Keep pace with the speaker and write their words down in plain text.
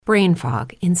brain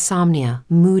fog, insomnia,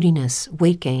 moodiness,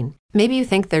 weight gain. Maybe you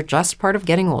think they're just part of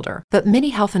getting older, but MIDI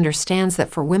Health understands that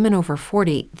for women over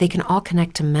 40, they can all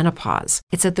connect to menopause.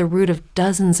 It's at the root of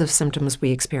dozens of symptoms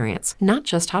we experience, not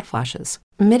just hot flashes.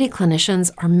 MIDI clinicians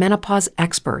are menopause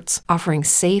experts, offering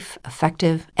safe,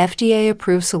 effective,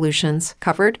 FDA-approved solutions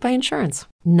covered by insurance.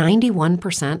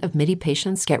 91% of MIDI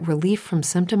patients get relief from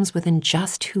symptoms within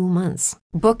just 2 months.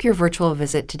 Book your virtual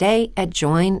visit today at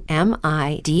joinmidi.com.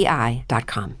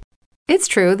 It's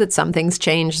true that some things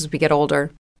change as we get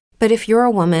older. But if you're a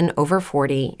woman over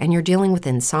 40 and you're dealing with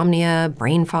insomnia,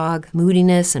 brain fog,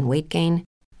 moodiness, and weight gain,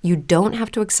 you don't have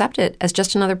to accept it as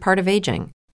just another part of aging.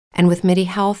 And with MIDI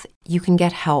Health, you can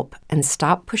get help and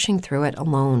stop pushing through it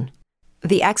alone.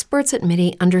 The experts at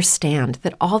MIDI understand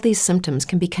that all these symptoms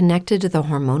can be connected to the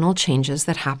hormonal changes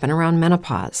that happen around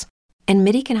menopause, and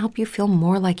MIDI can help you feel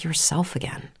more like yourself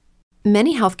again.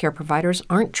 Many healthcare providers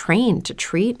aren't trained to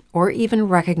treat or even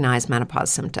recognize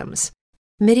menopause symptoms.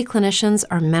 MIDI clinicians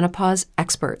are menopause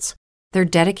experts. They're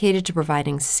dedicated to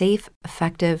providing safe,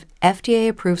 effective,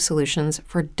 FDA-approved solutions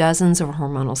for dozens of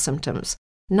hormonal symptoms,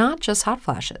 not just hot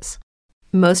flashes.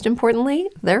 Most importantly,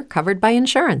 they're covered by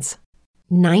insurance.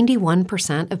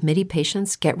 91% of MIDI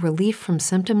patients get relief from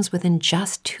symptoms within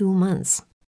just 2 months.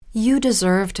 You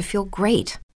deserve to feel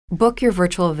great. Book your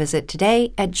virtual visit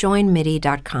today at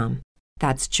joinmidi.com.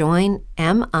 That's joinmidi.com.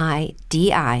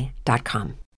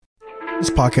 This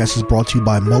podcast is brought to you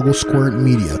by Mogul Squared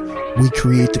Media. We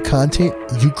create the content,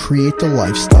 you create the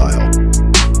lifestyle.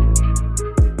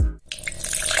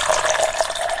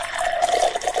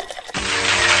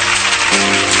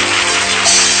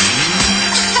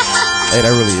 Hey,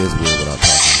 that really is weird what I'm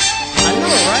talking. I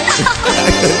know, right?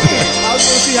 I was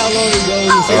gonna see how long it goes.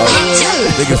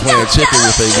 Niggas playing chicken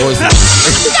with their voices.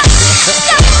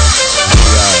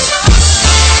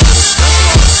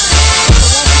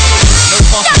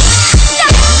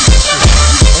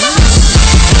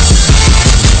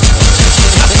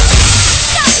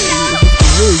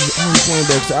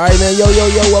 All right, man. Yo.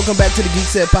 Welcome back to the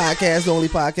Geekset podcast, the only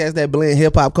podcast that blend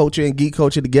hip-hop culture and geek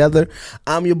culture together.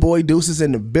 I'm your boy Deuces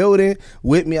in the building.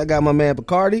 With me, I got my man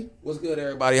Bacardi. What's good,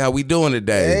 everybody? How we doing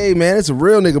today? Hey, man, it's a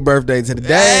real nigga birthday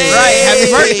today. Hey, Right,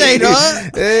 happy birthday,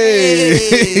 dog. Hey,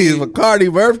 it's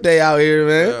Bacardi birthday out here,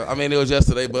 man. I mean, it was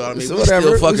yesterday, but I mean, So we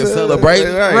still fucking celebrate.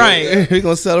 Right. We're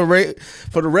going to celebrate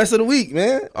for the rest of the week,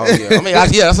 man. Oh, yeah. I mean,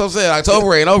 yeah, that's what I'm saying.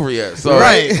 October ain't over yet. So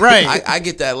Right. I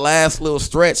get that last little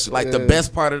stretch, like the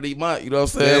best part of the month. You know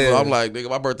what I'm saying? Yeah. So I'm like, nigga,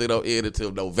 my birthday don't end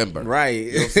until November. Right.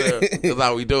 You know what I'm saying? That's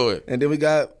how we do it. And then we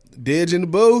got Didge in the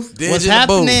booth. What's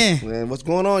happening? Man, what's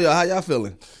going on, y'all? How y'all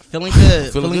feeling? Feeling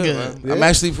good. Feeling good, man. Yeah. I'm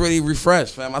actually pretty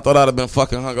refreshed, fam. I thought I'd have been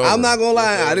fucking hungover. I'm not going to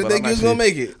lie. Yeah, I didn't but think you was going to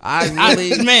make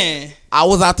it. Man, I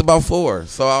was out to about 4.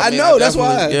 So I mean, know, that's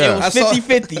why. Yeah. it was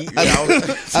 50-50. That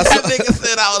nigga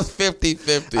said I was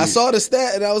 50-50. I saw the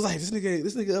stat and I was like, this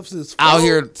nigga up since out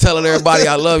here telling everybody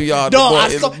I love y'all Dog,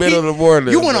 in the middle of the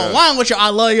morning. You went man. online with your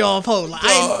I love y'all post. Like,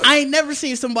 I ain't never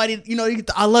seen somebody, you get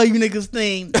the I love you niggas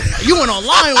thing. You went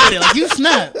online with it. Like, you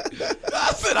snapped.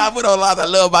 I said I went online. I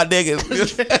love my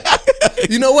niggas.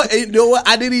 You know what?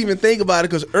 I didn't even think about it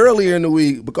because earlier in the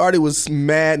week, Bacardi was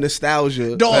mad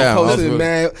nostalgia. Dog. Yeah, posting really-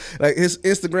 mad, like his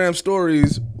Instagram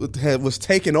stories was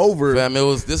taking over. Fam,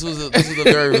 this was a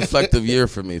very reflective year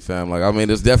for me, fam. Like, I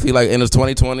mean, it's definitely like, and it's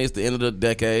 2020. It's the end of the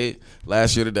decade.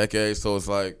 Last year, the decade. So it's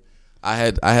like I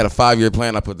had a 5-year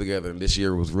plan I put together, and this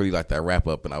year was really like that wrap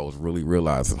up, and I was really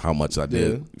realizing how much I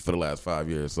did for the last 5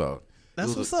 years. So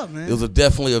That's what's up, man. It was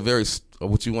definitely a very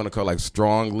what you want to call like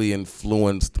strongly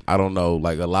influenced. I don't know,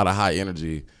 like a lot of high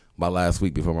energy. My last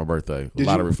week before my birthday, a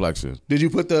lot of reflection. Did you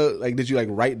put did you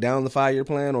write down the 5-year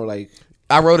plan or like?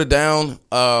 I wrote it down.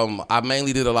 I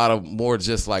mainly did a lot of more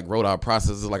just like wrote out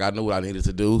processes. Like I knew what I needed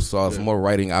to do. So I was more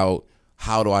writing out,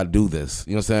 how do I do this?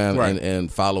 You know what I'm saying? Right.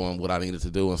 And following what I needed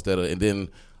to do instead of, and then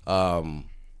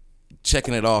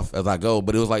checking it off as I go.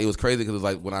 But it was crazy because it was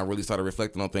like when I really started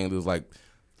reflecting on things, it was like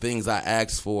things I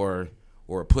asked for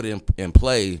or put in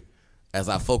play. As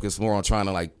I focus more on trying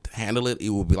to like handle it,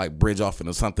 it will be like bridge off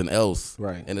into something else.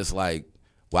 Right. And it's like,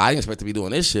 well, I didn't expect to be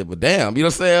doing this shit, but damn, you know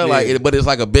what I'm saying? Yeah. Like, but it's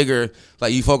like a bigger,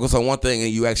 like you focus on one thing and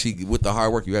you actually, with the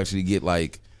hard work, you actually get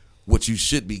like what you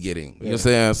should be getting. You know what I'm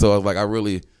saying? So I was like,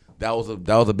 that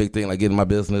was a big thing, like getting my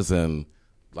business and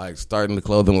like starting the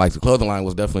clothing. Like the clothing line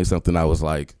was definitely something I was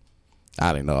like,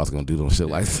 I didn't know I was gonna do no shit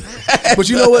like that. But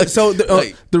you know what? So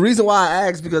the reason why I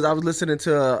asked because I was listening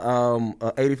to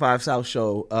a 85 South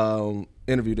show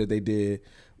interview that they did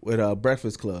with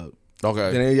Breakfast Club.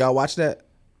 Okay. Did any of y'all watch that?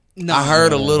 No. I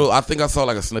heard a little. I think I saw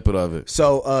like a snippet of it.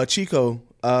 So Chico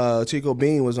Chico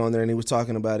Bean was on there and he was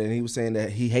talking about it, and he was saying that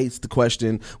he hates the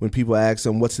question when people ask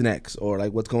him what's next or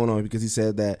like what's going on, because he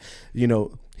said that, you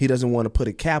know, he doesn't want to put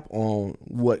a cap on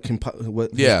what his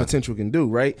potential can do,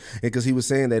 right? Because he was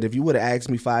saying that if you would have asked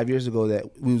me 5 years ago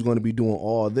that we was going to be doing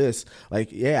all this, like,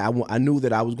 yeah, I knew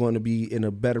that I was going to be in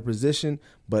a better position,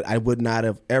 but I would not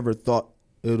have ever thought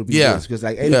it would be this. Because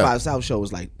like 85 South Show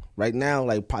is like right now,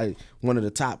 like probably one of the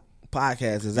top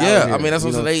podcasts is out here. I mean, that's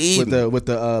what they eat with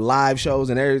the live shows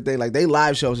and everything. Like they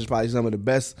live shows is probably some of the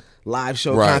best live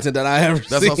show content that I ever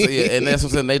seen. What I'm saying, and that's what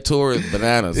I'm saying. They tour is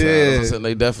bananas. That's what I'm saying.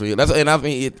 They definitely. And I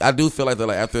mean, I do feel like that.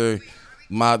 Like after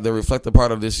the reflective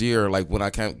part of this year, like when I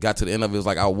got to the end of it, it's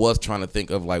like I was trying to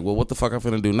think of like, well, what the fuck I'm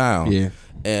finna do now? Yeah.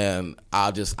 And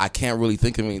I can't really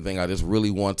think of anything. I just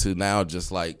really want to now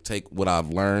just like take what I've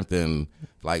learned and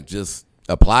like just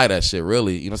apply that shit.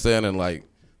 Really, you know what I'm saying? And like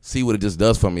see what it just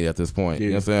does for me at this point. You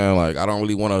know what I'm saying? Like I don't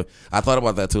really want to. I thought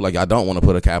about that too. Like I don't want to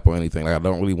put a cap on anything. Like I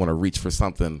don't really want to reach for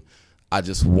something. I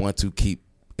just want to keep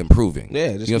improving.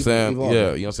 Yeah, just you know what I'm saying? Evolving. Yeah, you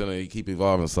know what I'm saying? You keep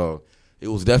evolving. So it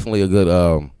was definitely a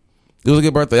good. It was a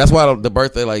good birthday. That's why the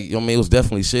birthday, like, you know, I mean, it was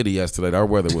definitely shitty yesterday. Our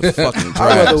weather was fucking trash.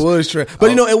 Our weather was trash. But,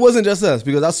 you know, it wasn't just us,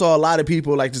 because I saw a lot of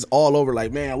people, like, just all over,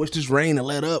 like, man, I wish this rain had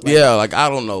let up. Like, yeah, like, I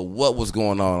don't know what was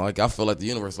going on. Like, I feel like the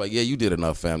universe, like, yeah, you did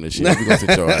enough, fam, this year. You gonna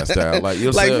sit your ass down. Like, you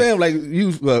know like, fam, like,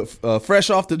 you fresh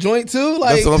off the joint, too?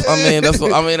 Like, that's what I mean. That's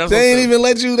what they ain't even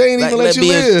let you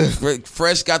live.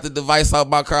 Fresh got the device out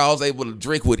my car. I was able to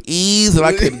drink with ease, and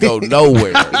I couldn't go nowhere.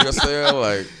 You know what I'm saying?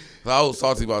 Like, I was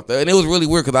salty about that, and it was really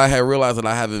weird because I had realized that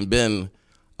I haven't been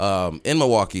in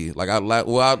Milwaukee. Like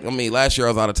last year I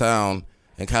was out of town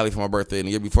in Cali for my birthday, and the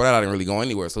year before that I didn't really go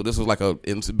anywhere. So this was like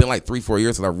it's been like 3-4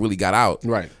 years since I really got out,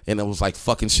 right? And it was like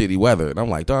fucking shitty weather, and I'm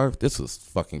like, dog, this is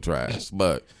fucking trash.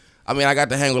 But I mean, I got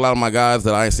to hang with a lot of my guys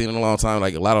that I ain't seen in a long time.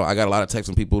 Like I got a lot of texts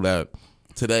from people that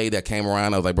today that came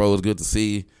around. I was like, bro, it was good to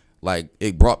see. Like,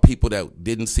 it brought people that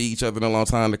didn't see each other in a long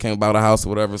time that came by the house or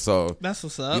whatever. So that's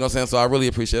what's up. You know what I'm saying? So I really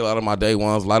appreciate a lot of my day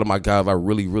ones. A lot of my guys I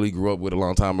really, really grew up with a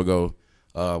long time ago.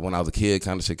 When I was a kid,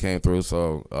 kind of shit came through.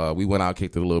 So we went out,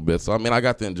 kicked it a little bit. So, I mean, I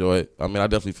got to enjoy it. I mean, I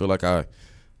definitely feel like I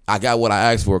got what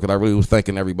I asked for, because I really was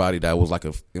thanking everybody that was like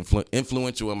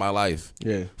influential in my life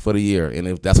for the year.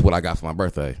 And that's what I got for my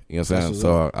birthday. You know what I'm saying?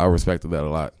 So I respected that a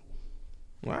lot.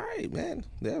 All right, man.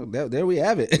 There we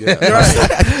have it. Yeah.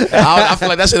 I feel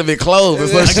like that should have been closed.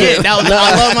 Again,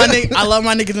 I love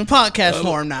my niggas in podcast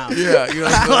form now. Yeah, you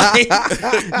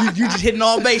know, you just hitting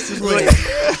all bases with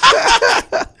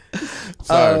it.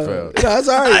 Sorry, fam. No, that's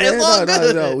all right, man. It's all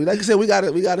good. No. Like I said, we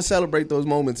gotta celebrate those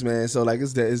moments, man. So like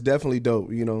it's definitely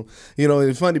dope. You know,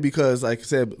 it's funny because like I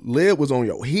said, Lib was on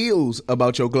your heels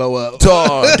about your glow up.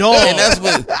 Dog. And that's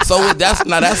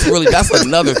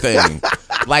another thing.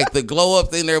 Like the glow up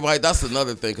thing, everybody. That's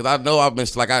another thing, because I know I've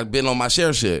been on my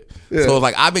share shit. Yeah. So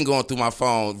like I've been going through my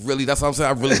phone. Really, that's what I'm saying.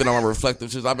 I've really been on my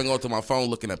reflective shit. I've been going through my phone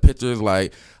looking at pictures.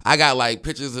 Like I got like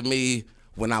pictures of me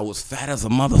when I was fat as a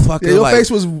motherfucker. Yeah, your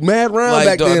face was mad round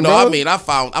back then, bro. I mean,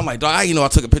 I'm like, dog, I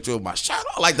took a picture of my shirt.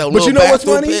 Like the but little you know what's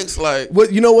funny? Pics, like,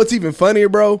 you know what's even funnier,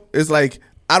 bro? It's like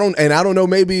I don't know.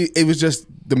 Maybe it was just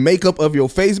the makeup of your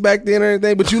face back then or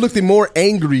anything, but you looked more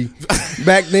angry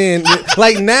back then.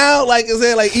 Like now, like I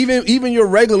said, like even your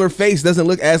regular face doesn't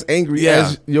look as angry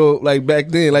as your like back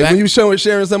then. Like when you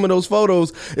sharing some of those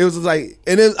photos, it was like,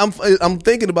 and then I'm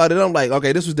thinking about it. I'm like,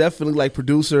 okay, this was definitely like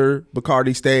producer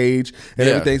Bacardi stage and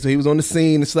everything. So he was on the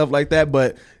scene and stuff like that,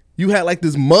 but. You had like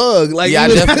this mug, like I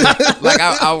definitely like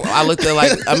I looked at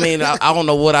like I mean I don't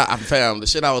know what I found the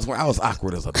shit I was wearing. I was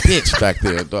awkward as a bitch back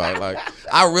then, dog. Like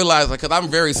I realized like because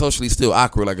I'm very socially still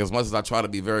awkward. Like as much as I try to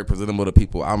be very presentable to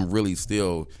people, I'm really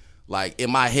still like in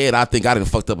my head. I think I done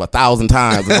fucked up 1,000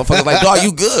 times. And motherfuckers like, dog,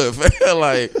 you good?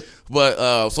 Like,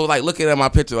 but so like looking at my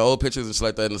picture, the old pictures and shit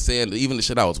like that, and seeing even the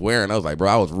shit I was wearing, I was like, bro,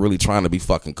 I was really trying to be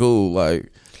fucking cool.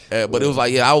 Like, but it was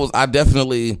like I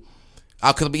definitely.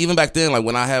 Cause even back then, like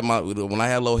when I had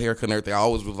low haircut and everything, I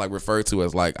always was like referred to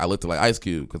as like I looked like Ice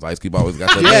Cube, because Ice Cube always got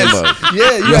that name up.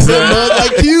 Yeah, you got that mug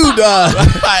like you, dog.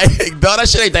 Like, dog, that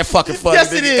shit ain't that fucking funny.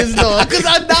 Yes, it is, dog. Cause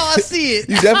now I see it.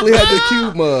 You definitely had the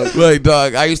Cube mug. Like,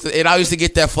 dog, I used to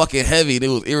get that fucking heavy, and it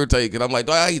was irritating. And I'm like,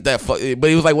 dog, I ain't that fucking.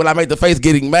 But he was like, when I made the face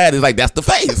getting mad, it's like that's the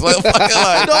face. Like,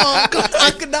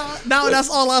 fucking like, now that's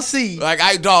all I see.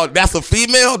 Like, dog, that's a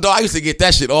female, dog. I used to get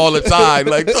that shit all the time.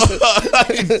 Like,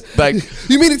 like.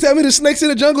 You mean to tell me the snakes in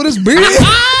the jungle this big?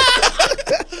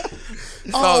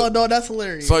 Oh no, that's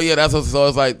hilarious. So yeah, that's what, so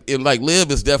it's like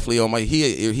Liv is definitely on my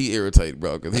he irritated,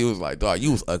 bro, because he was like, dog,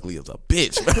 you was ugly as a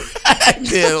bitch, bro.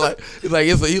 Yeah,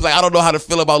 he's like I don't know how to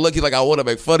feel about looking. Like I want to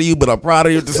make fun of you, but I'm proud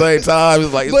of you at the same time.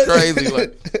 It's like it's crazy.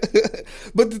 Like,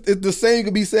 but the same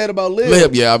could be said about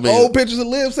Liv. Yeah, I mean, old pictures of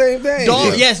Liv, same thing.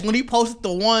 Dog, yes, when he posted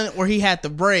the one where he had the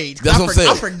braids. That's what I'm saying.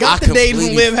 I forgot the days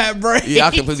when Liv had braids. Yeah,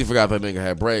 I completely forgot that nigga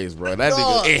had braids, bro. That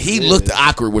nigga, and he looked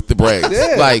awkward with the braids.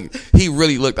 Yeah. Like he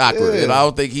really looked awkward, and I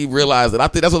don't think he realized it. I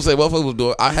think that's what I'm saying. What I was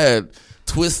doing, I had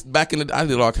twists back in the. I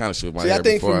did all kind of shit with my hair. I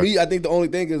think for me, I think the only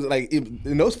thing is like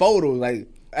in those photos, like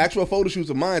actual photo shoots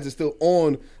of mine is still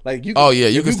on. Like you.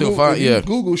 You can still find. Yeah.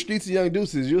 Google Streets of Young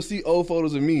Deuces, you'll see old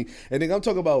photos of me, and then I'm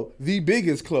talking about the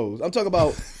biggest clothes. I'm talking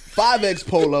about 5X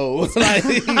polo.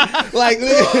 like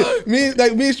me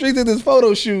and Streets did this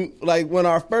photo shoot, like when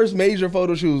our first major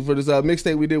photo shoot for this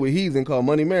mixtape we did with Heathen called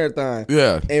Money Marathon.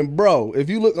 Yeah. And bro, if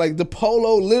you look, like the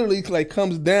polo literally like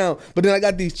comes down, but then I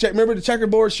got these remember the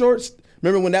checkerboard shorts?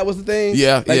 Remember when that was the thing?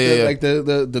 Yeah, like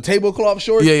the tablecloth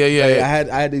shorts. Yeah. Like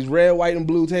I had these red, white, and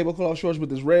blue tablecloth shorts with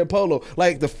this red polo.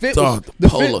 Like the fit,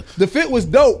 the fit was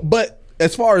dope, but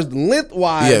as far as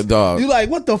lengthwise, yeah, dog, you like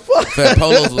what the fuck? Fat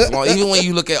polos was small. Even when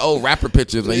you look at old rapper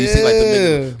pictures and you see like the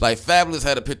nigga, like Fabulous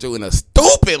had a picture in a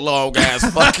stupid long ass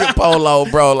fucking polo,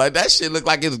 bro. Like that shit looked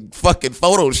like it's fucking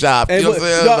Photoshop. You know what I'm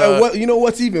saying? And you know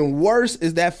what's even worse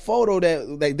is that photo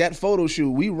that photo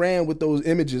shoot we ran with those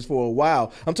images for a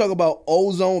while. I'm talking about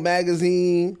Ozone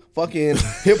magazine, fucking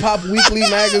Hip Hop Weekly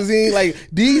magazine. Like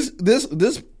this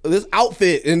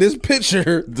outfit in this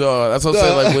picture, dog. That's what I'm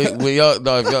saying. Like when y'all,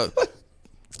 dog, if y'all.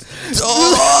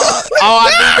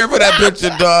 I do remember that picture,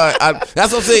 dog.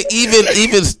 That's what I'm saying.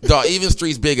 Even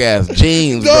Street's big ass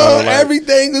jeans, dog, bro. Like,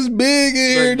 everything is big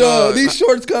in here, dog. These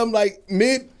shorts come like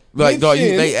mid. Like dog,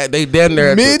 they damn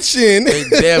near mid shin. They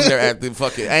damn near at the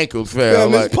fucking ankles,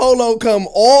 fam. This polo come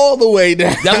all the way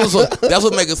down. That's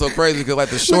what makes it so crazy because like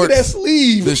the shorts, look at that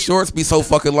sleeve. The shorts be so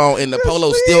fucking long, and the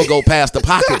polo still go past the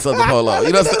pockets of the polo.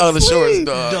 You know the other shorts,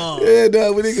 dog. Yeah,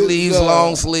 dog. Sleeves,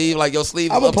 long sleeve, like your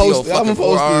sleeve up to your fucking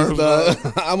forearms.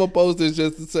 I'm gonna post this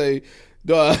just to say,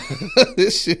 dog,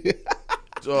 this shit.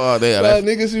 Oh,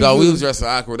 we was dressing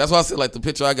awkward. That's why I said like the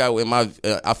picture I got with my.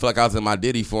 I feel like I was in my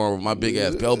Diddy form with my big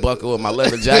ass belt buckle and my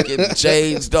leather jacket,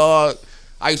 shades, dog.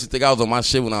 I used to think I was on my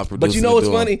shit when I was producing. But you know what's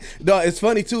funny? Dog, it's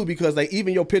funny too because like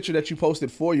even your picture that you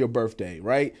posted for your birthday,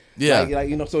 right? Yeah. Like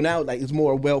you know, so now like it's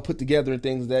more well put together and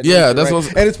things that. Yeah, that's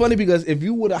right? And it's funny because if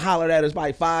you would have hollered at us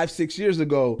like 5-6 years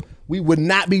ago, we would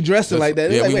not be dressing like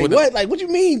that. It's like, wait, what? Like, what you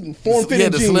mean? Form fitting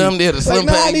the jeans? Slim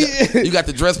pants. You got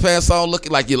the dress pants on,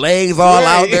 looking like your legs all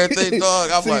out there,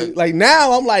 dog. I'm like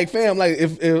now I'm like, fam, like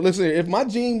if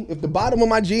the bottom of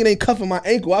my jean ain't cuffing my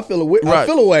ankle, I feel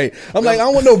away. I'm like, I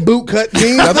don't want no boot cut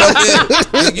jeans. I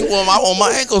want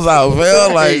my ankles out,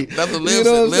 man. Like that's what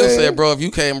Liv said, bro. If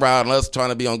you came around us trying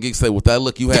to be on Geekset with that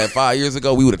look you had 5 years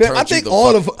ago, we would have turned I think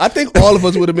all of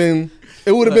us would have been.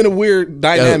 It would have been a weird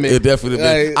dynamic. It definitely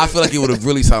been. I feel like it would have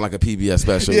really sounded like a PBS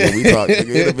special when we talked. It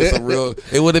would have been some real.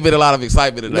 It would have been a lot of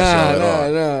excitement in that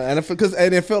show.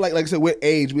 And it felt like I said, with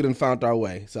age, we done found our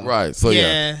way. So. Right. So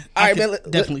yeah. All right, man.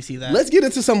 Definitely see that. Let's get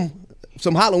into some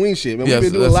Halloween shit, man. We've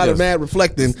been doing a lot of mad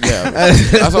reflecting. Yeah.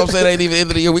 That's what I'm saying. It ain't even the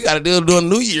end of the year. We got to do a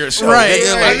New Year's show. Right.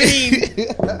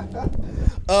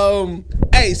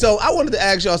 Hey, so I wanted to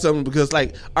ask y'all something because,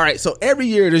 like, all right, so every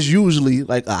year there's usually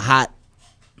like a hot.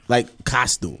 Like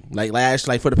costume, like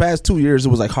for the past 2 years, it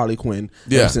was like Harley Quinn.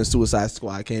 Ever since Suicide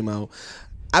Squad came out,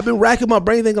 I've been racking my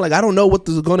brain thinking like I don't know what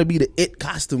is going to be the it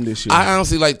costume this year. I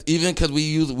honestly like even because we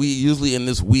usually in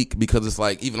this week because it's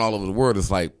like even all over the world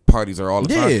it's like parties are all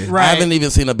the time. Right. I haven't even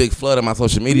seen a big flood on my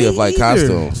social media of like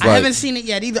costumes. I haven't seen it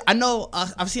yet either. I know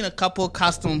I've seen a couple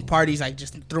costume parties like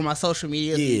just through my social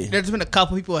media. Yeah. There's been a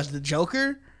couple people as the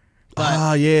Joker.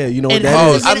 Yeah, you know what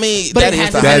that is. I mean,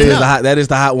 that is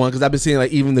the hot one because I've been seeing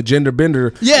like even the gender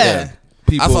bender. Yeah.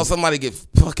 People. I saw somebody get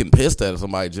fucking pissed at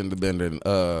somebody gender bending.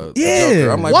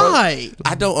 Yeah, I'm like, why? Bro,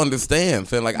 I don't understand,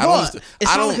 fam. Like,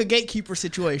 it's not like a gatekeeper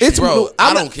situation. It's bro.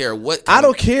 I don't care what. I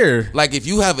don't care. Like, if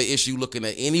you have an issue looking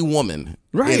at any woman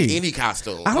in any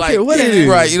costume, I don't care what it is.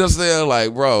 Right? You know what I'm saying?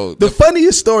 Like, bro. The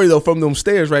funniest story though from them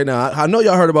stairs right now. I know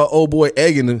y'all heard about old boy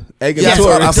egging the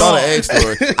tour. I saw the egg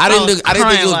story. I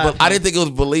didn't think it was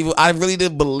believable. I really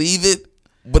didn't believe it,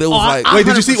 but it was like. Wait,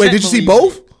 did you see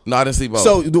both? No, I didn't see both.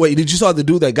 So wait, did you saw the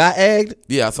dude that got egged?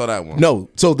 Yeah, I saw that one. No,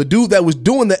 so the dude that was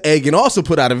doing the egging also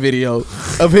put out a video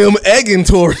of him egging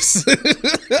Taurus.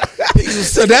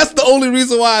 So that's the only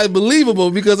reason why it's believable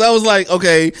because I was like,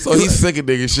 okay, so he's sick of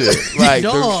nigga shit. Like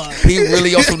he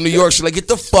really on some New York shit. Like get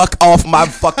the fuck off my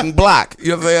fucking block. You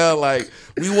know what I'm saying? Like,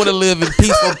 We want to live in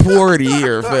peaceful poverty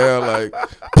here, fam. Like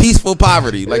peaceful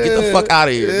poverty. Like get the fuck out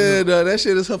of here. Yeah, no, that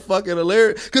shit is fucking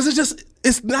hilarious. Because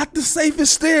it's not the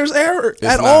safest stairs ever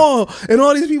at all, and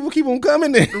all these people keep on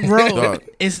coming there, bro.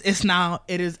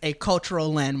 It is a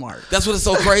cultural landmark. That's what is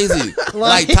so crazy.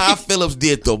 Like Todd Phillips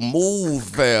did the move,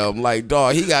 fam. Like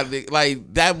dog, he got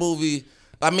like that movie.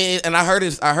 I mean, and I heard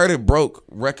it broke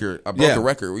record. I broke a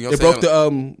record. You know what it broke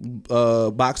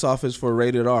the box office for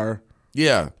rated R.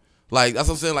 Yeah, like that's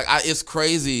what I'm saying. Like it's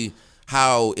crazy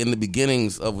how in the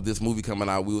beginnings of this movie coming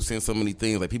out, we were seeing so many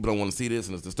things like people don't want to see this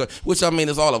and it's the story. Which I mean,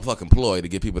 it's all a fucking ploy to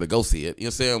get people to go see it. You know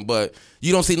what I'm saying? But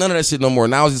you don't see none of that shit no more.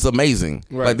 Now it's just amazing.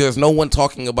 Right. Like there's no one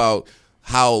talking about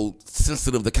how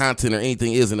sensitive the content or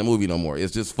anything is in the movie no more.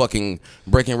 It's just fucking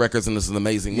breaking records and it's an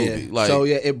amazing movie. Like so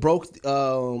it broke.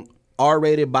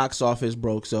 R-rated box office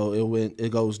broke, so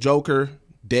it goes Joker,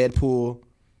 Deadpool,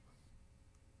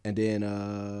 and then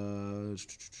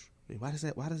why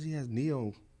does he have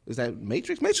Neo? Is that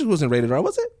Matrix? Matrix wasn't rated R,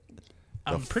 was it?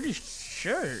 I'm pretty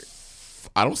sure.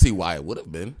 I don't see why it would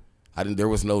have been. There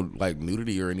was no like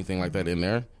nudity or anything like that in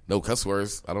there. No cuss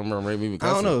words. I don't remember even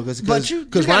cussing. I don't know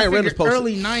because Ryan Reynolds posted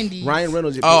early '90s. Ryan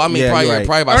Reynolds. Oh, I mean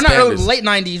probably by standards. Late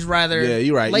 '90s rather. Yeah,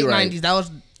 you're right. Late '90s. That was.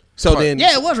 So then,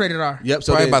 it was rated R. Yep.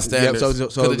 So probably then, by standards.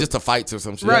 Yep, so just the fights or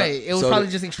some shit. Right. It was probably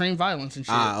just extreme violence and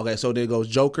shit. Okay. So there goes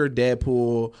Joker,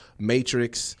 Deadpool,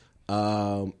 Matrix,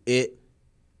 It.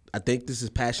 I think this is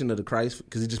Passion of the Christ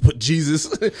because he just put Jesus.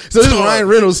 So this is Ryan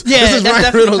Reynolds. Yeah, this is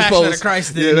Ryan Reynolds Passion post. Of the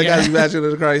Christ. Then, yeah, that guy's Passion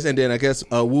of the Christ, and then I guess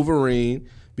Wolverine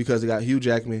because they got Hugh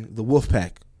Jackman, the Wolf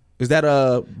Pack. Is that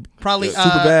probably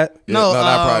Superbad? Yeah, no,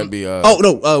 that'd probably be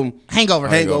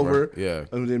Hangover. Yeah,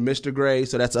 and then Mr. Grey.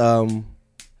 So that's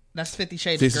 50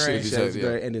 Shades of Grey. 50 Shades of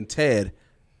Grey, and then Ted.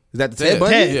 Is that the Ted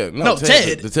Bundy? Ted. Yeah,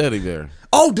 Ted. The Teddy Bear.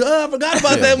 Oh, duh! I forgot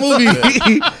about that movie.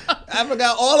 I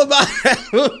forgot all about that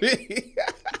movie.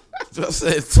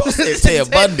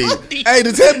 Ted Bundy. Hey,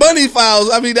 the Ted Bundy files.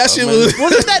 I mean, that shit was.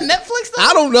 Wasn't that Netflix though?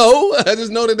 I don't know. I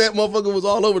just know that motherfucker was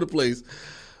all over the place.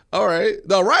 All right.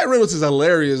 No, Ryan Reynolds is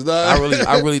hilarious, dog.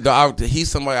 I really do.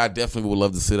 He's somebody I definitely would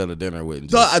love to sit at a dinner with.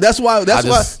 That's why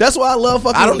I love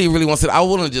fucking. I don't even really want to sit. I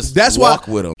want to just walk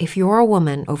with him. If you're a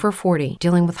woman over 40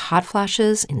 dealing with hot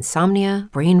flashes, insomnia,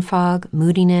 brain fog,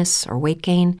 moodiness, or weight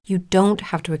gain, you don't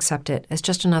have to accept it as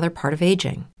just another part of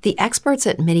aging. The experts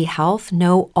at MIDI Health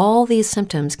know all these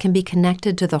symptoms can be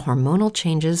connected to the hormonal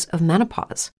changes of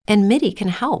menopause. And MIDI can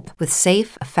help with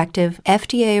safe, effective,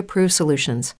 FDA-approved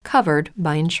solutions covered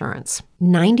by insurance.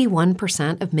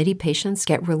 91% of MIDI patients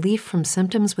get relief from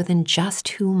symptoms within just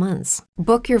 2 months.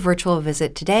 Book your virtual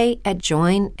visit today at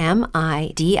joinmidi.com.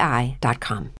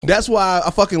 That's why I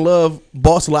fucking love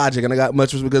Boss Logic, and I got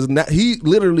much because he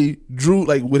literally drew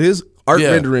like with his art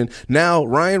rendering. Now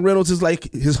Ryan Reynolds is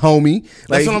like his homie.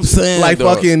 That's what I'm saying. Like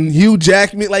fucking Hugh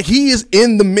Jackman. Like he is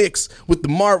in the mix with the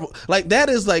Marvel. Like that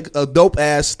is like a dope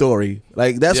ass story.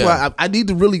 Like that's why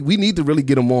we need to really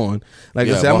get him on. Like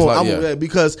I said,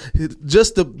 because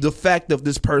just the fact of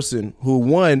this person who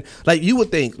won, like you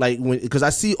would think, like because I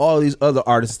see all these other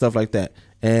artists and stuff like that,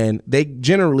 and they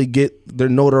generally get their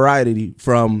notoriety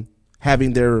from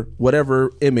having their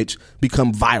whatever image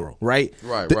become viral, right?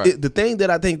 Right. The thing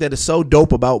that I think that is so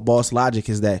dope about Boss Logic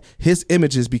is that his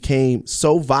images became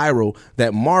so viral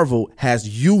that Marvel has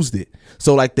used it.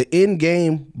 So like the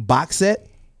in-game box set,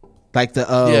 like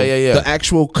the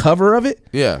actual cover of it,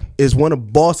 is one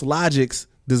of Boss Logic's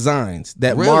designs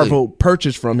that Marvel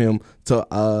purchased from him to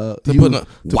put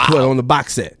on the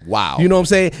box set. Wow. You know what I'm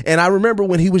saying? And I remember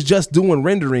when he was just doing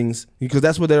renderings, because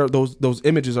that's what those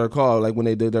images are called. Like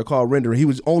when they're called rendering. He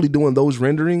was only doing those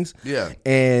renderings. Yeah.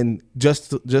 And just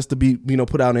to be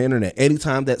put out on the internet.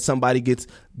 Anytime that somebody gets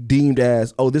deemed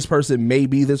as, oh, this person may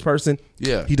be this person,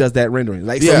 he does that rendering.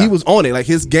 Like so he was on it. Like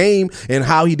his game and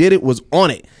how he did it was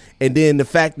on it. And then the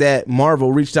fact that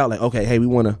Marvel reached out like, okay, hey, we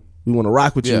want to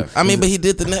rock with you. I mean, but he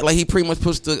did like he pretty much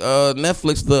pushed the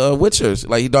Netflix the Witchers.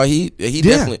 Like he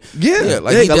definitely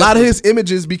a lot of his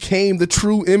images became the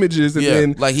true images. And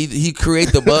then like he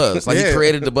created the buzz. Like he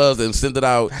created the buzz and sent it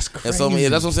out. That's crazy. And so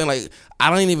that's what I'm saying. Like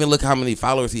I don't even look how many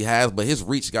followers he has, but his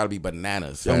reach got to be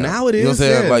bananas. Yo, now it is. You know what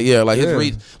I'm saying? Like his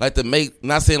reach, like to make.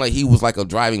 Not saying like he was like a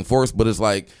driving force, but it's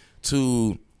like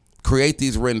to create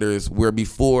these renders where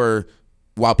before.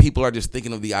 While people are just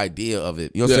thinking of the idea of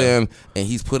it, you know what I'm saying? And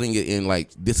he's putting it in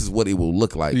like, this is what it will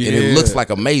look like. And it looks like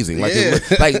amazing. Like,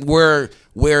 like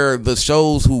where the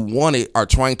shows who want it are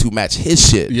trying to match his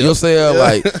shit. You know what I'm saying?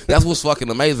 Like, that's what's fucking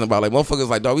amazing about it. Like, motherfuckers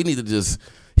like, dog, we need to just,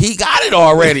 he got it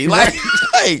already. Like,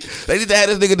 they need to have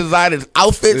this nigga design his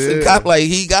outfits and cop, like,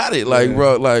 he got it. Like,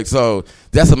 bro, like, so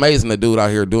that's amazing. The dude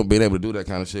out here being able to do that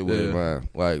kind of shit with it, man.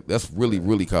 Like, that's really,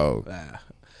 really cold.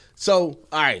 So,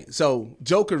 all right. So,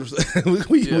 Joker's,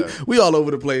 we all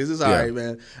over the place. It's all right,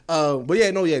 man.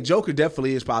 But Joker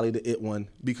definitely is probably the it one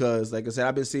because, like I said,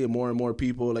 I've been seeing more and more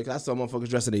people. Like I saw motherfuckers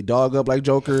dressing their dog up like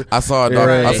Joker. I saw a dog.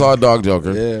 I saw a dog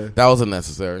Joker. Yeah, that was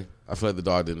unnecessary. I feel like the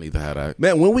dog didn't need to have that.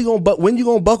 Man, when you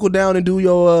gonna buckle down and do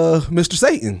your Mr.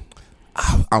 Satan?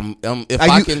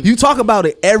 You talk about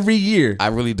it every year. I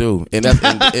really do, and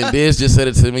Diz just said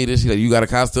it to me this year. You got a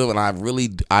costume, and I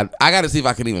got to see if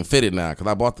I can even fit it now because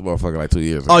I bought the motherfucker like 2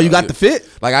 years ago. Oh, you got the fit?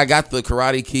 Like I got the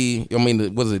Karate Key. I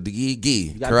mean, was it the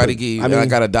gi? Karate gi? I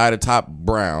got to dye the top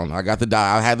brown. I got the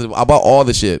dye. I bought all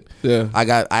the shit. Yeah.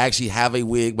 I actually have a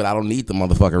wig, but I don't need the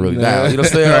motherfucker really now. You know what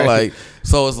I'm saying? Right. Like,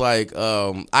 so it's like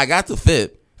I got the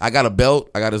fit. I got a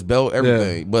belt. I got his belt.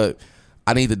 Everything, but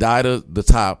I need to dye the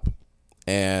top.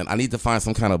 And I need to find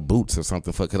some kind of boots or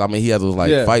something because I mean he has those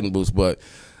like fighting boots, but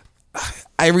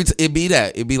it'd be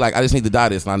like I just need to dye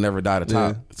this and I never dye the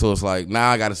top, so it's like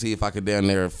now I got to see if I could down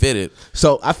there fit it.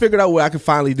 So I figured out what I could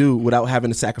finally do without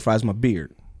having to sacrifice my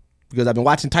beard because I've been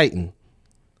watching Titan.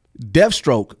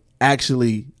 Deathstroke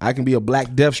actually, I can be a black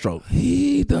Deathstroke.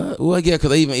 He does well, yeah,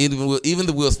 because even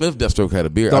the Will Smith Deathstroke had a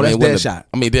beard. No, that's Deadshot.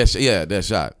 I mean,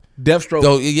 Deadshot. Deathstroke.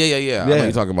 Oh yeah. I know what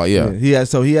you're talking about. Yeah. He has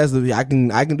the. I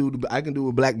can do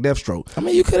a black Deathstroke. I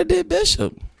mean, you could have did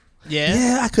Bishop.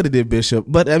 Yeah, I could have did Bishop,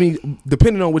 but I mean,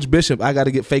 depending on which Bishop, I got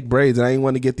to get fake braids, and I didn't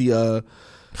want to get the.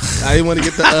 I didn't want to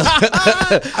get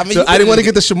the. I didn't want to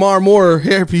get the Shamar Moore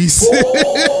hairpiece.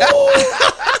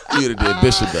 You'd have did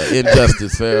Bishop though.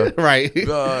 Injustice, fam. Right.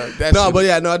 I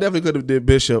definitely could have did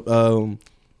Bishop. Because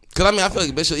I mean, I feel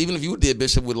like Bishop. Even if you did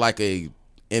Bishop with like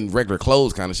in regular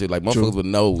clothes kind of shit, like motherfuckers would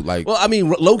know. Like, well, I mean,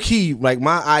 low key, like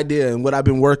my idea and what I've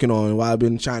been working on, why I've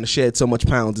been trying to shed so much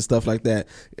pounds and stuff like that,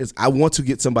 is I want to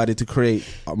get somebody to create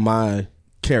my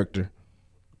character.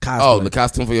 Cosplay. Oh, the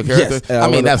costume for your character? Yes, I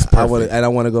mean, that's perfect. I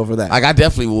want to go for that. Like, I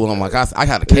definitely will on my costume. I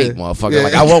got a cape, motherfucker. Yeah.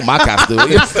 Like, I want my costume. You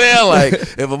know what I'm saying? Like,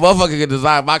 if a motherfucker can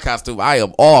design my costume, I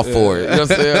am all for it. You know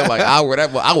what I'm saying? Like, I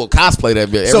will cosplay that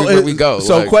bitch everywhere we go.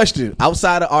 So, question,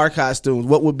 outside of our costumes,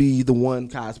 what would be the one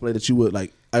cosplay that you would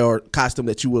like, or costume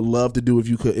that you would love to do if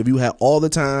you had all the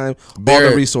time, all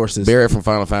the resources? Barrett from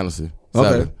Final Fantasy.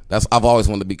 Okay, I've always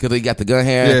wanted to be because he got the gun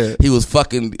hand. Yeah. He was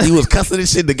cussing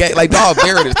this shit in the game. Like, dog,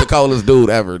 Barrett is the coolest dude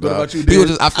ever. Dog. What about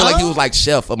you, I feel like he was like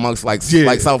chef amongst like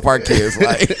South Park kids.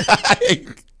 Like,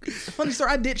 funny story,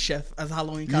 I did chef as a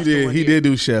Halloween costume. He did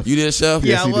do chef. You did chef?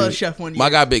 Yeah, I was chef one year. My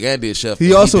guy Big Ant did chef.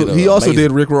 He also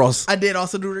did Rick Ross. I did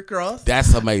also do Rick Ross.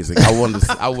 That's amazing. I would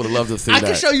have loved to see that. I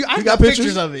can show you. I got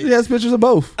pictures of it. He has pictures of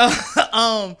both.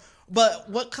 But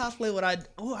what cosplay would I?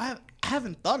 Oh, I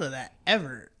haven't thought of that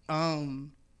ever.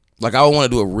 Like, I would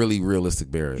want to do a really realistic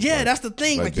Barrett. Yeah, like, that's the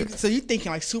thing. Like so you're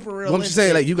thinking like super realistic. What I'm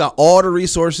saying, like, you got all the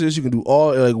resources. You can do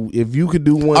all. Like, if you could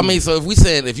do one. I mean, so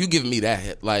if you giving me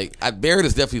that, like, Barrett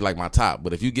is definitely like my top.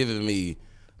 But if you giving me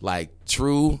like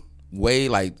true way,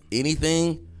 like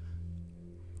anything,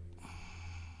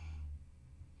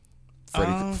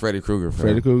 Freddy Krueger.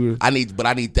 Freddy Krueger. I need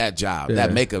that job,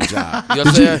 that makeup job. You know what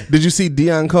I'm saying? Did you see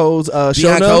Dion Cole's showing up?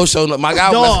 Dion Cole showing up. My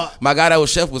guy that was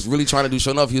chef was really trying to do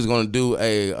showing up. He was going to do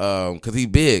a because he's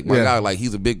big. My guy, like,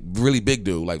 he's a really big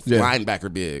dude, like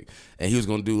linebacker big, and he was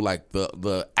going to do like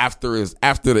the after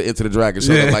the Into the Dragon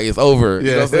show. Like, it's over.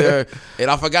 You know what I'm saying? And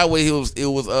I forgot what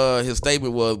his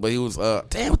statement was, but he was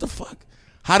damn, what the fuck?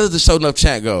 How does the show enough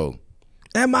chant go?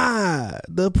 Am I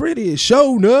the prettiest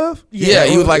show enough? Yeah,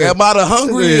 he was like, am I the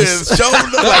hungriest show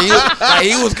enough? Like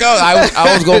he was coming.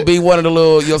 I was gonna be one of the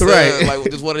little, you know what I'm saying? Like,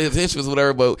 just one of his henchmen or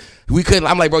whatever, but we couldn't.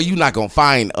 I'm like, bro, you're not gonna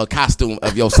find a costume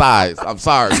of your size. I'm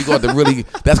sorry. You're going to really,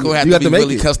 that's gonna have to be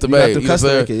really custom made. You know what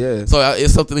I'm saying? So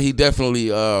it's something that he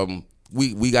definitely,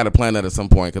 we got to plan that at some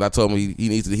point, because I told him he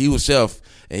needs to. He was chef,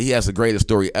 and he has the greatest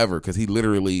story ever, because he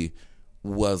literally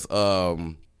was,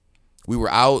 we were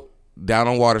out down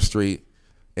on Water Street,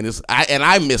 and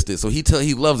I missed it. So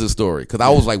he loves this story, because I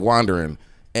was like wandering,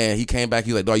 and he came back.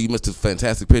 He's like, dog, you missed this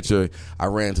fantastic picture. I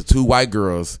ran into 2 white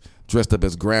girls dressed up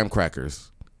as graham crackers,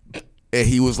 and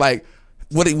he was like,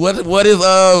 what's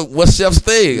chef's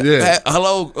thing? Yeah.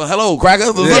 Hello,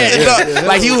 crackers.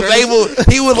 Like, he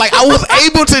was like, I was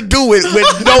able to do it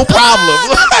with no problem.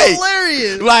 Like,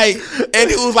 hilarious. Like, and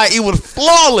it was like, it was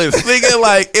flawless. Thinking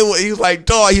like he was like,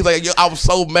 dog. He's like, yo, I was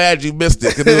so mad you missed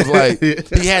it, because it was like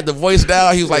he had the voice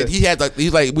down. He was like,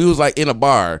 we was like in a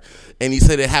bar, and he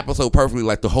said it happened so perfectly.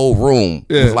 Like, the whole room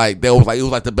was like, it was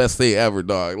like the best thing ever,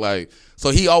 dog. Like. So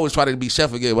he always tried to be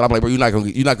chef again, but I'm like, bro, you're not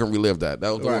gonna relive that.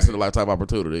 That was once in a lifetime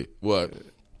opportunity. What?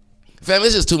 Fam,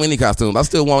 it's just too many costumes. I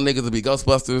still want niggas to be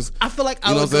Ghostbusters. I feel like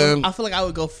I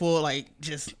would go full, like,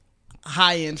 just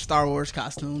high-end Star Wars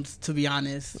costumes, to be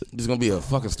honest. It's gonna be a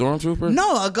fucking stormtrooper.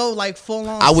 No, I'll go like full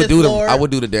on. I would Sith Lord. I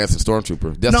would do the dancing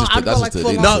stormtrooper. That's No, just I'd go like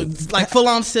full on, like full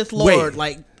on Sith Lord. Wait.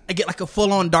 Like I get like a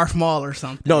full on Darth Maul or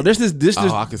something. No, there's this this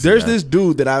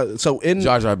dude that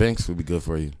Jar Jar Binks would be good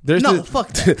for you.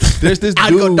 Fuck that. There's this I'd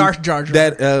dude go Darth Jar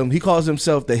Jar. that he calls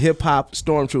himself the hip hop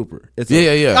stormtrooper.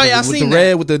 Yeah. Oh yeah, I've with seen the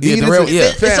red with the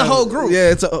Adidas. It's a whole group.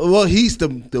 Yeah, he's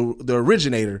the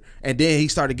originator, and then he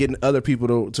started getting other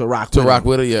people to rock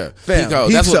with it. Yeah, Fam,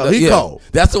 he cold.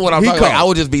 That's the one I'm talking about. I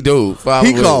would just be dude.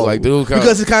 He cold, like dude, cold.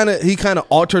 because he kind of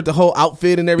altered the whole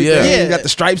outfit and everything. Yeah. He got the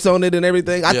stripes on it and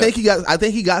everything. I think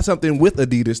he got something with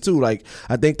Adidas too. Like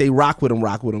I think they rock with him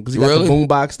because he got the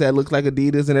boombox that looks like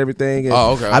Adidas and everything. And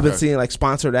okay. I've been seeing like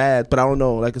sponsored ads, but I don't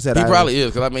know. Like I said, he probably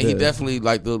is, because I mean he definitely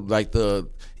like the.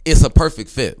 It's a perfect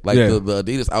fit. Like the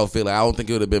Adidas outfit. Like I don't think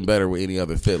it would have been better with any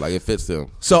other fit. Like it fits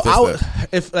him. So I would,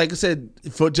 if like I said,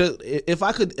 if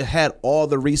I could had all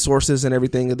the resources and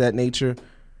everything of that nature,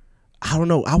 I don't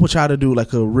know. I would try to do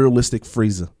like a realistic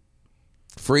Frieza.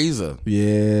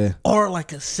 Yeah. Or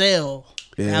like a Cell.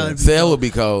 Yeah. Cell would be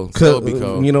cold. Cell would be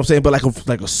cold. You know what I'm saying? But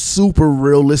like a super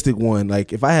realistic one.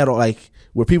 Like if I had like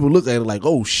where people look at it like,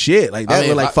 oh shit, like that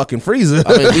look like fucking Frieza.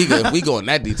 I mean, if we go in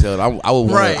that detail, I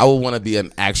would want to be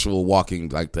an actual walking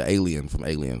like the alien from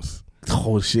Aliens.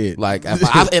 Oh shit! Like I've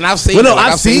seen. Well, no,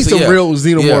 I've seen some real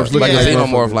xenomorphs. Like a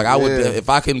xenomorph. Like I would if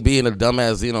I can be in a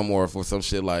dumbass xenomorph or some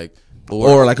shit like.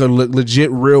 Or like a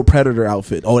legit real Predator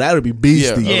outfit. Oh, that would be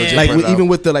beasty. Yeah. Like even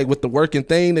with the working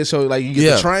thing that show like you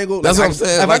get the triangle. That's what I'm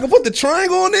saying. If I can put the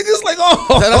triangle on niggas, like that's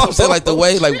what I'm saying. Like the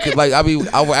way,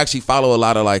 I will actually follow a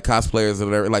lot of like cosplayers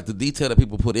and like the detail that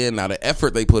people put in now, the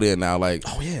effort they put in now. Like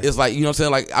it's like, you know what I'm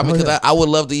saying. Like I mean, because I would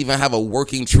love to even have a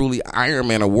working truly Iron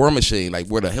Man or War Machine, like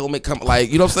where the helmet come, like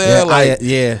you know what I'm saying.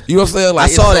 You know what I'm saying. Like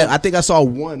I saw that. I think I saw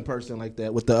one person like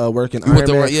that with the working Iron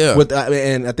Man.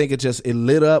 And I think it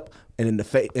lit up. And in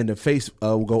the face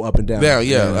will go up and down. Yeah,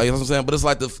 you know what I'm saying. But it's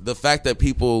like the fact that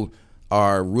people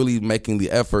are really making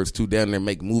the efforts to down there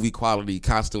make movie quality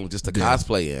costumes just to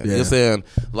cosplay in. You know what I'm saying?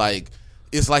 Like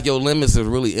it's like your limits is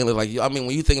really endless. Like I mean,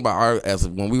 when you think about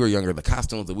when we were younger, the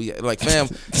costumes that we like, fam.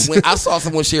 When I saw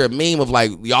someone share a meme of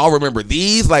like, y'all remember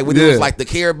these? Like when it was like the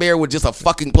Care Bear with just a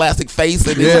fucking plastic face,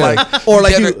 and it's like, or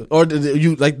like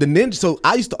you like the ninja. So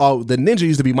I used to the ninja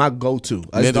used to be my go-to.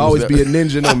 I used to always be a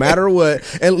ninja no matter what.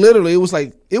 And literally, it was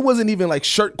like it wasn't even like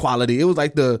shirt quality. It was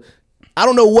like I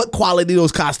don't know what quality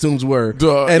those costumes were,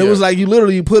 and it was like you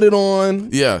literally put it on,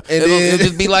 and then it'll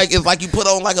just be like it's like you put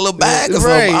on like a little bag or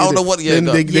something. I don't know what.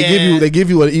 They give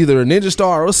you either a ninja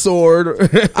star or a sword.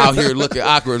 Out here looking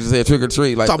awkward, just say trick or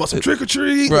treat, like talk about some trick or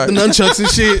treat, the nunchucks and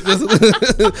shit,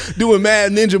 just doing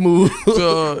mad ninja moves.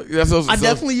 I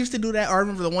definitely used to do that. I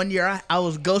remember the one year I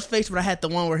was Ghostface, but I had the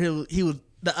one where he was.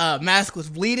 The mask was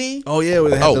bleeding. Oh yeah,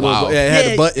 it had it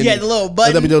had the button. Yeah, the little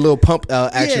button. The little pump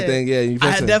action thing. Yeah,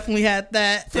 I definitely had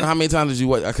that. How many times did you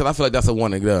watch? Because I feel like that's a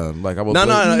one and done. Like no.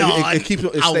 It keeps.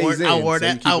 It stays in. I wore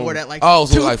that like. Oh,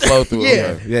 so like flow through.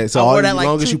 Yeah. So as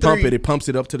long as you pump it pumps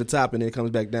it up to the top and then it comes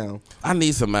back down. I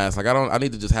need some masks. Like I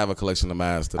need to just have a collection of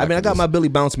masks. I mean, I got my Billy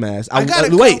Bounce mask.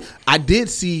 I did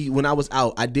see when I was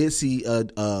out. I did see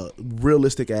a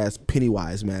realistic ass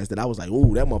Pennywise mask that I was like,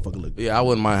 ooh, that motherfucker look good. Yeah, I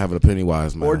wouldn't mind having a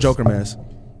Pennywise mask or Joker mask.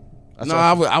 No,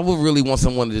 I would really want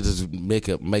someone to just make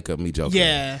up me Joker.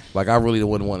 Yeah. Like I really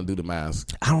wouldn't want to do the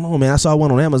mask. I don't know, man. I saw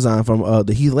one on Amazon from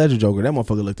the Heath Ledger Joker. That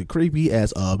motherfucker looked creepy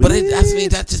as But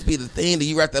that just be the thing that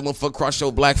you wrap that motherfucker across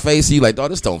your black face. You like,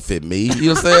 dog, this don't fit me. You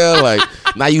know what I'm saying?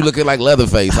 Like now you looking like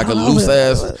Leatherface, like a loose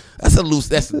ass. That's a loose.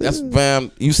 That's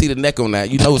fam. You see the neck on that?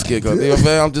 You know it's kid. You know,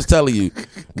 fam. I'm just telling you,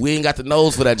 we ain't got the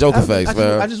nose for that Joker face,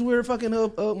 fam. I just wear a fucking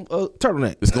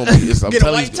turtleneck. It's gonna be. Get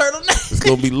a white turtleneck. It's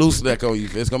gonna be loose neck on you.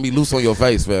 It's gonna be loose on your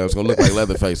face, fam. It's gonna look like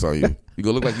Leatherface on you. You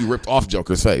gonna look like you ripped off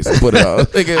Joker's face. Put it out.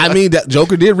 I mean, that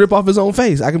Joker did rip off his own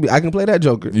face. I can play that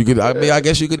Joker. You could. I mean, I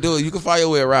guess you could do it. You can find your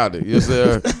way around it. Yes,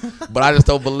 sir. But I just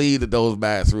don't believe that those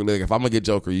masks really. Like, if I'm gonna get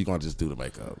Joker, you gonna just do the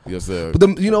makeup. Yes, sir.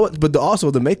 But you know what? But also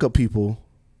the makeup people.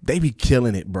 They be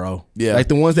killing it, bro. Yeah, like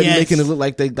the ones that be making it look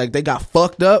like they got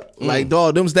fucked up. Like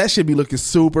dog, that should be looking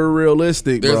super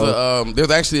realistic. There's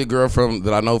actually a girl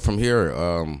that I know from here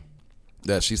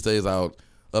that she stays out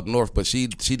up north, but she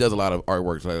does a lot of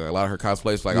artwork, like a lot of her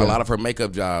cosplays, like a lot of her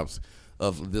makeup jobs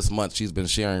of this month she's been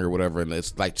sharing or whatever, and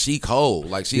it's like she cold.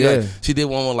 Like she did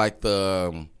one with like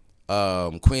the.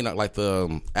 Queen, like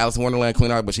the Alice in Wonderland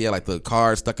Queen Art, but she had like the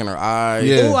card stuck in her eye.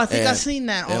 Yeah. Oh, I think I seen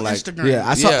that on Instagram. Yeah,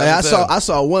 I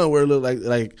saw one where it looked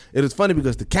like it was funny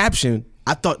because the caption.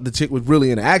 I thought the chick was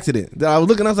really in an accident. I was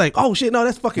looking, I was like, oh shit, no,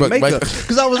 that's fucking makeup.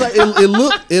 Because I was like,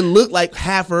 it looked like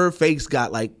half of her face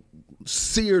got like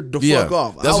seared the fuck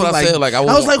off. That's what I said. Like I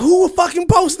was like, who would fucking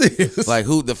post this? Like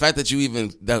who? The fact that you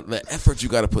even the effort you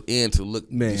got to put in to look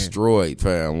destroyed,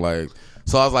 fam. Like.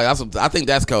 So I was like, I think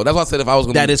that's cold. That's why I said if I was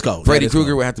going to that is cold. Freddy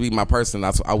Krueger would have to be my person.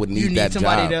 I would need that job. You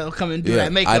need somebody to come and do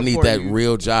that makeup for you. I need that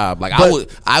real job. Like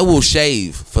I will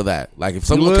shave for that. Like if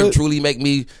someone can truly make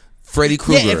me Freddy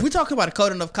Krueger. Yeah, if we talk about a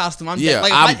code enough costume, I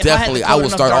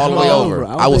would start all the way over.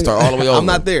 I would start all the way over. I'm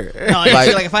not there. No,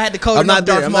 like if I had the code enough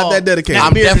Darth Maul, I'm not that dedicated.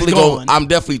 I'm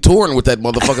definitely touring with that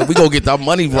motherfucker. We gonna get the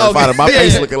money worth out of my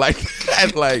face looking like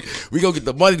that. Like we gonna get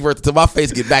the money worth until my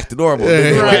face get back to normal.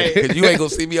 Right? Because you ain't gonna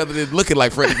see me other than looking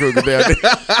like Freddy Krueger down there.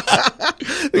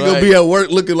 They gonna be at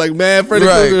work looking like mad Freddy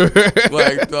Krueger.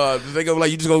 Like they gonna be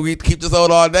like, you just gonna keep this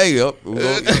on all day.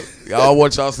 Y'all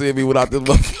want y'all seeing me without this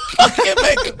motherfucker. I can't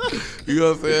make it. You know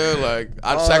what I'm saying? Like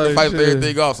I sacrificed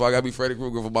everything off, so I gotta be Freddy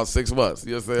Krueger for about 6 months.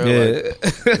 You know what I'm saying? Yeah.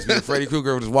 Like, just be Freddy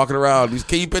Krueger just walking around.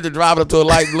 Can you picture driving up to a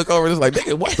light and look over and it's like,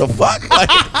 nigga, what the fuck? Like,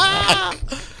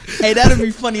 hey, that'd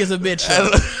be funny as a bitch.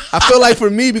 I feel like for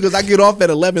me, because I get off at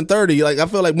 11:30, like I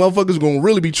feel like motherfuckers gonna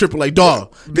really be tripping. Like,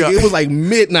 dog, nigga, it was like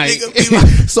midnight.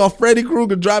 Saw Freddy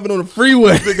Krueger driving on the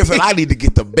freeway. Nigga said, I need to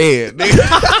get to bed,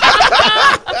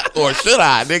 nigga. Or should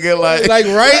I, nigga? Like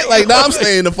right? Like, now I'm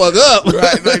staying the fuck up.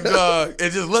 Right, like, dog.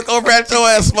 And just look over at your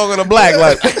ass smoking a black,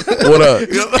 like, what up?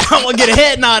 I'm gonna get a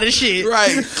head nod and shit.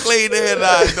 Right, clean the head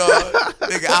nod, dog.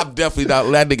 Nigga, I'm definitely not,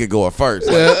 that nigga going first.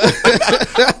 Like,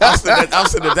 I'm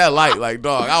sitting at that light, like,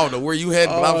 dog, I don't know where you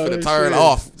heading, but I'm finna turn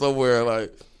off somewhere,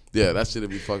 like. Yeah, that shit'd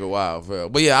be fucking wild,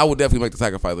 fam. But yeah, I would definitely make the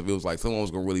sacrifice if it was like someone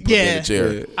was gonna really put me in the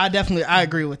chair. Yeah. I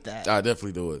agree with that. I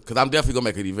definitely do it because I'm definitely gonna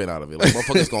make an event out of it. Like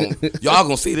motherfuckers y'all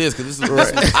gonna see this because this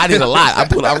is I did a lot.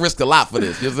 I risked a lot for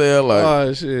this. You know what I'm saying? Like,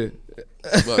 oh shit.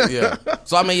 But yeah,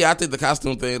 so I mean, yeah, I think the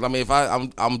costume thing. I mean, if I'm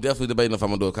definitely debating if I'm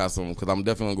gonna do a costume because I'm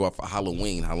definitely gonna go out for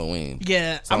Halloween.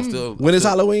 Yeah, so when is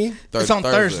Halloween? It's on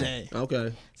Thursday.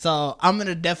 Okay, so I'm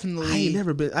gonna definitely. I ain't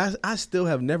never been. I still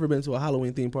have never been to a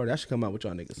Halloween theme party. I should come out with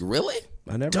y'all niggas. Really?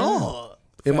 I never. Dog.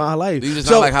 In my life. You just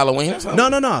not like Halloween or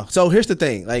something? No. So here's the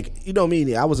thing. Like, you know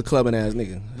me, I was a clubbing ass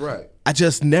nigga. Right. I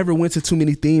just never went to too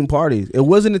many theme parties. It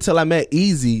wasn't until I met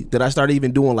Easy that I started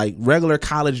even doing like regular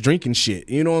college drinking shit.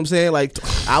 You know what I'm saying? Like,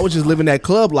 I was just living that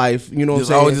club life. You know what I'm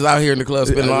saying? Always just out here in the club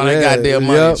spending all that goddamn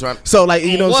money. Yep. So like,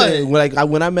 you know what I'm saying?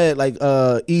 When I met like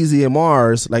Easy and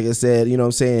Mars, like I said, you know what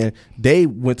I'm saying? They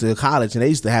went to college and they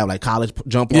used to have like college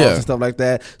jump offs and stuff like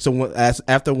that. So when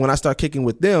I started kicking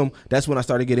with them, that's when I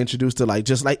started getting introduced to like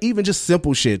even just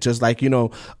simple shit. Just like, you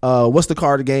know, what's the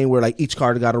card game where like each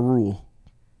card got a rule?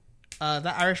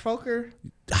 The Irish poker.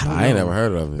 I ain't never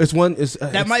heard of it. It's one.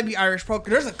 That might be Irish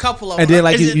poker. There's a couple of and them.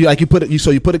 And then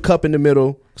you put a cup in the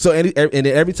middle. So and then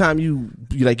every time you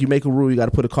make a rule, you got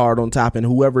to put a card on top, and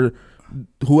whoever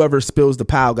spills the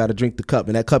pile got to drink the cup,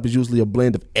 and that cup is usually a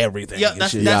blend of everything. Yeah,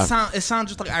 it sounds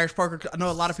just like Irish poker. I know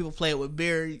a lot of people play it with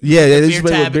beer. Yeah, they just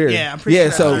play with beer. Yeah, I'm pretty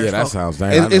sure. So that sounds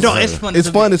nice. It's fun. It's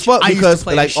fun as fuck because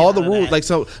like all the rules, like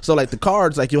so like the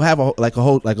cards, like you'll have a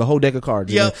whole deck of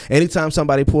cards. Yeah. Anytime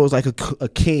somebody pulls like a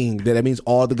king, that means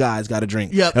all the guys got to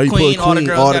drink. Yeah, queen, all the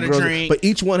girls got to drink. But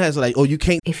each one has like, you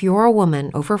can't. If you're a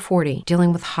woman over 40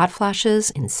 dealing with hot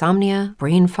flashes, insomnia,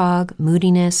 brain fog,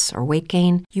 moodiness, or weight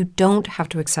gain, you don't have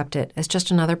to accept it as just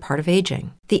another part of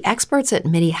aging. The experts at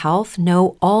MIDI Health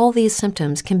know all these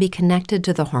symptoms can be connected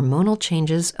to the hormonal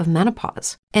changes of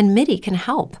menopause. And MIDI can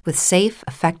help with safe,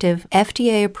 effective,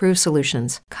 FDA-approved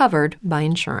solutions covered by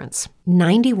insurance.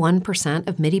 91%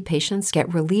 of MIDI patients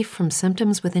get relief from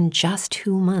symptoms within just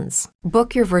 2 months.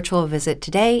 Book your virtual visit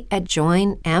today at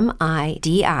joinmidi.com.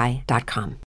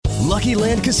 Lucky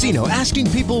Land Casino,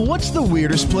 asking people, what's the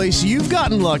weirdest place you've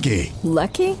gotten lucky?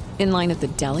 Lucky? In line at the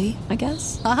deli, I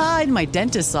guess? Aha, in my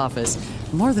dentist's office.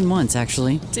 More than once,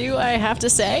 actually. Do I have to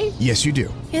say? Yes, you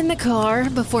do. In the car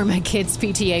before my kids'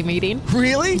 PTA meeting.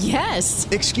 Really? Yes.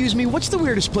 Excuse me, what's the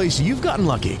weirdest place you've gotten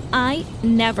lucky? I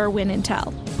never win and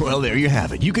tell. Well, there you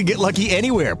have it. You can get lucky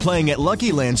anywhere, playing at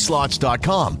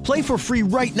LuckyLandSlots.com. Play for free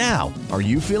right now. Are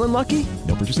you feeling lucky?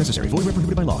 No purchase necessary. Void where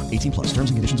prohibited by law. 18+. Terms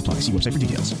and conditions apply. See website for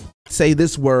details. Say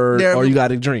this word or you got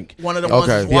to drink. One of the ones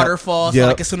is waterfall. So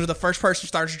like as soon as the first person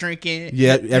starts drinking,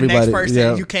 the next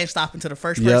person, you can't stop until the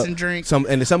first person drinks. Some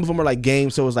of them are like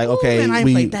games, so it's like, okay,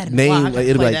 we name,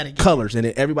 it'll be like colors, and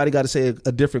then everybody got to say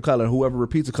a different color. Whoever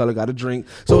repeats a color got to drink.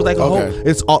 So it's like a whole,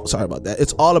 it's all, sorry about that.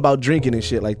 It's all about drinking and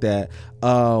shit like that.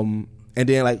 And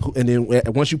then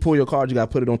once you pull your card, you got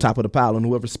to put it on top of the pile, and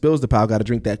whoever spills the pile got to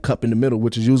drink that cup in the middle,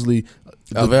 which is usually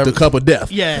the cup of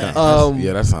death. Yeah.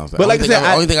 Yeah, that sounds. But like I said,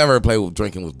 the only thing I ever played with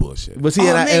drinking was bullshit. But see,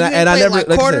 and I never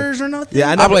like quarters or nothing.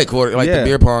 Yeah, I played quarter like the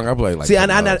beer pong. I played like. See,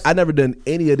 I never done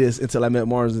any of this until I met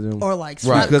Mars and them. Or like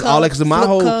because my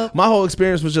whole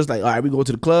experience was just like, all right, we go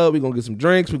to the club, we gonna get some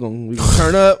drinks, we gonna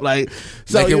turn up, like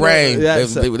make it rain.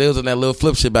 They was in that little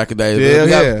flip shit back in the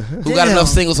day. Who got enough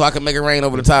singles so I can make it rain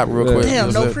over the top real quick?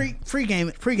 Damn, no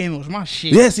pre-gaming was my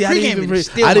shit. Yeah, see, I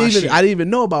didn't even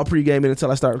know about pre-gaming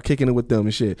until I started kicking it with them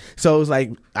and shit. So it was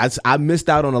like I missed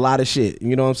out on a lot of shit.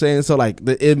 You know what I'm saying? So like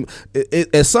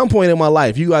at some point in my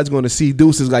life, you guys going to see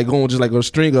Deuces like going just like a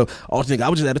string of, oh nigga, I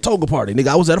was just at a toga party, nigga,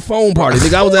 I was at a phone party,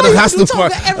 nigga, I was at a hostel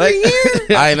party every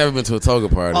year. I ain't never been to a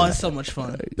toga party. Oh, it's so much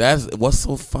fun. That's what's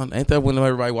so fun. Ain't that when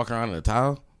everybody walking around in a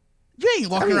towel? You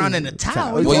ain't walking around in a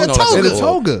towel. Well, you in a toga. In a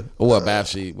toga. Or a bath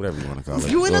sheet, whatever you want to call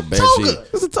it. You in a toga.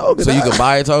 It's a toga. So you can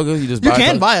buy a toga? You just buy a toga? You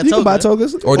can buy a toga. You can buy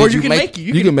togas. Or you can make it.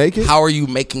 You can make it. How are you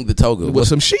making the toga? With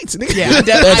some sheets, nigga. Yeah, I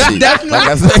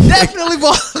definitely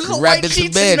bought wrapped in some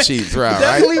bed sheets, right?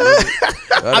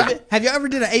 Have you ever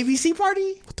did an AVC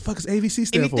party? What the fuck is AVC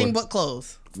stand for? Anything but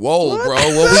clothes. Whoa, bro.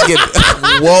 What we get?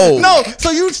 Whoa. No,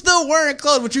 so you still wearing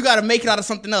clothes, but you got to make it out of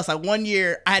something else. Like one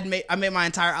year, I made my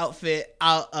entire outfit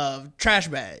out of trash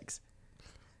bags.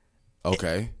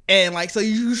 Okay. And like, so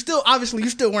you still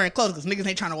wearing clothes because niggas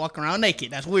ain't trying to walk around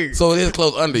naked. That's weird. So it is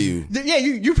clothes under you. Yeah,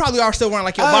 you probably are still wearing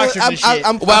like your boxers and shit.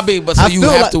 You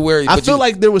have to wear. I feel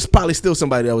like there was probably still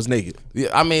somebody that was naked. Yeah,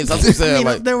 I mean, that's what I'm saying.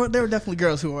 Like there were definitely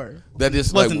girls who were that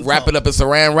just like wrap it up in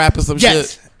saran wrap or some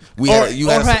shit.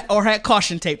 Or had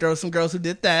caution tape. There were some girls who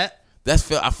did that. I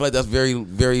feel like that's very,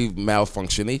 very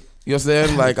malfunctioning. You know what I'm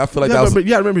saying? Like I feel like that was. You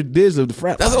gotta remember Diz lived the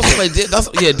frat life. That's what I'm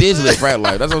saying. Diz lived frat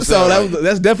life. That's what I'm saying. So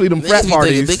that's definitely them frat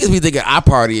parties. Niggas be thinking I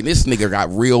party and this nigga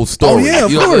got real stories. Oh yeah,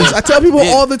 of course. I tell people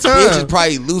all the time. Diz is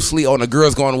probably loosely on the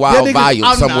Girls Going Wild volume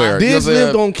somewhere. Diz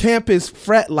lived on campus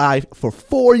frat life for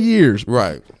 4 years.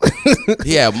 Right.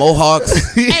 He had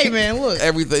mohawks. Hey man, look.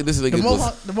 Everything. This nigga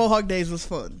the mohawk days was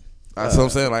fun. That's what I'm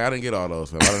saying. Like I didn't get all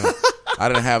those. I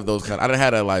didn't have those kind. I didn't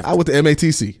have that life. I went to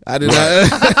MATC. I did not.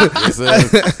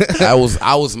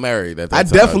 I was married at that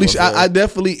time. I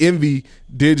definitely envy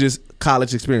Dig's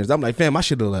college experience. I'm like, fam, I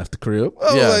should have left the crib.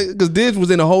 Because Dig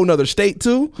was in a whole nother state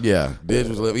too. Yeah, Dig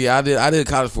was. Yeah, I did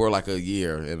college for like a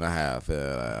year and a half,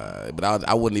 but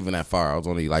I wasn't even that far. I was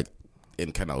only like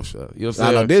in Kenosha. You know what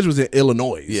I'm saying? Dig was in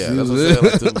Illinois. Yeah, that's what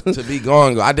I'm saying. Like, to be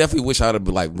gone, I definitely wish I'd have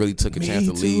like really took a chance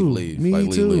to leave.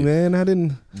 Me too, man. I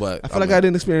didn't. But I feel like I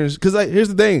didn't experience because like here's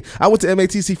the thing. I went to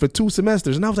MATC for 2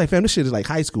 semesters and I was like, fam, this shit is like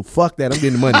high school. Fuck that. I'm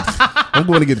getting money. I'm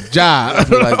going to get a job.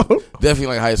 Definitely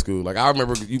like high school. Like I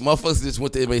remember you motherfuckers just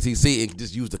went to MATC and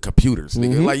just used the computers.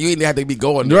 Nigga. Like you didn't have to be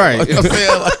going there. Right. You know what I'm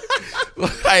saying?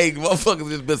 Like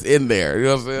motherfuckers just in there. You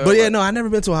know what I'm saying? But yeah, no, I never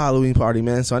been to a Halloween party,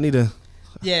 man. So I need to.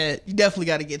 Yeah, you definitely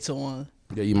got to get to one.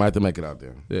 Yeah, you might have to make it out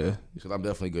there. Yeah, because I'm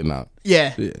definitely getting out.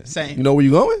 Yeah, same. You know where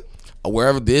you going?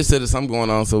 Wherever Dish said there's something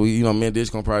going on, so me and Dish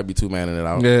gonna probably be 2-manning it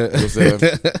out. Yeah, you know what I'm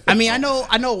saying? I mean, I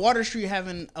know Water Street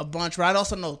having a bunch, but I'd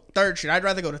also know 3rd Street. I'd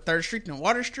rather go to 3rd Street than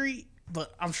Water Street,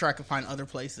 but I'm sure I can find other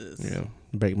places. Yeah,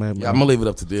 break my. Yeah, I'm gonna leave it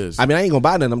up to Dish. I mean, I ain't gonna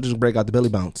buy nothing. I'm just gonna break out the belly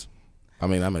bounce. I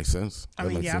mean, that makes sense. I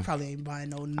probably ain't buying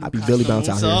no new. I'll be belly bounce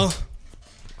out here.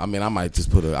 I mean, I might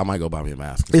go buy me a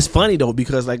mask. It's funny though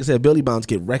because, like I said, Billy Bounce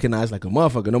get recognized like a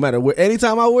motherfucker no matter where.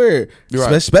 Anytime I wear it,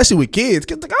 right. Especially with kids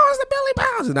like, oh, it's the Billy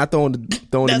Bounce, and I throwing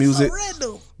the music.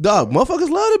 So dog, motherfuckers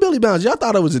love the Billy Bounce. Y'all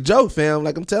thought it was a joke, fam.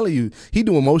 Like I'm telling you, he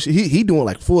doing motion. He doing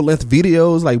like full length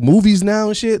videos, like movies now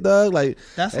and shit, dog. Like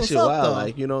that's that what's shit up, wild. though.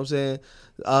 Like you know what I'm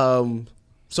saying.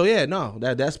 So yeah, no,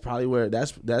 that's probably where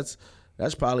that's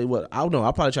probably what I don't know.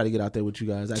 I'll probably try to get out there with you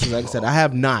guys. Actually, like I said, I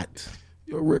have not.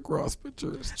 Your Rick Ross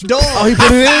picture is true. Dog. Oh, he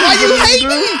put it in? Why you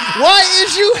hating? Why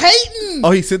is you hating?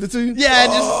 Oh, he sent it to you? Yeah,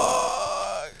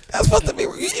 that's supposed to be.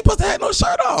 You ain't supposed to have no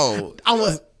shirt on.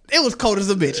 It was cold as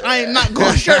a bitch. I ain't not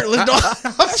going shirtless, dog.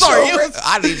 I'm sorry.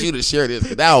 I need you to share this.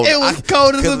 It was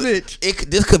cold as a bitch.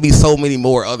 This could be so many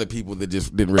more other people that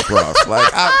just didn't Rick Ross.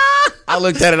 Like I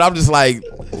looked at it. I'm just like,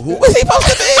 who was he supposed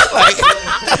to be?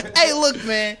 Like, hey, look,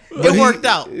 man, it worked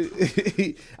out.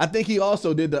 I think he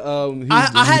also did the.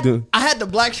 I had the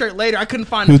black shirt later. I couldn't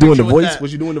find. He was doing the voice.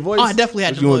 Was you doing the voice? Oh, I definitely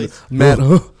had the voice. Matt,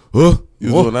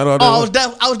 you was doing that all day?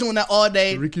 I was doing that all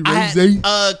day. Ricky Rose.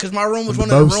 Because my room was one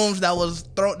of the rooms that was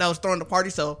throwing the party.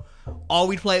 So all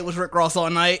we played was Rick Ross all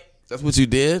night. That's what you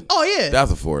did? Oh yeah,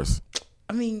 that's a force.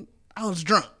 I mean, I was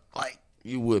drunk. Like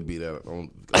you would be that on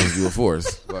you a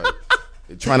force. Like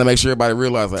trying to make sure everybody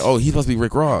realized, like, oh, he's supposed to be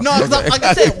Rick Ross. No, like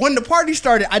I said, when the party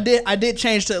started, I did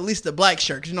change to at least the black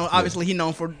shirt. 'Cause, obviously he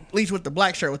known for at least with the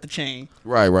black shirt with the chain.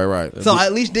 Right. So I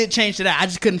at least did change to that. I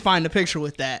just couldn't find the picture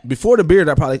with that. Before the beard,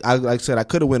 like I said, I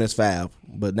could have went as Fab,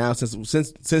 but now since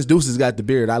Deuces got the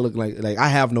beard, I look like I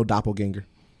have no doppelganger.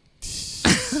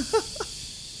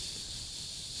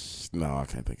 No, I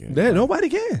can't think of it. Nobody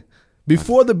can.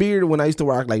 Before the beard, when I used to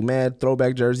rock like mad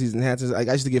throwback jerseys and hats, I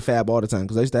used to get Fab all the time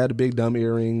because I used to have the big dumb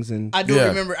earrings and. I do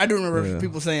remember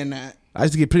people saying that. I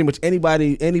used to get pretty much any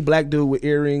black dude with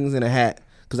earrings and a hat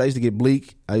because I used to get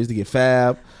Bleak. I used to get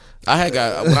Fab. When I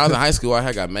was in high school, I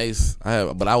had got Mace.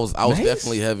 But I was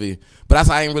definitely heavy. But that's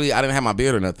I didn't have my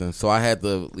beard or nothing. So I had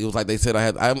it was like they said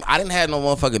I didn't have no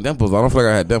motherfucking dimples. I don't feel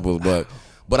like I had dimples,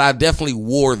 but I definitely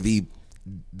wore the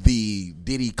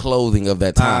Diddy clothing of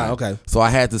that time. Okay. So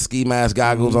I had the ski mask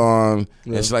goggles on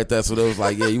and shit like that. So it was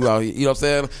like, yeah, you out here, you know what I'm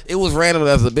saying? It was random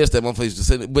as a bitch that motherfuckers just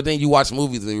sitting. But then you watch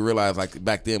movies and you realize like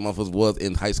back then motherfuckers was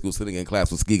in high school sitting in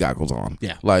class with ski goggles on.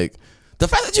 Yeah. Like the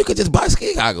fact that you could just buy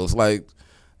ski goggles, like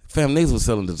fam, niggas was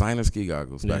selling designer ski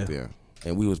goggles back then.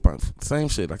 And we was buying same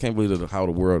shit. I can't believe how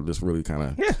the world just really kind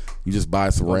of you just buy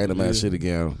some random ass shit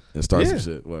again and start some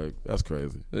shit. Like that's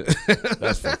crazy.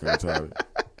 That's fucking retarded.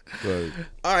 Like,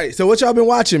 all right, so what y'all been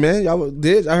watching, man? I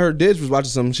heard Didge was watching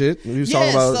some shit. He was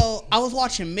talking about. So I was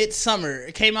watching Midsommar.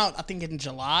 It came out, I think, in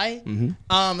July.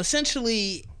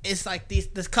 Essentially, it's like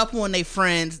this couple and they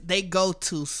friends. They go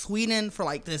to Sweden for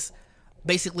like this,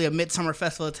 basically a Midsummer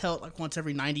festival. It's held like once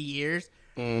every 90 years.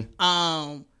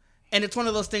 And it's one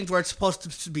of those things where it's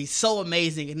supposed to be so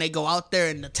amazing, and they go out there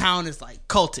and the town is like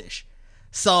cultish.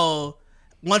 So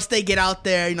once they get out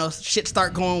there, shit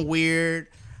start going weird.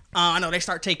 I know they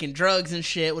start taking drugs and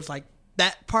shit. It was like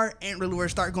that part ain't really where it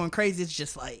start going crazy. It's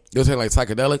just like it was like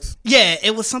psychedelics. Yeah,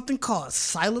 it was something called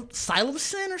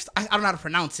psilocybin or I don't know how to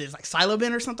pronounce it. It's like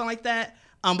psilocybin or something like that.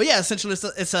 But yeah, essentially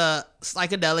it's a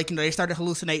psychedelic. They started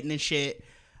hallucinating and shit.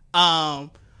 But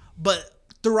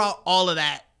throughout all of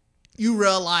that, you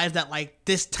realize that like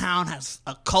this town has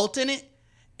a cult in it,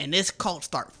 and this cult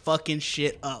start fucking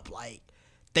shit up. Like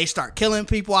they start killing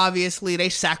people. Obviously, they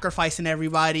sacrificing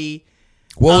everybody.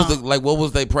 What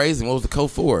was they praising? What was the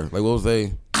code for? Like, what was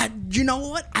they? You know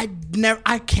what?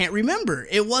 I can't remember.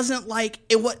 It wasn't like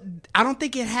I don't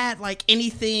think it had like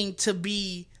anything to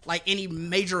be like any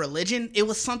major religion. It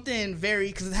was something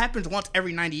because it happens once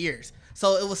every 90 years.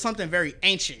 So it was something very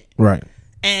ancient. Right.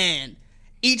 And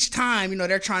each time,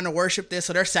 they're trying to worship this,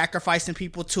 so they're sacrificing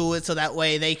people to it, so that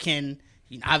way they can,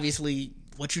 obviously,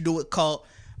 what you do with cult.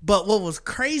 But what was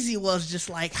crazy was just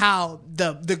like how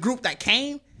the group that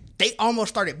came, they almost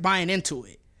started buying into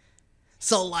it.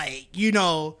 So like,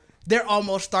 they're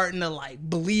almost starting to like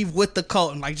believe with the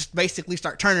cult and like just basically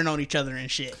start turning on each other and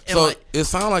shit. And so like, it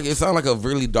sounded like a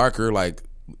really darker like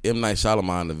M. Night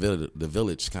Shyamalan, the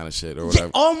village kind of shit or whatever.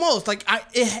 Yeah, almost like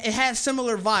it had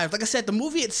similar vibes. Like I said, the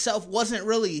movie itself wasn't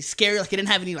really scary. Like it didn't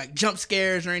have any like jump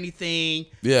scares or anything.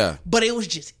 Yeah, but it was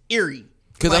just eerie.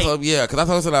 Because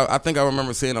I think I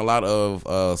remember seeing a lot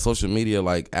of social media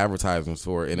like advertisements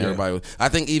for it, and everybody was, I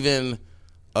think even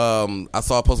I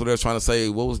saw a post where they were trying to say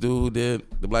what was the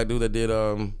black dude that did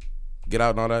Get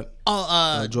Out and all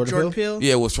that. Jordan Peele.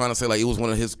 Yeah, was trying to say like it was one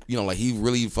of his, like he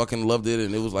really fucking loved it,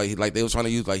 and it was like they was trying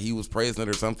to use like he was praising it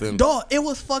or something. Dog, it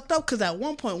was fucked up because at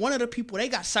one point one of the people they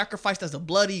got sacrificed as a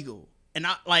blood eagle, and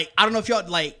I don't know if y'all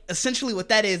like essentially what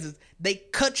that is they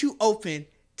cut you open.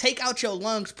 Take out your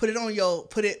lungs, put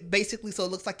it basically so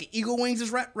it looks like the eagle wings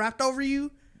is wrapped over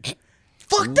you.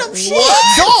 Fucked up shit.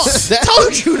 Dog,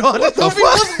 told you, dog. This movie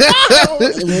was wild.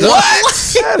 What?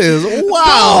 That is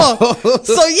wild.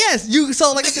 So yes,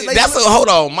 like I said, like, hold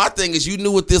on. My thing is you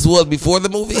knew what this was before the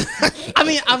movie. I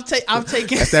mean, I'm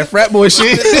taking that's that frat boy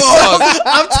shit.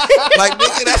 Like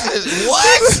nigga, that's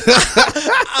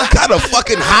what kind of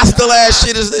fucking hostile ass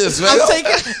shit is this, man? I'm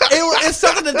taking it's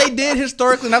something that they did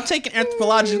historically, and I'm taking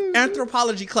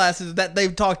anthropology classes that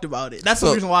they've talked about it. That's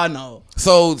the reason why I know.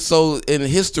 So in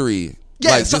history.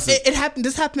 Yeah, like, so it happened.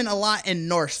 This happened a lot in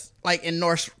Norse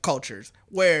cultures,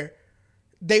 where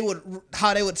they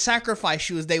would sacrifice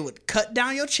you is they would cut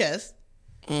down your chest,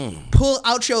 pull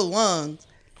out your lungs,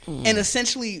 and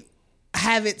essentially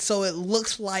have it so it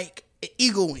looks like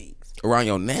eagle wings around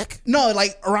your neck. No,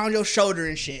 like around your shoulder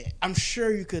and shit. I'm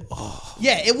sure you could. Oh.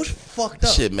 Yeah, it was fucked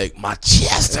up. Shit make my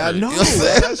chest hurt. I know. You know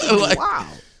That's like, wow.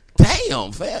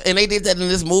 Damn, fam. And they did that in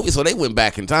this movie, so they went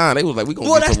back in time. They was like, we gonna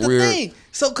get some weird. That's the thing.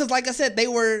 So, because like I said, they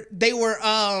were.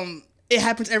 It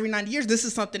happens every 90 years. This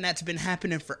is something that's been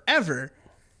happening forever.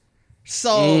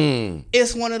 So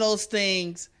it's one of those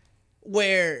things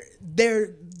where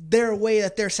their way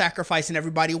that they're sacrificing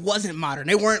everybody wasn't modern.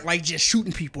 They weren't like just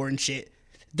shooting people and shit.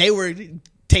 They were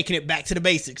taking it back to the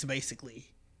basics, basically.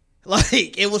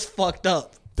 Like, it was fucked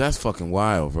up. That's fucking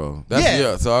wild, bro.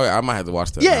 So I might have to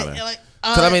watch that. Yeah, like,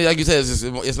 cause I mean, like you said,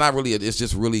 it's not really. It's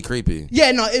just really creepy.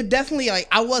 Yeah, no, it definitely, like,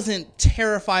 I wasn't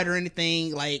terrified or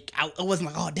anything. Like, I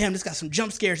wasn't like, oh damn, this got some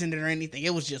jump scares in it or anything.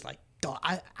 It was just like, dog,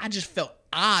 I just felt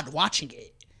odd watching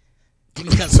it.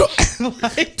 Because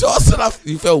like, Dawson,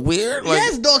 you felt weird. Like,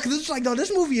 yes, dog. Because it's like, dog,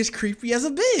 this movie is creepy as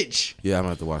a bitch. Yeah, I'm gonna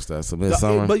have to watch that. So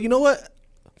Midsommar. But you know what?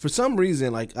 For some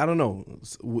reason, like, I don't know,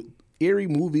 eerie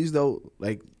movies though,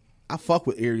 like, I fuck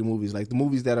with eerie movies, like the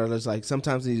movies that are just like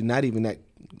sometimes they're not even that.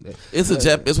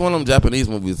 It's one of them Japanese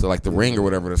movies, like The Ring or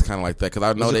whatever. That's kind of like that because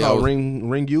I know they always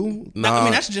Ring You. No, I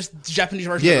mean that's just the Japanese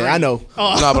version. Yeah, of the Ring. I know.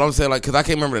 Oh. No, but I'm saying like because I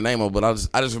can't remember the name of it, but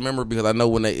I just remember because I know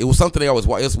when it was something they always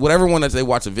watch. It's whatever one that they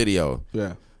watch a video.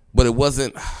 Yeah, but it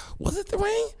wasn't. Was it The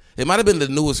Ring? It might have been the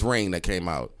newest Ring that came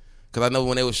out. Because I know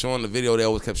when they were showing the video, they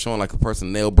always kept showing like a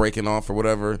person nail breaking off or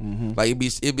whatever. Mm-hmm. Like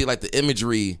it'd be like the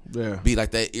imagery, be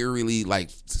like that eerily like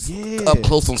up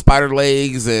close on spider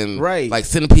legs and like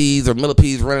centipedes or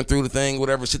millipedes running through the thing,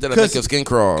 whatever shit that'll make your skin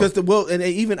crawl. Because and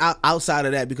even outside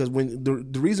of that, because when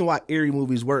the reason why eerie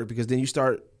movies work, because then you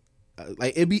start.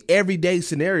 Like it'd be everyday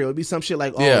scenario. It'd be some shit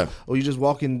like, or you're just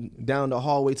walking down the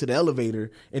hallway to the elevator,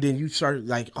 and then you start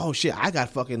like, oh shit, I got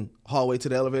fucking hallway to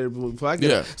the elevator before I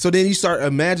get. So then you start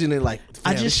imagining like,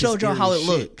 I just showed y'all how it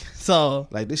looked. So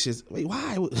like this shit's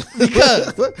why?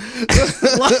 Because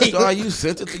like, dog, you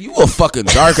sent it to you a fucking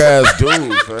dark ass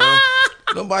dude, fam.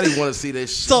 Nobody want to see this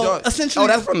shit. So essentially,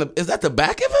 that's from is that the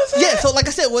back of his head? Yeah. So like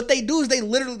I said, what they do is they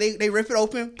literally they rip it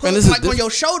open, put it like on your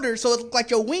shoulder, so it looks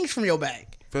like your wings from your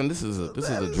back. Fam, this is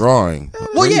a drawing.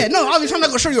 Well, yeah, no, obviously I'm not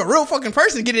gonna show you a real fucking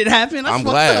person to get it happen. I'm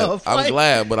glad. I'm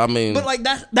glad, but I mean, but like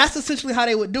that's essentially how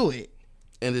they would do it.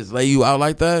 And just lay you out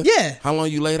like that? Yeah. How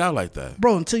long you laid out like that,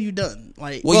 bro? Until you done.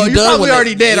 Like, well you done probably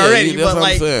already dead already. Yeah, but what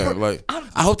like, I'm saying. Like,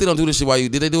 I hope they don't do this shit while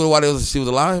did they do it while she was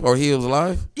alive or he was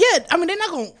alive? Yeah, I mean they're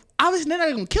not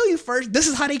gonna kill you first. This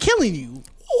is how they killing you.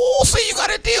 Oh, so you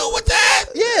gotta deal with that?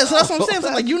 Yeah, so that's what I'm saying.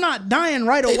 So like, you're not dying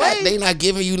right away. They not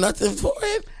giving you nothing for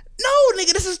it. No,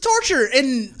 nigga, this is torture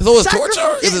and so it's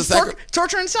torture. Is it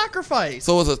torture and sacrifice?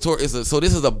 So so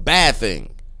this is a bad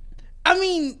thing. I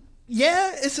mean,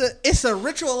 yeah, it's a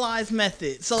ritualized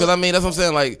method. So because I mean that's what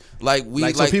I'm saying.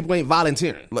 Like so people ain't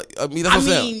volunteering. Like I mean that's what I'm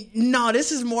saying. No,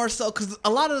 this is more so because a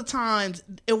lot of the times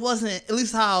it wasn't, at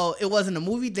least how it was in the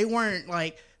movie. They weren't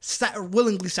like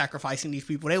willingly sacrificing these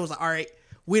people. They was like, all right,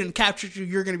 we didn't capture you.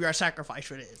 You're going to be our sacrifice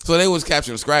for this. So they was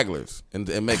capturing stragglers and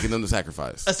making them the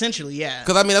sacrifice. Essentially, yeah.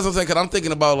 Because I mean, that's what I'm saying. Because I'm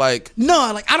thinking about like...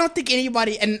 No, like I don't think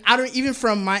anybody, and I don't, even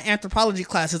from my anthropology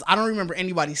classes, I don't remember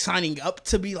anybody signing up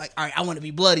to be like, all right, I want to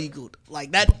be blood eagled.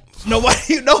 Like that,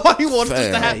 nobody wants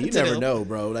this to happen. You never know,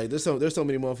 bro. Like there's so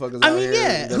many motherfuckers I out mean, here.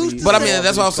 yeah. But I mean,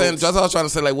 that's what I'm saying. That's what I was trying to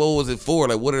say. Like, what was it for?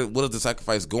 Like, what is the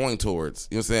sacrifice going towards?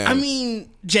 You know what I'm saying? I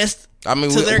mean, just... to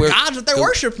their gods that they're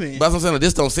worshiping. But that's what I'm saying. Like,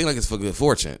 this don't seem like it's for good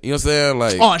fortune. You know what I'm saying?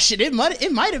 Like, oh shit, it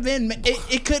might have been.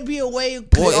 It could be a way.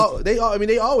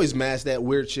 They always mask that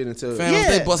weird shit into. Fam,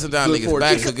 they busting down niggas'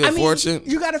 backs for good fortune.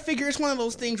 You got to figure it's one of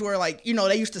those things where like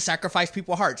they used to sacrifice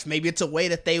people's hearts. Maybe it's a way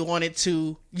that they wanted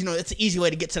to. It's an easy way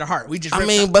to get to the heart. We just.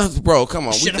 But bro, come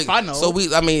on. Shit, if I know. So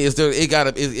is there? It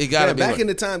gotta be. Back in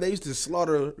the time, they used to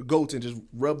slaughter goats and just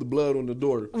rub the blood on the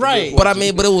door. Right. But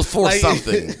it was for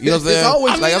something. You know what I'm saying? It's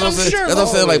always. That's what I'm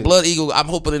saying. Like Blood Eagle. I'm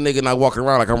hoping the nigga not walking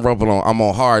around like I'm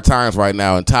on hard times right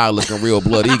now and Ty looking real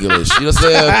Blood Eagle-ish. You know what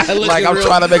I'm saying? Like I'm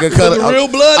trying to make a cut.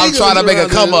 I'm trying to make a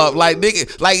come up. Like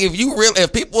nigga, like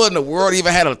if people in the world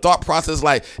even had a thought process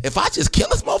like if I just kill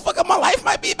this motherfucker, my life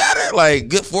might be better. Like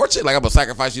good fortune. Like I'm gonna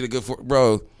sacrifice you to good fortune,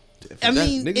 bro. I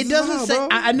mean, it doesn't say.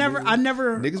 I never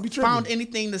found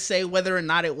anything to say whether or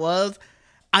not it was.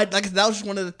 That was just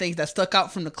one of the things that stuck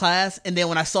out from the class. And then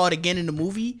when I saw it again in the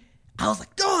movie, I was like,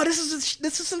 "Oh, this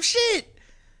is some shit."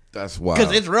 That's wild.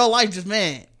 Because it's real life, just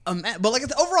man. But like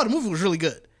overall, the movie was really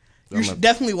good. You should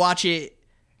definitely watch it.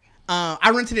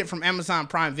 I rented it from Amazon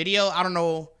Prime Video. I don't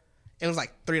know, it was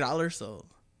like $3. So.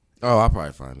 Oh, I'll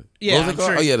probably find it. Yeah, what was it called?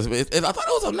 Sure. Oh yeah, I thought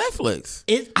it was on Netflix.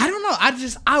 I don't know.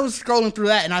 I was scrolling through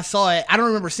that and I saw it. I don't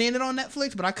remember seeing it on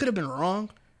Netflix, but I could have been wrong.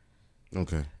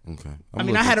 Okay.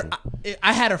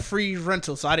 I had a free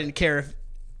rental, so I didn't care if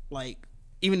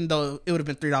even though it would have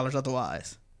been $3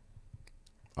 otherwise.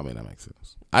 I mean, that makes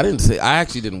sense. I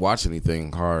actually didn't watch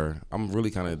anything horror. I'm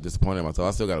really kind of disappointed in myself.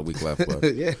 I still got a week left, but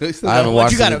I haven't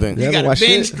watched anything. You got to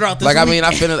binge throughout this week.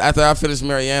 I finished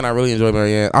Marianne. I really enjoyed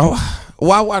Marianne. Oh,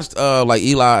 Well, I watched like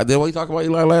Eli. Did we talk about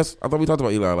Eli last? I thought we talked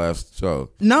about Eli last show.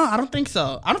 No, I don't think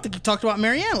so. I don't think you talked about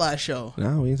Marianne last show.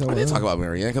 No, we didn't I did talk about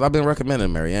Marianne because I've been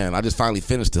recommending Marianne. I just finally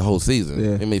finished the whole season.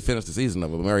 Yeah. I mean, finished the season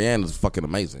of it. But Marianne is fucking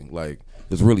amazing. Like,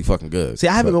 it's really fucking good. See,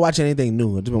 I haven't been watching anything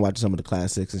new. I've just been watching some of the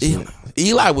classics and shit.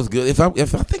 Eli was good. If I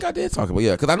think I did talk about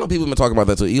because I know people have been talking about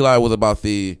that too. Eli was about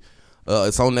the.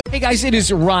 It's on there. Hey guys, it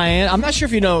is Ryan. I'm not sure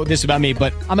if you know this about me,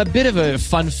 but I'm a bit of a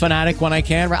fun fanatic when I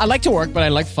can. I like to work, but I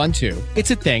like fun too.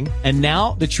 It's a thing. And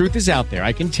now the truth is out there.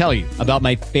 I can tell you about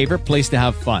my favorite place to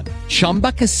have fun.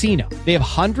 Chumba Casino. They have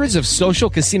hundreds of social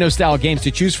casino style games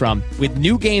to choose from with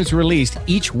new games released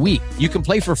each week. You can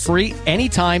play for free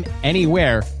anytime,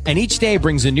 anywhere. And each day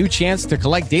brings a new chance to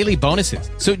collect daily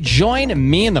bonuses. So join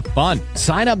me in the fun.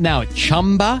 Sign up now at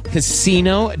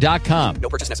ChumbaCasino.com. No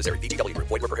purchase necessary. VGW.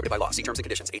 Void where prohibited by law. See terms and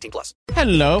conditions. 18+.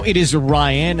 Hello, it is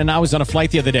Ryan, and I was on a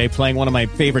flight the other day playing one of my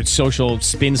favorite social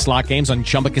spin slot games on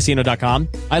ChumbaCasino.com.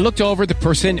 I looked over at the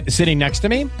person sitting next to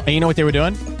me, and you know what they were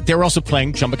doing? They were also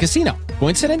playing Chumba Casino.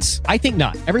 Coincidence? I think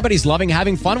not. Everybody's loving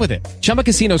having fun with it. Chumba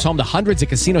Casino is home to hundreds of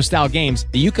casino-style games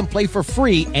that you can play for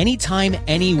free anytime,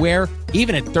 anywhere,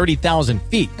 even at 30,000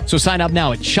 feet. So sign up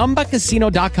now at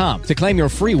ChumbaCasino.com to claim your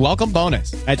free welcome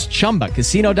bonus. That's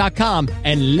ChumbaCasino.com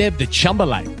and live the Chumba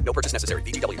life. No purchase necessary.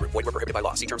 VGW. Void where prohibited by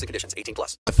law. See terms and conditions.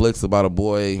 18+. Netflix about a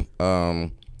boy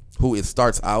who it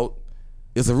starts out.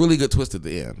 It's a really good twist at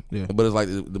the end. Yeah. But it's like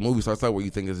the movie starts out where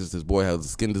you think it's just this boy has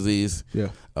skin disease. Yeah.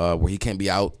 Where he can't be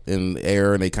out in the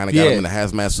air, and they kind of got him in a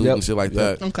hazmat suit and shit like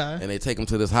that. Okay. And they take him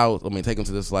to this house. I mean, take him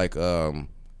to this like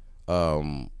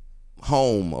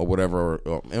home or whatever,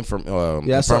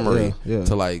 infirmary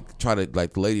to like try to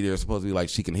like the lady there supposed to be like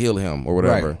she can heal him or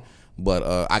whatever. Right.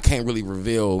 But I can't really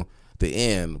reveal the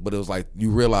end. But it was like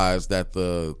you realize that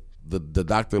the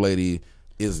doctor lady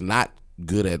is not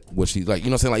good at what she's like,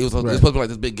 you know what I'm saying? Like it was supposed to be like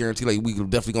this big guarantee, like we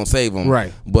definitely gonna save him,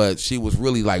 right? But she was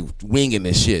really like winging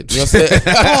this shit. You know what I'm saying?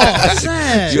 Oh,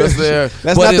 sad. You know what I'm saying?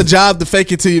 That's not the job to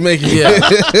fake it till you make it. Yeah,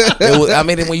 it was. I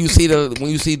mean, when you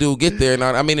see dude get there, and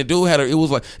I mean, the dude it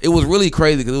was really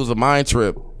crazy because it was a mind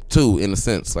trip too, in a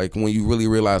sense. Like when you really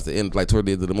realize the end, like toward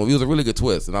the end of the movie, it was a really good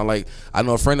twist. And I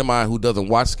know a friend of mine who doesn't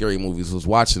watch scary movies was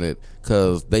watching it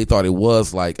because they thought it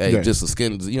was like, hey, just a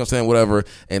skin, you know what I'm saying, whatever.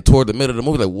 And toward the middle of the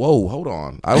movie, like, whoa, hold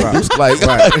on, I don't do I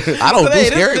don't do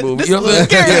scary movies. You know what I'm saying?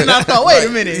 Scary, and I thought, wait a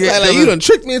minute, like you done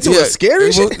tricked me into a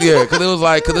scary shit. Yeah, because it was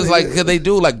like, because they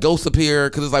do like ghosts appear.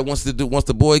 Because it's like once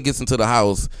the boy gets into the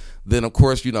house, then of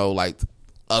course like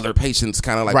other patients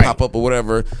kind of like pop up or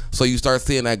whatever, so you start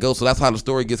seeing that ghost. So that's how the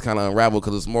story gets kind of unraveled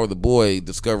because it's more the boy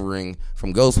discovering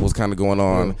from ghosts what's kind of going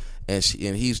on, and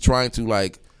he's trying to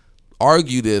like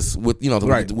argue this with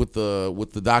with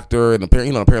the doctor and the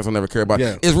parent. The parents will never care about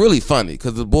it. It's really funny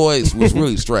because the boy was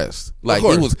really stressed. Like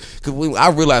he was, because I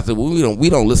realized that we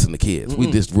don't listen to kids.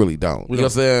 We just really don't. You know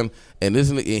what I'm saying? And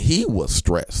he was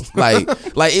stressed. Like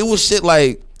it was shit.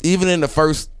 Like even in the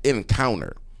first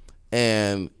encounter,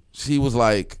 and she was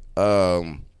like,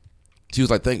 welcome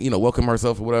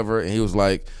herself or whatever, and she's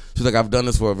like, I've done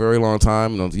this for a very long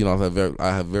time, and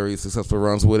I have very successful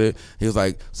runs with it. He was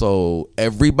like, so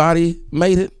everybody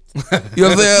made it. You know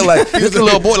what I'm saying? Like this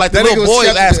little boy, like the little boy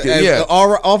is asking,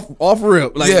 off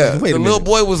rip, like the little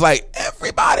boy was like,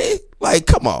 everybody. Like,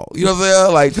 come on. You know what I'm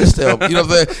saying? Like, just tell me. You know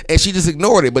what I'm saying? And she just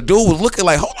ignored it. But dude was looking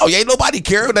like, hold on, ain't nobody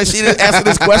caring that she didn't answer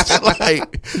this question.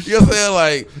 Like, you know what I'm saying?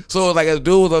 Like, so like as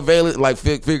dude was unveiling, like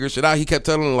figure shit out, he kept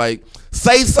telling him like,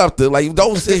 say something. Like,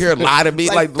 don't sit here and lie to me.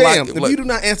 If you do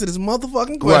not answer this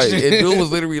motherfucking question. Right. And dude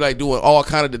was literally like doing all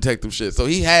kind of detective shit. So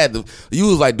he had you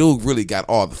was like, dude really got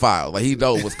all the files. Like he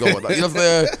know what's going on. You know what I'm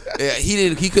saying? Yeah,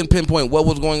 he couldn't pinpoint what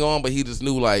was going on, but he just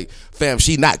knew like, fam,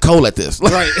 she not cool at this.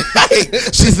 Like,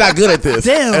 she's not good at this.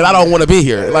 Damn. And I don't want to be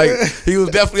here. Like he was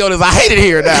definitely on this. I hate it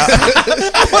here now.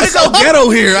 I want to go ghetto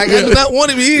here. I do not want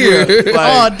to be here. Like,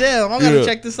 oh damn, I'm gonna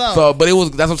check this out. So, but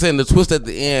that's what I'm saying. The twist at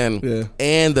the end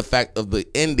and the fact of the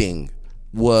ending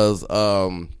was it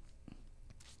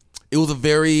was a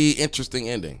very interesting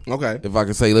ending. Okay, if I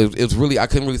can say it's really, I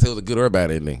couldn't really say it was a good or a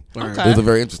bad ending. Okay. It was a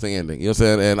very interesting ending. You know what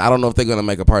I'm saying? And I don't know if they're gonna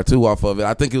make a part 2 off of it.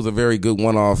 I think it was a very good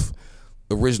one-off,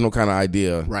 original kind of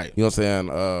idea. Right. You know what I'm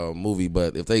saying? Movie.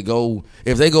 But if they go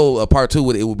a part 2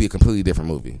 with it, it would be a completely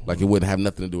different movie. Like it wouldn't have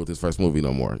nothing to do with this first movie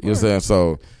no more. You know what I'm saying?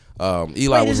 So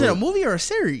Eli. Wait, is it a movie or a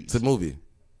series? It's a movie.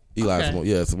 Eli's a movie.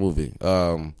 Yeah, it's a movie.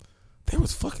 There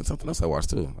was fucking something else I watched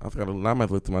too. I forgot. I might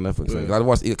look through my Netflix. Yeah.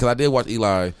 I did watch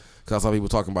Eli because I saw people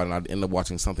talking about it, and I ended up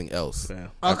watching something else. Yeah.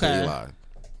 After Eli.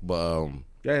 But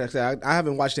I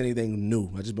haven't watched anything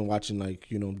new. I just been watching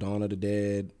Dawn of the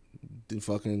Dead. I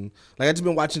just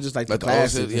been watching just like the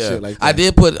classics and shit like that. I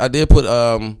did put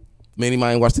Manny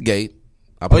Mine Watch the Gate.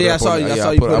 I saw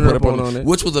you put it up on it.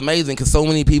 Which was amazing because so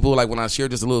many people, like when I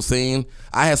shared just a little scene,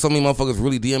 I had so many motherfuckers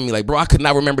really DM me like, bro, I could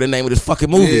not remember the name of this fucking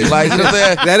movie. Yeah. Like, you know what I'm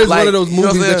saying? That is like, one of those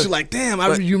movies you know that you're like,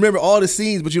 damn, you remember all the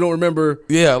scenes, but you don't remember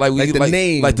the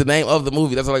name. Like the name of the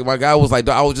movie. That's like my guy was like,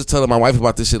 I was just telling my wife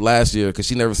about this shit last year because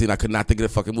she never seen. I could not think of the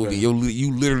fucking movie. Right.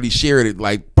 You literally shared it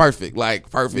like perfect. Yeah.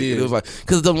 And it was like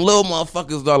because them little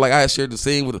motherfuckers, dog. Like I had shared the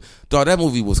scene with dog. That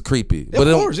movie was creepy. Of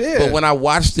course, yeah. But when I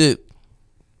watched it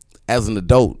as an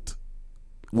adult,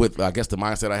 with I guess the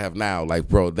mindset I have now, like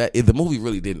bro, the movie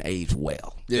really didn't age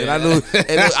well. Yeah, and I knew,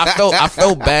 and I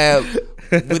felt bad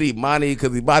with Imani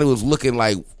because Imani was looking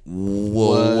like,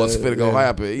 whoa, what's finna go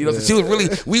happen? You know, she was really,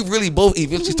 we really both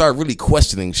eventually started really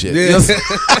questioning shit. Yeah. You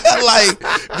know like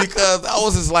because I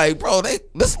was just like, bro,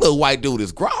 this little white dude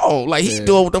is grown, like he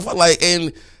doing what the fuck, like,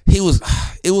 and it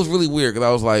was really weird because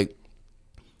I was like.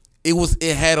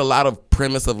 It had a lot of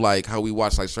premise of like how we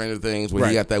watch like Stranger Things where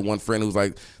you got that one friend who's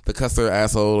like the cusser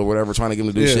asshole or whatever trying to get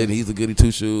him to do shit and he's a goody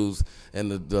two shoes and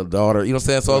the daughter, you know what I'm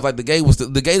saying? So I was like the Gate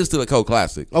is still a cult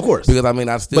classic. Of course. Because I mean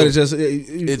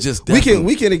it just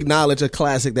we can acknowledge a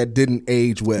classic that didn't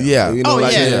age well. Yeah. You know,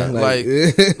 like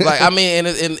I mean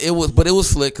and it was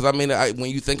slick because I mean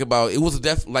when you think about it was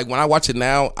like when I watch it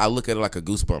now I look at it like a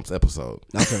Goosebumps episode.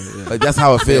 Okay. Yeah. Like that's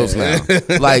how it feels now.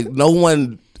 Like no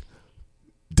one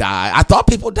died. I thought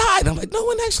people died. I'm like, no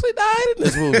one actually died in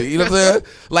this movie. You know what I'm saying?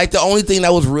 Like the only thing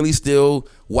that was really still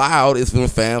wild is when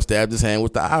Fam stabbed his hand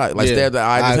with the eye, stabbed the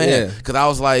eye in his hand. Because I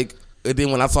was like, and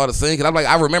then when I saw the scene, because I'm like,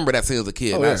 I remember that scene as a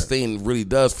kid. That scene really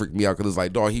does freak me out because it's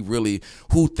like, dog,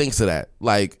 who thinks of that?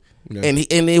 Like, and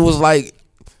it was like.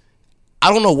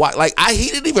 I don't know why. Like he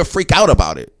didn't even freak out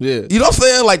about it. Yeah, you know what I'm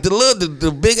saying? Like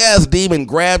the big ass demon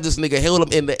grabbed this nigga, held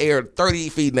him in the air, 30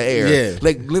 feet in the air. Yeah,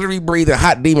 like literally breathing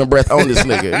hot demon breath on this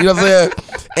nigga. You know what I'm saying?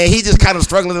 And he just kind of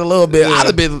struggling a little bit. I'd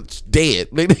have been dead.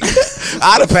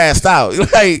 I'd have passed out.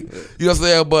 Like you know what I'm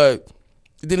saying? But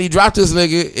then he dropped this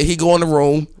nigga and he go in the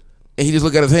room. And he just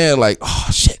look at his hand like, oh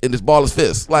shit, and this ball is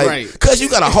fist. Like, cause you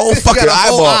got a whole fucking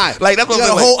eyeball. Like that's what you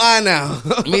got a whole eye now.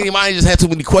 Me and mine just had too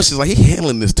many questions. Like he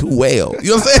handling this too well.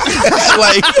 You know what I'm saying?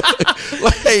 like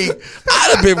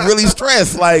I'd have been really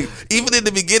stressed. Like even in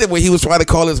the beginning when he was trying to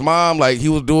call his mom, like he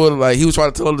was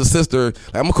trying to tell the sister,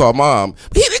 like, I'm gonna call mom.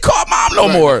 But he didn't call mom no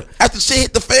more. After shit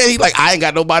hit the fan, he like, I ain't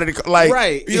got nobody to call. Like,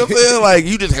 you know what I'm saying? Like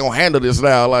you just gonna handle this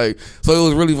now. Like so it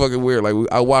was really fucking weird. Like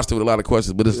I watched it with a lot of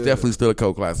questions, but it's definitely still a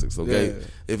cult classic. So okay,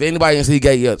 if anybody can see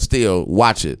Gate yet, still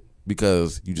watch it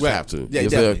because you just have to. Yeah,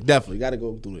 definitely got to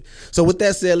go through it. So with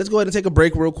that said, let's go ahead and take a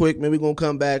break real quick. Maybe we're gonna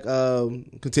come back,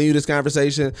 continue this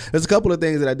conversation. There's a couple of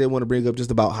things that I did want to bring up just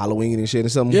about Halloween and shit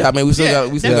and something. Yeah, I mean we still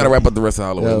got to wrap up the rest of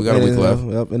Halloween. We got a week left.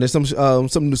 And there's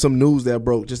some news that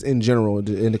broke just in general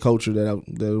in the culture that I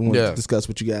want to discuss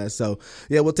with you guys. So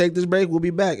yeah, we'll take this break. We'll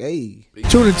be back. Hey,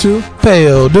 tune into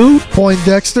Pale Dude,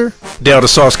 Poindexter, Dale the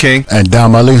Sauce King, and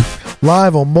Dom Ali.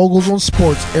 Live on Moguls on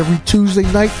Sports every Tuesday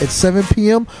night at 7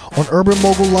 p.m. on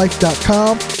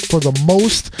UrbanMogulLife.com for the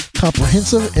most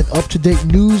comprehensive and up-to-date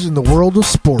news in the world of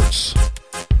sports.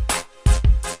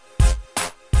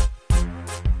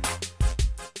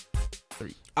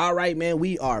 All right, man,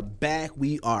 we are back.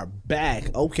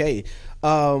 Okay.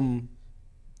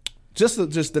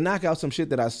 Just to knock out some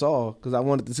shit that I saw, because I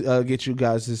wanted to get you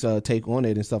guys' take on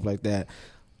it and stuff like that.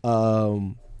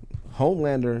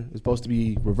 Homelander is supposed to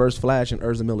be Reverse Flash and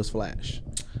Ezra Miller's Flash,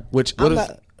 which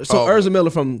Ezra Miller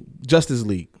from Justice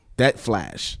League, that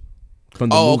Flash from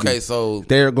the movie. Okay, so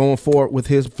they're going forward with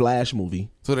his Flash movie.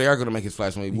 So they are going to make his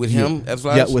Flash movie with him as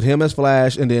Flash. Yeah, with him as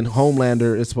Flash, and then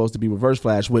Homelander is supposed to be Reverse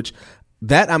Flash, which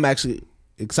that I'm actually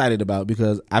excited about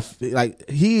because I feel like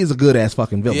he is a good ass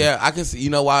fucking villain. Yeah, I can see. You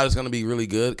know why it's going to be really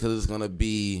good? Because it's going to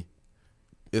be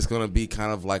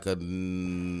kind of like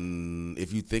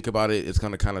if you think about it, it's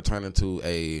going to kind of turn into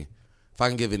if I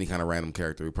can give any kind of random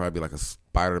character, it'd probably be like a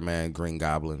Spider-Man, Green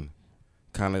Goblin,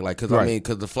 kind of like,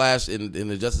 because the Flash in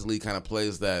the Justice League kind of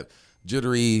plays that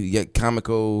jittery yet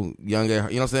comical, younger, you know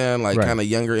what I'm saying? Like kind of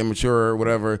younger, immature or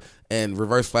whatever. And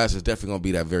Reverse Flash is definitely going to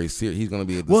be that very serious. He's going to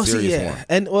be the serious one.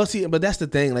 And but that's the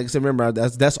thing. Like I said, remember,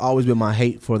 that's always been my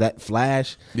hate for that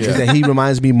Flash. Yeah. Is that he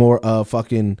reminds me more of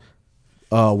fucking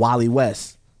Wally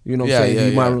West. You know what I'm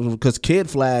saying? Because Kid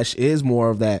Flash is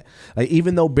more of that. Like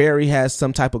even though Barry has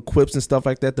some type of quips and stuff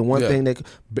like that, the one thing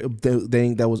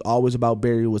that was always about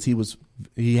Barry was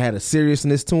he had a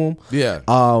seriousness to him. Yeah.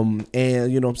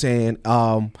 And you know what I'm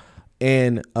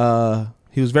saying?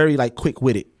 He was very like quick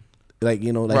witted. Like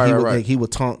you know, like he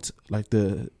would taunt like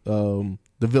the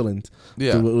villains.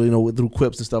 Yeah. Through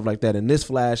quips and stuff like that. And this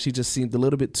Flash, he just seemed a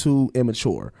little bit too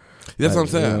immature. That's what I'm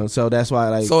saying. You know, so that's why,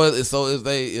 like, is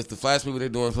the Flash movie they're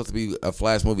doing supposed to be a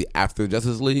Flash movie after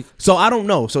Justice League? So I don't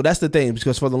know. So that's the thing,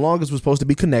 because for the longest it was supposed to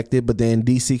be connected, but then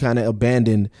DC kind of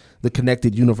abandoned the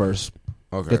connected universe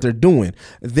that they're doing.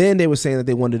 Then they were saying that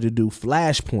they wanted to do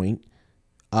Flashpoint,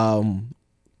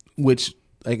 which,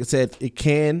 like I said, it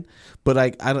can, but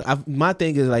like my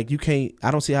thing is, like, you can't.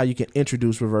 I don't see how you can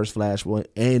introduce Reverse Flashpoint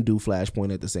and do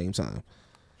Flashpoint at the same time.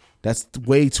 That's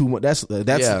way too much.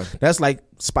 That's like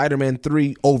Spider-Man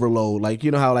 3 overload. Like, you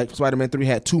know how like Spider-Man 3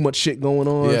 had too much shit going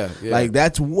on. Yeah. Like,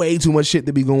 that's way too much shit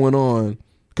to be going on.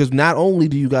 Because not only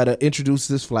do you got to introduce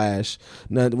this Flash,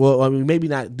 maybe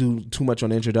not do too much on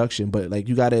the introduction, but like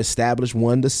you got to establish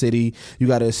the city. You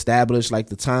got to establish like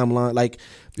the timeline. Like,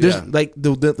 there's like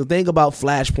the thing about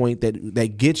Flashpoint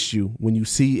that gets you when you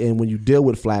see and when you deal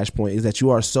with Flashpoint is that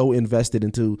you are so invested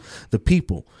into the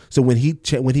people. So when he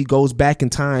goes back in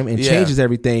time and changes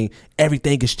everything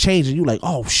is changing. You like,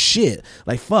 oh shit,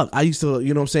 like fuck. I used to,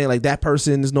 you know what I'm saying? Like, that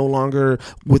person is no longer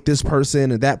with this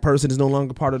person, and that person is no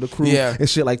longer part of the crew, and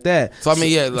shit like that. So I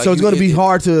mean, like, so it's going to be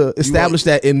hard to establish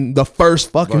that in the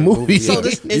first fucking movie. So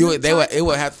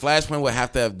Flashpoint would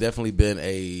have to have definitely been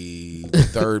a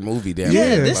third movie.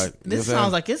 Damn. This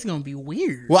sounds like it's gonna be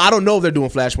weird. Well, I don't know if they're doing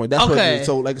Flashpoint. That's what.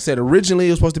 So, like I said, originally it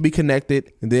was supposed to be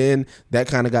connected, and then that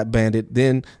kind of got banded.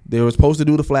 Then they were supposed to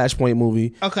do the Flashpoint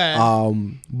movie. Okay.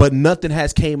 But nothing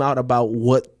has came out about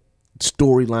what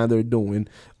storyline they're doing.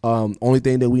 Only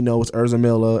thing that we know is Ezra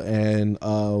Miller and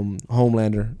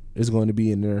Homelander is going to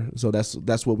be in there. So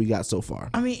that's what we got so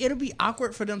far. I mean, it'll be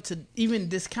awkward for them to even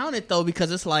discount it though,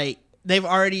 because it's like they've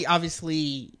already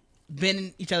obviously been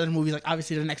in each other's movies. Like,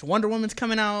 obviously the next Wonder Woman's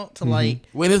coming out to like,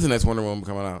 when is the next Wonder Woman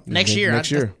coming out? Next year.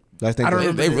 I think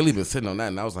they've really been sitting on that,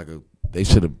 and I was like, they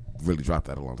should have really dropped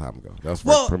that a long time ago. That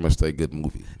was pretty much a good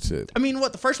movie. Shit. I mean,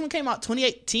 the first one came out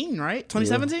 2018, right?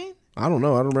 2017. I don't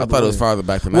know. I don't remember. I thought it was farther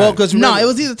back than that. Well, because it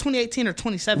was either 2018 or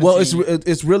 2017. Well,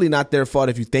 it's really not their fault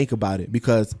if you think about it,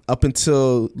 because up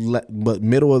until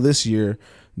middle of this year,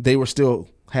 they were still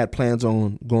had plans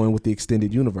on going with the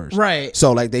extended universe. Right.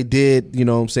 So like they did, you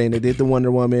know what I'm saying, they did the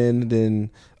Wonder Woman, then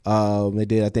they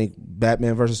did, I think,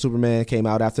 Batman versus Superman came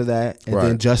out after that, and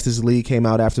then Justice League came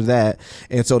out after that.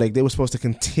 And so they were supposed to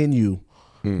continue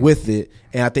with it,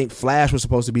 and I think Flash was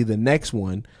supposed to be the next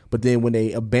one, but then when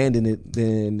they abandoned it,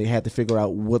 then they had to figure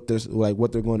out what they're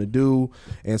going to do.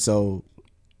 And so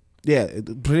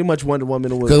pretty much Wonder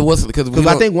Woman was, because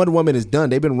I think Wonder Woman is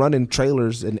done. They've been running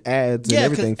trailers and ads and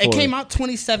everything for it. Came out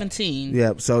 2017.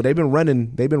 Yeah, so they've been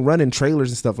running trailers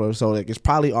and stuff. So like, it's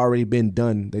probably already been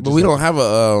done. But we don't have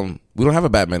a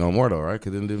Batman no more though, right?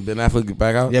 Because then Ben Affleck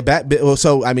back out. Yeah,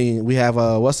 so I mean, we have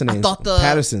what's the name?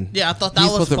 Patterson. Yeah, I thought that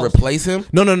he's was supposed to replace him.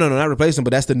 No, not replace him,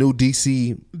 but that's the new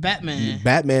DC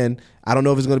Batman. I don't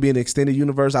know if it's going to be an extended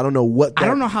universe. I don't know what. I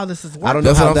don't know how this is working. I don't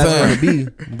know how that's going to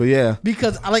be. But yeah,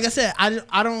 because like I said,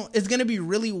 I don't. It's going to be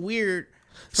really weird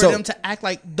for them to act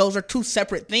like those are two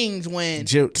separate things when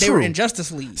they were in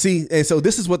Justice League. See, and so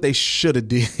this is what they should have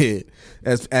did.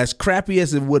 As crappy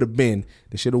as it would have been,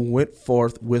 they should have went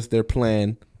forth with their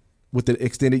plan with the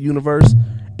extended universe,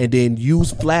 and then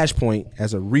use Flashpoint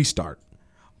as a restart.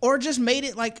 Or just made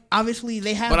it like, obviously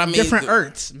they have different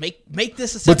Earths. Make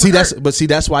this a separate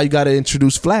that's why you got to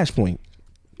introduce Flashpoint.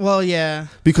 Well, yeah,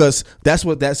 because that's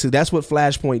what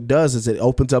Flashpoint does, is it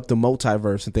opens up the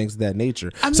multiverse and things of that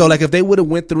nature. So like, if they would have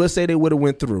went through, let's say they would have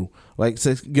went through, like,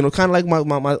 so, you know, kind of like my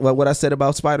what I said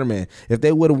about Spider-Man. If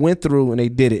they would have went through and they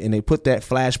did it and they put that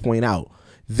Flashpoint out,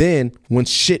 then when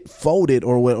shit folded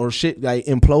or shit like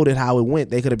imploded how it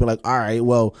went, they could have been like, all right,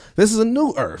 well, this is a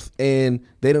new Earth, and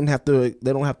they don't have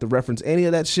to reference any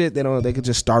of that shit. They could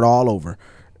just start all over.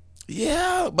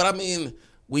 Yeah, but I mean,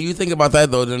 when you think about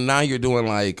that though, then now you're doing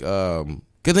like, because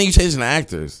then you're changing the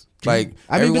actors. Like,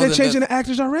 I mean, they're changing the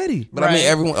actors already. But right.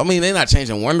 I mean, they're not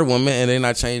changing Wonder Woman, and they're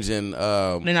not changing.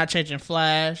 They're not changing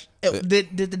Flash.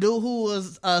 Did the dude who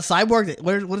was Cyborg?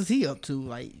 What is he up to?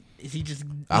 Like, is he just?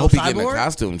 I hope he's getting a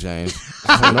costume change.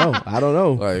 I don't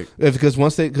know. Like, because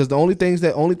the only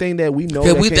thing that we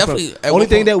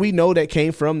know, that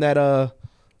came from that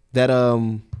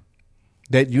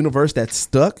universe that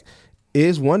stuck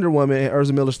is Wonder Woman and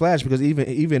Ezra Miller's Flash, because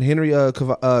even Henry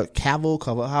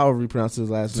Cavill, however you pronounce his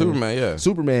last name,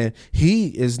 Superman, he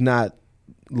is not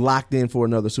locked in for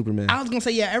another Superman. I was gonna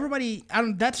say, everybody.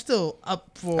 That's still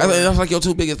up for. I think that's like your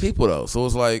two biggest people though. So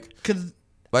it's like,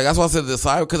 like that's why I said the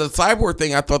cyborg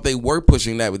thing. I thought they were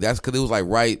pushing that, but that's because it was like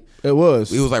right. It was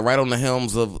like right on the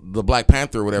helms of the Black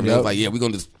Panther or whatever. Yep. It was like, we're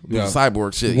gonna just do the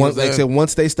cyborg shit.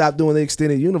 Once they stopped doing the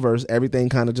extended universe, everything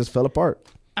kind of just fell apart.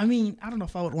 I mean, I don't know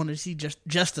if I would want to see just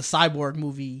a cyborg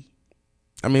movie.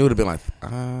 I mean, it would have been like,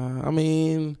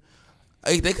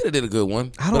 They could have did a good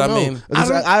one. I don't know.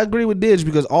 I agree with Didge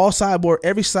because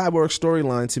every Cyborg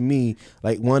storyline to me,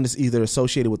 like one is either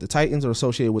associated with the Titans or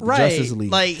associated with the Justice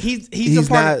League. Like he's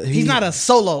not a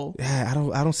solo. Yeah,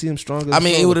 I don't see him strong. I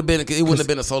mean, it wouldn't have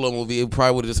been a solo movie. It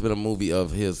probably would have just been a movie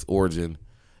of his origin.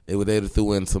 They'd have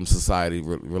threw in some society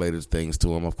related things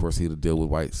to him. Of course, he'd deal with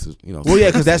whites. Well, yeah,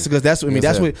 because that's what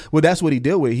he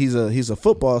deal with. He's a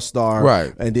football star,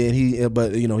 right? And then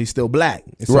he's still black,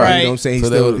 so, right? You know what I'm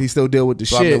saying? He still deal with the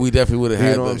shit. I mean, we definitely would have had.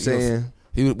 You know what I'm saying?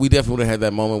 We definitely would have had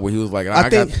that moment where he was like,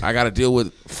 I got to deal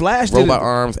with Flash robot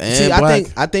arms and black.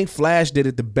 I think Flash did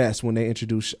it the best when they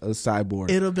introduced a Cyborg.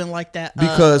 It would have been like that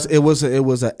because it was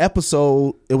an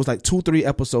episode. It was like 2-3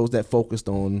 episodes that focused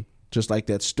on just like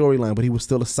that storyline, but he was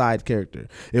still a side character.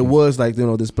 It was like,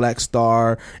 this black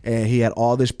star, and he had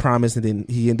all this promise, and then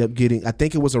he ended up getting, I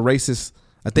think it was a racist,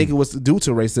 I think it was due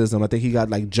to racism. I think he got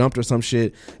like jumped or some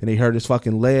shit, and he hurt his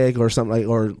fucking leg or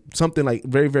something like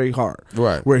very, very hard.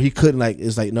 Right. Where he couldn't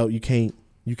it's like, no, you can't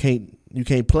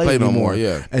play no more.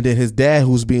 Yeah. And then his dad,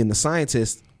 who's being the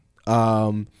scientist, you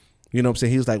know what I'm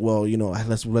saying? He was like, well,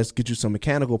 let's get you some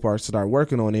mechanical parts, start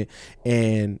working on it,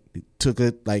 and took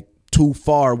it like too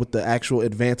far with the actual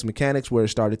advanced mechanics where it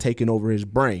started taking over his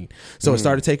brain. So it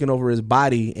started taking over his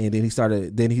body, and then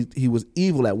he was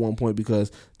evil at one point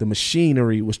because the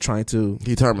machinery was trying to...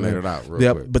 He terminated out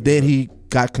real quick. But then he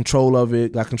got control of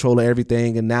it, got control of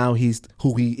everything, and now he's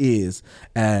who he is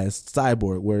as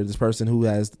Cyborg, where this person who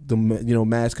has the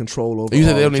mass control over... You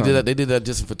said they only did that? They did that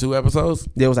just for 2 episodes?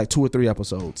 There was like 2 or 3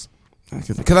 episodes.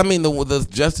 Because I mean, the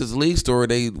Justice League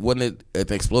story, wasn't it at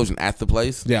the explosion at the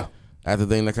place? Yeah. At the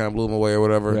thing that kind of blew him away or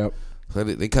whatever. Yep. So I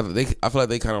feel like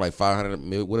they kind of like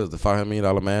 $500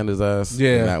 million man his ass?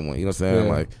 Yeah. In that one. You know what I'm saying?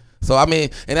 Yeah. Like, so I mean,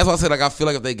 and that's why I said, like, I feel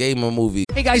like if they gave him a movie.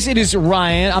 Hey guys, it is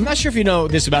Ryan. I'm not sure if you know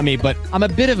this about me, but I'm a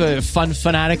bit of a fun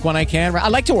fanatic when I can. I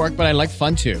like to work, but I like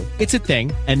fun too. It's a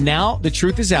thing. And now the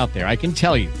truth is out there. I can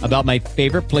tell you about my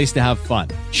favorite place to have fun.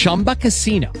 Chumba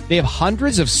Casino. They have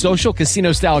hundreds of social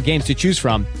casino style games to choose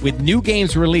from with new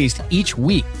games released each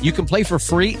week. You can play for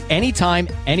free anytime,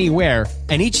 anywhere.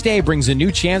 And each day brings a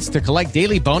new chance to collect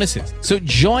daily bonuses. So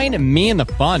join me in the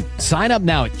fun. Sign up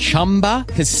now at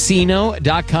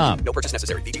ChumbaCasino.com. No purchase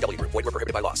necessary. VGW Group. Void where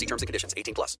prohibited by law. See terms and conditions.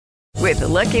 18+. With the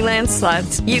Lucky Land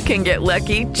Slots, you can get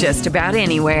lucky just about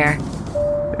anywhere.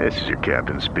 This is your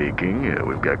captain speaking.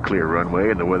 We've got clear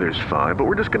runway and the weather's fine, but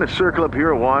we're just going to circle up here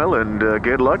a while and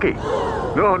get lucky.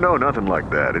 No, nothing like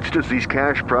that. It's just these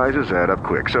cash prizes add up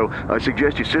quick. So I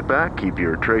suggest you sit back, keep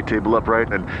your tray table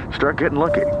upright, and start getting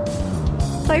lucky.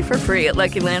 Play for free at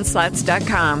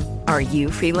LuckyLandSlots.com. Are you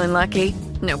feeling lucky?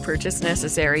 No purchase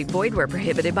necessary. Void where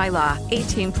prohibited by law.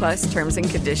 18+ terms and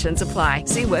conditions apply.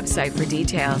 See website for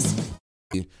details.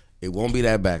 It won't be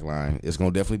that backline. It's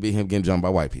going to definitely be him getting jumped by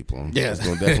white people. Yeah. It's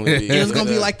going to definitely be. It was going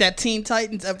to be like that Teen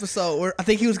Titans episode where I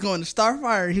think he was going to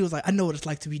Starfire and he was like, I know what it's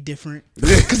like to be different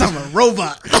because I'm a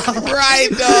robot. Right,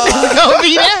 dog. It's going to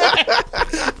be that.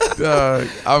 Dog,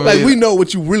 I mean, like, we know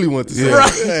what you really want to say. Yeah.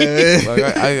 Right.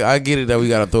 Like, I get it that we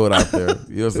got to throw it out there.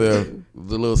 You know what I'm saying?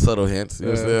 The little subtle hints. You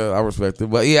know what I'm saying? I respect it.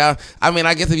 But yeah, I mean,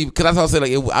 I guess because that's how I say,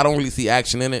 like, I don't really see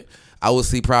action in it. I would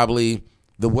see probably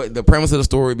the premise of the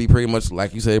story would be pretty much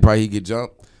like you said, probably he'd get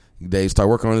jumped. They start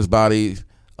working on his body.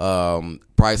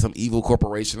 Probably some evil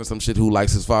corporation or some shit who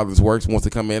likes his father's works wants to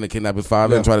come in and kidnap his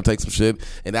father and try to take some shit,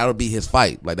 and that'll be his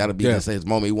fight. Like that'll be his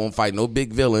moment. He won't fight no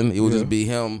big villain. It will just be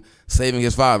him saving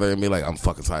his father and be like, I'm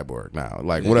fucking Cyborg now.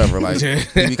 Like whatever. Like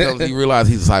he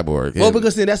realizes he's a cyborg. Well,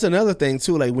 because then that's another thing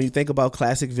too. Like when you think about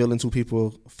classic villains who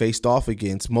people faced off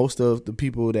against, most of the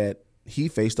people that he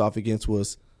faced off against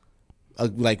was.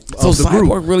 Like so the Cyborg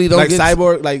group. really don't like get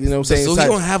Cyborg, like you know what I'm saying. So he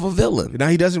don't have a villain. No,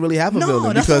 he doesn't really have a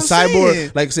villain because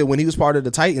Cyborg, like I said, when he was part of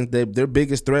the Titans, their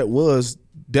biggest threat was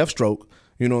Deathstroke.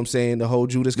 You know what I'm saying? The whole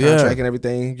Judas contract and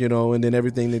everything, you know, and then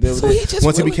everything they did.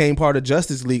 Once he became part of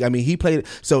Justice League, I mean, he played.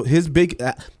 So his big,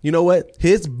 you know what?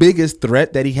 His biggest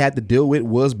threat that he had to deal with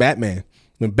was Batman.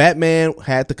 When Batman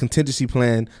had the contingency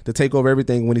plan to take over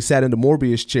everything, when he sat in the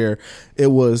Morbius chair, it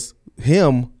was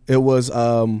him. It was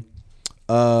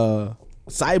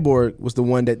Cyborg was the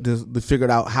one that figured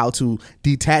out how to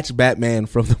detach Batman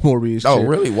from the Morbius chair. Oh,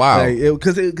 really? Wow.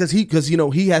 Because you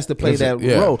know he has to play that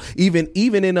role. Even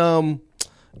in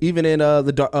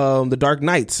the Dark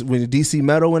Knights, when DC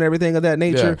Metal and everything of that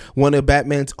nature, one of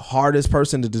Batman's hardest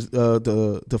person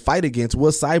to fight against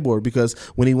was Cyborg, because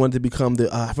when he wanted to become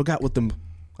the I forgot what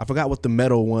the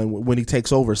metal one, when he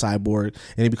takes over Cyborg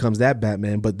and he becomes that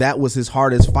Batman, but that was his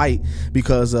hardest fight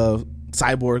because of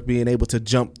Cyborg being able to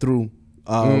jump through.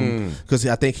 Because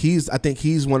I think he's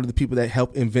one of the people that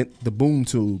helped invent the boom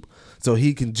tube, so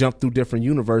he can jump through different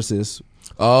universes.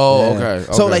 Oh, okay.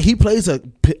 So like he plays a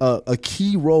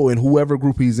key role in whoever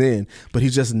group he's in, but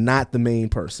he's just not the main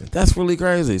person. That's really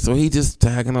crazy. So he just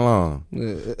tagging along.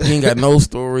 He ain't got no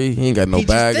story. He ain't got no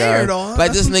bad guy.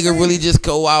 Like this nigga really just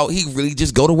go out. He really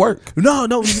just go to work. No,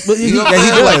 but he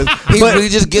does. He really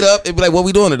just get up and be like, "What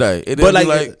we doing today?" And but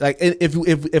like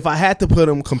if I had to put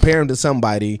him, compare him to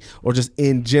somebody, or just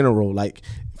in general, like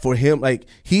for him, like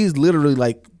he's literally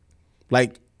like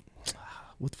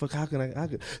what the fuck? How can I?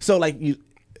 So like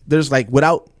there's like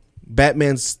without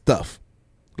Batman's stuff,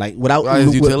 like without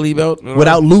his utility belt,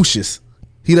 without Lucius,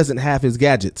 he doesn't have his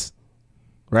gadgets.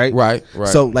 Right.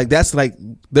 So like that's like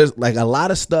there's like a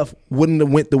lot of stuff wouldn't have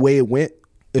went the way it went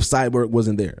if Cyborg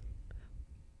wasn't there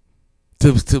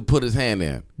to put his hand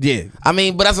in. Yeah, I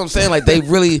mean, but that's what I'm saying. Like they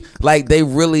really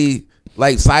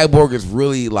Cyborg is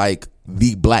really like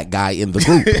the black guy in the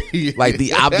group. Like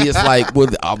the obvious, like, well,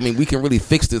 I mean, we can really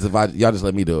fix this if y'all just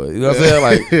let me do it. You know what I'm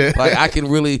saying? Like I can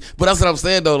really, but that's what I'm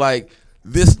saying though. Like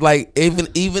this, like even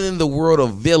in the world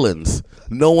of villains,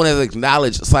 no one has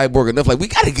acknowledged Cyborg enough. Like we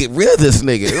got to get rid of this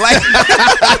nigga.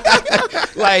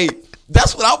 Like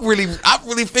that's what I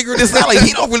really figured this out. Like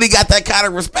he don't really got that kind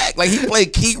of respect. Like he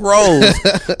played key roles,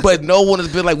 but no one has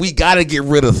been like, we got to get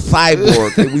rid of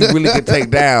Cyborg and we really can take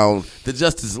down the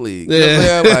Justice League. You know what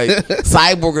I'm saying? Like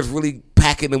Cyborg is really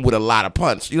packing him with a lot of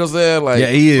punch. You know what I'm saying? Like,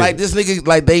 he is. Like this nigga,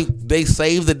 like they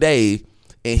save the day.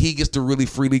 And he gets to really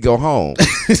freely go home.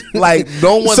 Like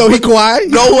no one. So he Kawhi?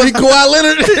 No one. He Kawhi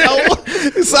Leonard?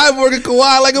 Cyborg and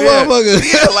Kawhi like a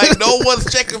motherfucker. Yeah, like no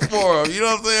one's checking for him. You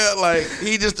know what I'm saying? Like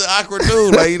he just an awkward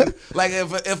dude. Like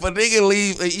if a nigga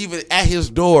leave even at his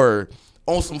door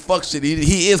on some fuck shit,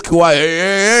 he is Kawhi.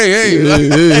 Hey.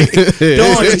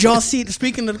 Dawn, did y'all see?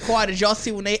 Speaking of the Kawhi, did y'all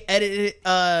see when they edited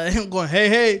him going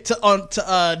hey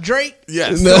to Drake?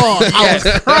 Yes. Dawn, I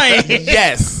was crying.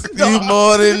 Yes. You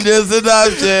more than just an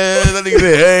option. That nigga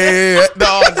said, hey,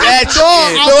 no, that shit.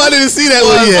 I didn't see that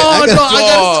one yet.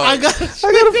 I gotta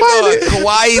find it.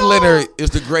 Kawhi Leonard is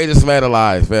the greatest man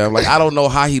alive, fam. Like I don't know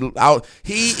how he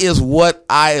is what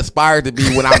I aspired to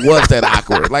be when I was that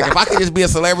awkward. Like if I could just be a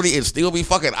celebrity and still be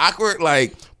fucking awkward,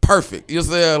 like perfect. You know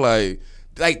what I'm saying?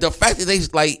 Like the fact that they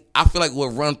like, I feel like what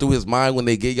run through his mind when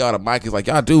they get y'all the mic is like,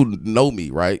 y'all do know me,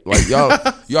 right? Like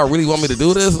y'all really want me to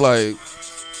do this? Like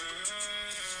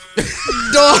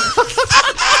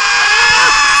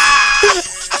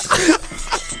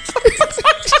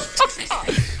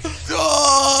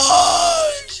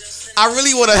I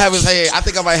really want to have his hey. I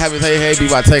think I might have his hey be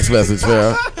my text message,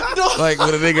 fam. Like when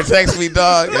a nigga text me,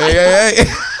 dog. Hey.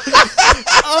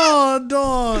 Oh,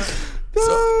 dog.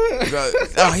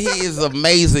 He is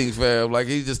amazing, fam. Like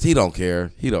he don't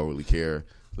care. He don't really care.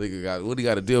 Nigga what he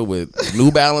got to deal with? New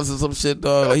Balance or some shit,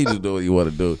 dog. Like, he just do what he want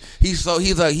to do. He's such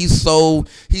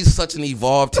an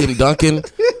evolved Tim Duncan.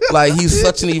 Like he's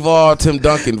such an evolved Tim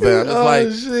Duncan, man.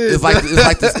 It's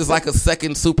like a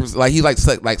second super. Like he's like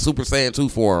Super Saiyan 2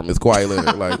 form. It's Kawhi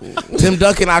Leonard. Like Tim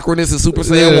Duncan awkwardness is Super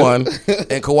Saiyan 1,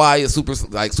 and Kawhi is super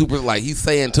he's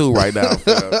Saiyan 2 right now.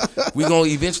 We gonna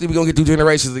get through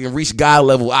generations and reach God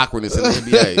level awkwardness in the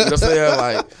NBA. You know what I'm saying?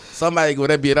 Like somebody go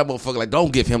that motherfucker like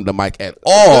don't give him the mic at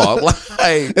all. Like,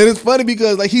 and it's funny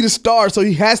because like he the star, so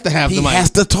he has to have the mic. He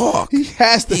has to talk. He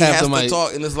has to have the mic.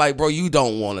 Talk, and it's like, bro, you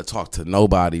don't want to talk to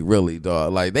nobody, really,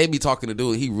 dog. Like they be talking to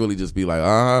dude, he really just be like,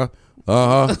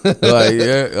 like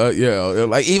yeah.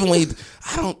 Like even when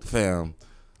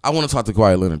I want to talk to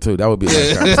Kawhi Leonard too. That would be a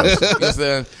nice conversation. You know what I'm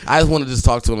saying? I just want to just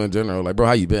talk to him in general. Like, bro,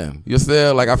 how you been? You know what I'm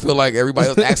saying? Like, I feel like everybody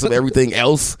else asks him everything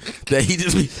else that he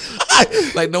just be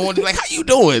like, no one like, how you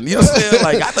doing? You know what I'm saying?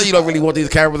 Like, I know you don't really want these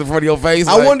cameras in front of your face.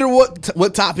 I wonder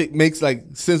what topic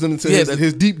sends him into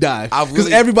his deep dive.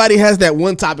 Because everybody has that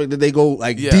one topic that they go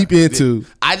deep into.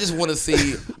 I just want to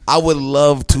see. I would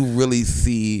love to really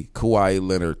see Kawhi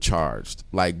Leonard charged,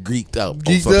 like geeked up,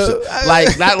 on some shit.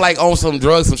 Like not like on some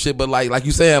drugs, some shit, but like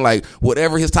you saying, like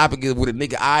whatever his topic is, where the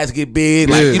nigga eyes get big,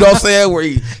 like you know what I'm saying, where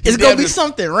it's gonna be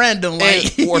something random,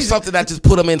 like or something that just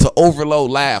put him into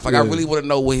overload laugh. Like I really want to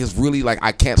know what his really like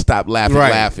I can't stop laughing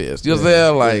laugh is. You know what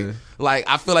I'm saying? Like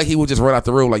I feel like he would just run out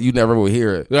the room like you never would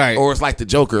hear it. Right. Or it's like the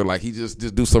Joker, like he just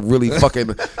do some really fucking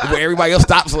where everybody else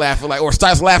stops laughing, like or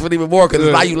starts laughing even more because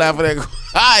now you laughing at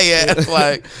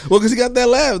like well because he got that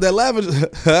laugh is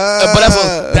but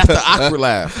that's the awkward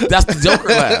laugh. That's the Joker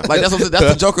laugh. Like that's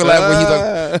the Joker laugh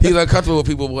where he's uncomfortable with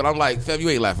people. But I'm like, fam, you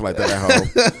ain't laughing like that at home.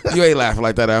 You ain't laughing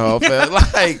like that at home, fam.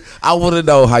 Like I want to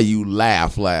know how you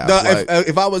laugh. No, like,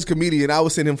 if I was a comedian, I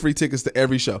would send him free tickets to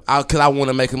every show because I want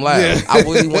to make him laugh. I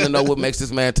really want to know what makes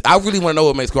this man. I really want to know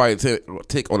what makes Quiet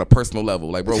tick on a personal level.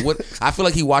 Like, bro, what? I feel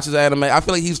like he watches anime. I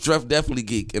feel like he's definitely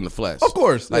geek in the flesh. Of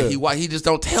course, like he just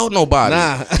don't tell nobody.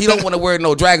 Nah. He don't want to wear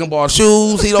no Dragon Ball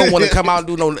shoes. He don't want to come out and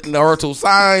do no Naruto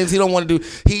signs. He don't want to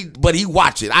do but he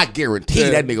watch it. I guarantee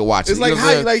that nigga watch it. It's like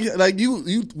how like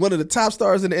you one of the top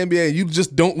stars in the NBA. And you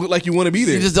just don't look like you want to be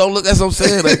there. You just don't look. That's what I'm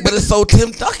saying. Like, but it's so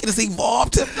Tim Duncan. It's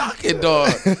evolved Tim Duncan,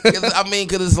 dog. I mean,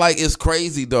 because it's like it's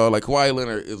crazy, dog. Like Kawhi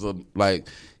Leonard is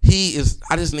he is.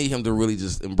 I just need him to really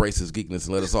just embrace his geekness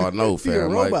and let us all know, fam. He a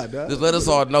robot, dog. Just let us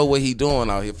all know what he doing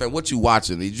out here, fam. What you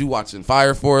watching? Did you watching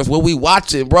Fire Force? What we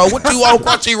watching, bro? What you on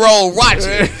Crunchyroll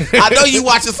watching? I know you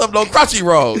watching something on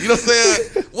Crunchyroll. You know what I'm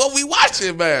saying? What we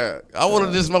watching, man? I want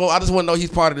to just know. I just want to know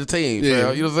he's part of the team,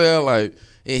 fam. You know what I'm saying? Like,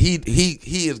 and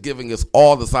he is giving us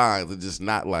all the signs and just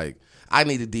not like. I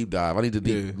need a deep dive. I need a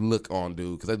deep look on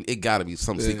dude because it got to be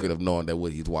some secret of knowing that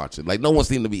what he's watching. Like no one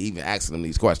seemed to be even asking him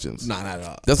these questions. Not at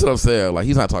all. That's what I'm saying. Like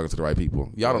he's not talking to the right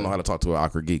people. Y'all don't know how to talk to an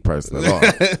awkward geek person at all.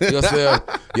 You know what I'm saying?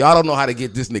 Y'all don't know how to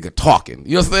get this nigga talking.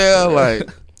 You know what I'm saying? Like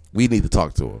we need to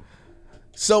talk to him.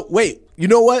 So wait, you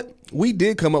know what? We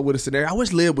did come up with a scenario. I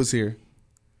wish Lib was here.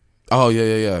 Oh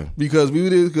yeah. Because we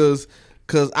did because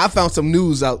I found some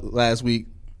news out last week.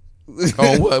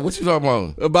 Oh, what? What you talking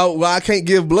about? About why I can't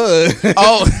give blood.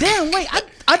 Oh, damn! Wait,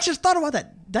 I just thought about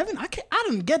that, Devin. I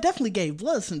definitely gave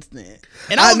blood since then,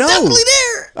 and I was definitely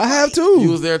there. I have too. You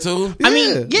was there too. I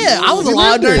mean, I was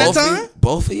alive during that time.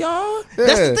 Both of y'all. Yeah.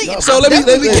 That's the thing. So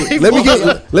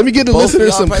let me get the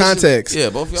listeners some context. Yeah,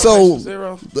 both of y'all.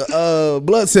 So the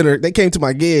Blood Center, they came to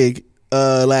my gig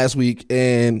last week,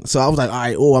 and so I was like, all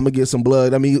right, I'm gonna get some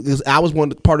blood. I mean, I was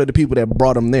part of the people that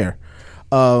brought them there.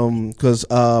 Because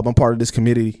I'm part of this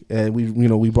committee, and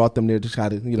we brought them there to try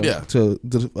to to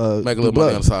make a little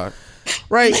money on the side,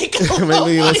 right?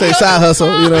 Say side hustle.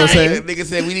 You know what I'm saying? Nigga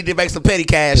said we need to make some petty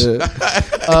cash.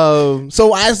 Yeah.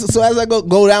 So as I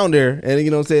go down there, and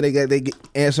you know what I'm saying, they get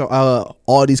answer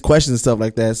all these questions and stuff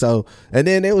like that. So and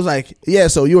then they was like,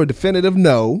 so you're a definitive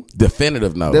no.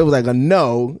 Definitive no. They was like a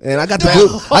no, and I got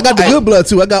the good blood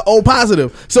too. I got O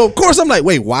positive. So of course I'm like,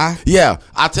 wait, why? Yeah,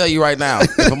 I'll tell you right now.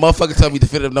 If a motherfucker tell me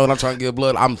definitive no and I'm trying to give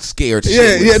blood, I'm scared. No,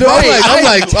 I'm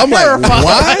like,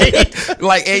 why?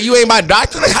 Like, and you ain't my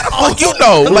doctor. Like, how the fuck you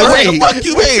know? Like, what the fuck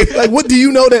you mean? Like, what do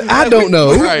you know that I don't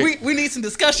know? We need some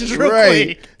discussions real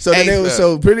quick. So then it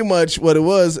was pretty much what it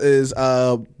was is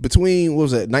between what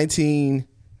was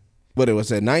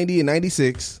it 90 and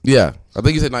 96. Yeah, I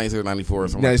think you said 96 or 94 or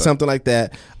something. Something like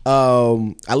that.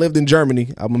 I lived in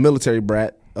Germany. I'm a military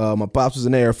brat. My pops was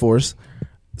in the Air Force.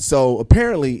 So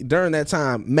apparently during that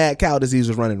time, mad cow disease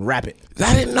was running rapid.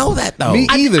 I didn't know that though. Me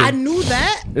either. I knew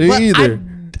that. Me either.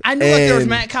 I knew there was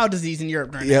mad cow disease in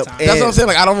Europe during that time. That's what I'm saying.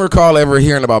 Like I don't recall ever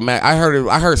hearing about mad. I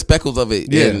heard speckles of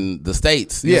it in the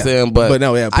States. You know what I'm saying? But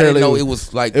no, I didn't know it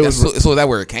was like. So is that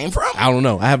where it came from? I don't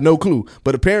know. I have no clue.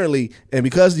 But apparently, and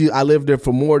because I lived there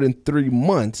for more than 3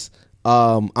 months.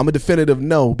 I'm a definitive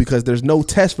no because there's no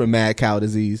test for mad cow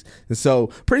disease, and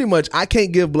so pretty much I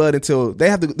can't give blood until they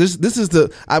have to. This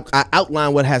is I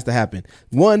outline what has to happen.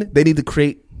 1, they need to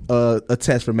create a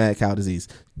test for mad cow disease.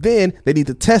 Then they need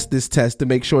to test this test to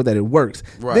make sure that it works.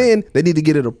 Right. Then they need to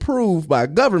get it approved by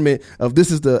government of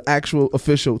this is the actual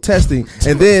official testing,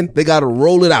 and then they got to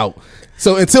roll it out.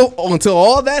 So until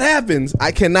all that happens,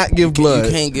 I cannot give blood.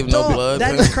 You can't give no blood.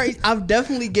 That's crazy. I've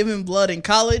definitely given blood in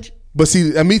college. But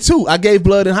see, me too. I gave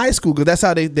blood in high school because that's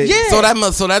how they. Yeah. So that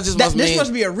must mean this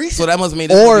must be a recent. So that must mean.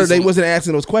 Or they wasn't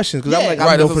asking those questions because I'm like,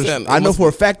 I know for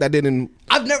a fact I didn't.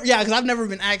 Because I've never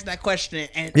been asked that question.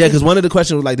 And because one of the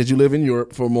questions was like, did you live in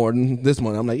Europe for more than this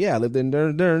month? I'm like, yeah, I lived in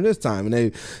during this time,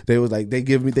 and they was like, they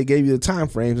gave you the time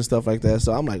frames and stuff like that.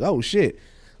 So I'm like, oh shit.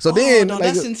 So then,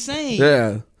 that's insane.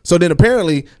 Yeah. So then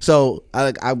apparently,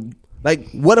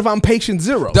 Like, what if I'm patient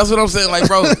 0? That's what I'm saying. Like,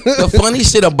 bro, the funny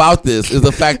shit about this is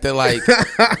the fact that, like,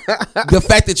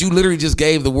 you literally just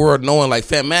gave the world knowing, like,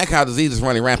 mad cow disease is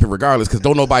running rampant regardless because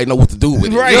don't nobody know what to do with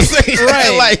it. Right. You know what I'm saying?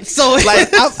 Right. Like, so, like,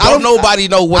 don't nobody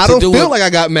know what to do with it. I don't feel like I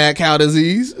got mad cow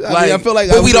disease. I feel like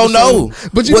but we don't know.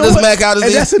 But what is mad cow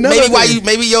disease? That's another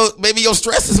maybe your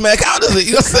stress is mad cow disease.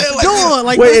 You know what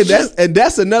I'm saying? Like,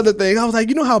 that's another thing. I was like,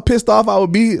 you know how pissed off I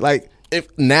would be? Like, if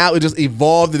now it just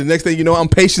evolved and the next thing you know, I'm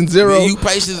patient 0. Yeah, you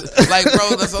patient, like,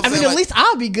 bro, that's what I'm saying. At least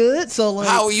I'll be good. So, like,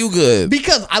 how are you good?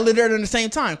 Because I lived there during the same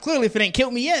time. Clearly, if it ain't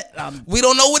killed me yet, we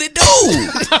don't know what it do.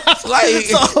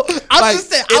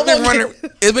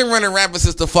 It's been running rampant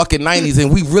since the fucking 90s,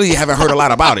 and we really haven't heard a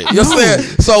lot about it. You know what I'm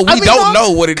saying? So we don't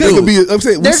know what it do. I'm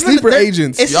saying we're sleeper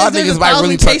agents. Y'all niggas might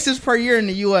really cases per year in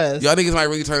the U.S. Y'all niggas might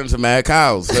really turn into mad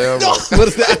cows. What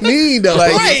does that mean, though?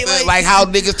 Like how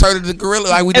niggas turn into gorilla?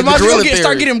 Like we did the gorilla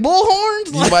start getting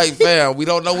bullhorns. You might, fam. We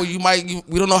don't know what you might.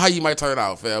 We don't know how you might turn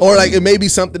out, fam. Or like it may be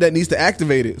something that needs to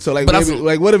activate it. So like,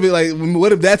 maybe, what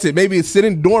if that's it? Maybe it's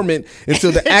sitting dormant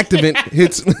until the activant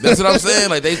hits. That's what I'm saying.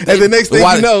 Like they and the next thing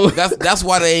you know, that's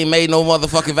why they ain't made no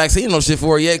motherfucking vaccine, no shit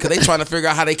for it yet, because they trying to figure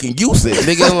out how they can use it.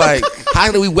 Nigga, like,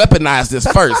 how do we weaponize this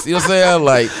first? You know what I'm saying?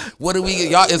 Like, what do we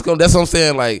y'all? It's gonna. That's what I'm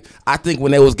saying. Like, I think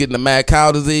when they was getting the mad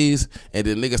cow disease, and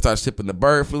then niggas started shipping the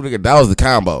bird flu, nigga, that was the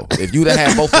combo. If you'd have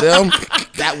had both of them,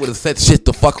 that would have set shit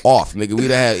the fuck off, nigga.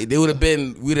 We'd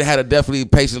have had a definitely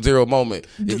patient zero moment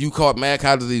if you caught mad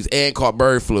cow disease and caught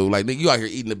bird flu. Like, nigga, you out here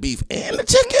eating the beef and the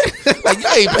chicken. Like, you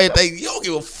ain't paying things. You don't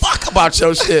give a fuck about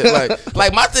your shit.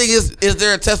 Like my thing is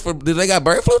there a test for? Did they got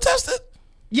bird flu tested?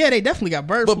 Yeah, they definitely got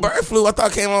bird flu. But bird flu, I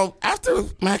thought came on after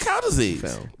mad cow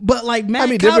disease. But like mad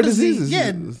cow different disease, diseases.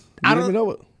 yeah, I don't know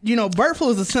what. You know, bird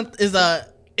flu is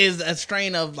a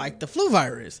strain of like the flu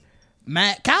virus.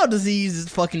 Mad cow disease is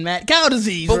fucking mad cow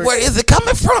disease. But where is it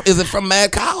coming from? Is it from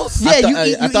mad cows?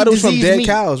 Yeah, I thought it was from dead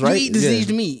cows, right? You eat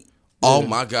diseased meat. Oh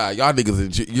my God, y'all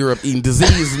niggas in Europe eating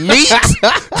diseased meat?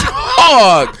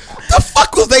 Dog, the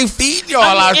fuck was they feeding y'all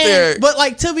out there? But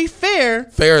like, to be fair,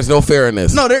 fair is no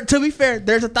fairness. No, to be fair,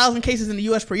 there's 1,000 cases in the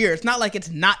U.S. per year. It's not like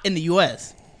it's not in the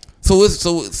U.S. So even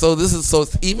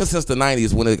since the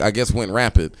 90s when it, I guess, went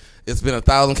rampant, it's been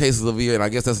 1,000 cases a year, and I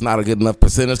guess that's not a good enough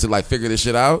percentage to like figure this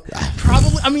shit out.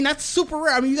 Probably. I mean, that's super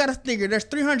rare. I mean, you got to figure there's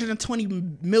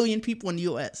 320 million people in the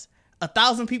U.S.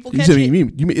 1,000 people catch it. You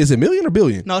mean, is it million or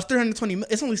billion? No, it's 320.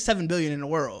 It's only 7 billion in the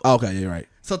world. Oh, okay, you're right.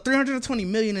 So 320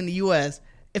 million in the U.S.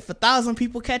 If 1,000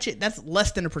 people catch it, that's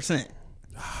less than 1%.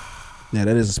 Yeah,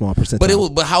 that is a small percentage.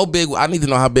 But how big? I need to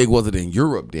know how big was it in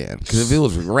Europe then? Because if it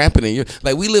was rampant in Europe,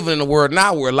 like we live in a world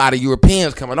now where a lot of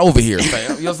Europeans coming over here,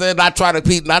 fam. You know what I'm saying? Not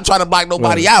trying to block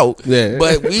nobody out. Yeah.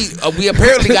 But we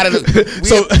apparently got it.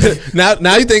 So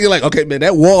now you're thinking like, okay, man,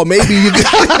 that wall maybe you got.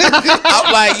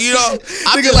 I'm like, you know,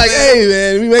 I'm thinking like, hey,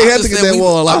 man, we may have to get that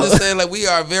wall out. I'm just saying, like, we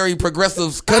are a very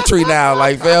progressive country now,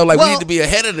 like, fam. Like, we need to be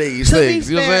ahead of these things.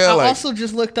 You know what I'm saying? I also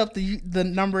just looked up the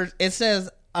numbers. It says.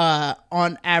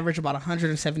 On average, about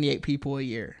 178 people a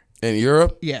year in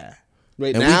Europe. Yeah,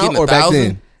 right now or back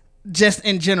then? Just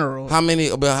in general. How many?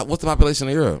 What's the population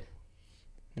of Europe?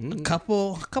 A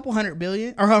couple 100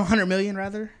 billion or 100 million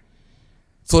rather.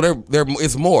 So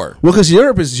it's more. Well, because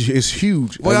Europe is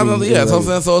huge. Well, I mean, yeah. So I'm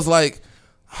saying, so it's like,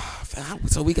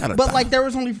 so we got. But like, there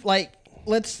was only like,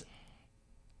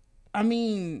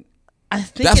 I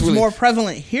think it's really more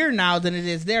prevalent here now than it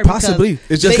is there. Possibly.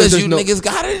 It's just because you niggas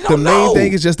got it. The main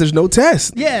thing is just there's no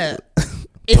test. Yeah.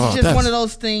 It's just one of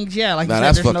those things. Yeah. Like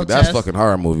that's fucking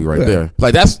horror movie right there.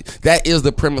 Like that is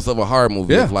the premise of a horror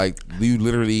movie. Yeah. Like you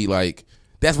literally like.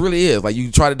 That really is. Like,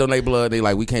 you try to donate blood, they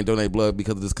like, we can't donate blood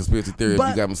because of this conspiracy theory.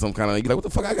 But, you got some kind of, you like, what the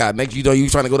fuck I got? Next you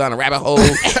trying to go down a rabbit hole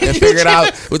and figure it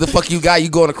out. What the fuck you got? You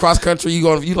going across country, you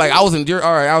like, I was in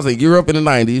Europe in the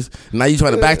 90s. Now you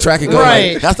trying to backtrack and go,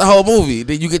 right. Like, that's the whole movie.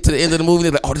 Then you get to the end of the movie,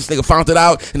 they're like, oh, this nigga found it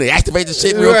out, and they activate the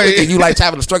shit real quick, and you like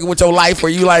having to struggle with your life,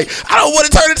 where you like, I don't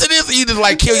want to turn into this, and you just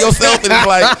like kill yourself, and it's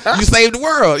like, you saved the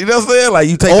world. You know what I'm saying? Like,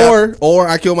 you take or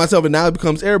I kill myself, and now it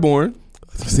becomes airborne.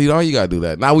 See, all you gotta do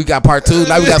that. Now we got part 2.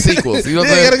 Now we got sequels. You know what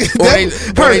I'm saying?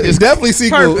 They just definitely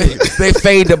sequels. They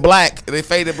fade to black.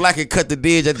 And cut the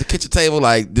dish at the kitchen table.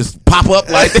 Like, just pop up.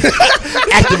 Like,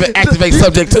 activate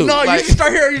subject 2. No, like, you just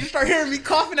start hearing me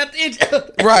coughing at the end.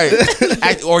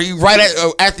 Right. Or you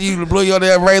after you blew your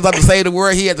damn brains out to save the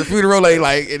world. He at the funeral,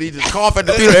 like, and he just cough at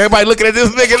the funeral. Everybody looking at this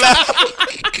nigga now.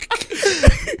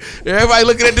 Everybody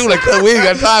looking at dude like, we ain't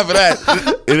got time for that.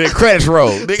 And then credits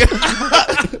roll,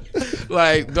 nigga.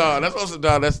 Like, dog,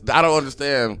 I don't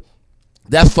understand.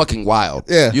 That's fucking wild.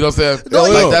 Yeah. You know what I'm saying? No,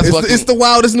 like, it's the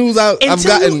wildest news I've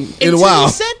gotten in a while. Until you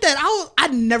said that, I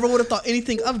never would have thought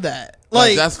anything of that.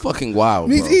 Like, that's fucking wild.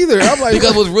 Me either. I'm like,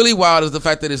 because what's really wild is the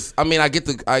fact that it's, I mean, I get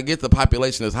the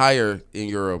population is higher in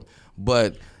Europe,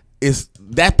 but it's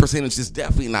that percentage is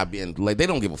definitely not being, like, they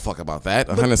don't give a fuck about that.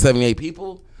 178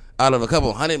 people out of a couple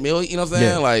 100 million, you know what I'm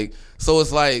saying? Yeah. Like, so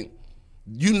it's like,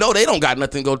 you know, they don't got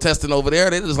nothing go testing over there.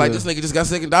 They just like, this nigga just got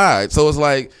sick and died. So it's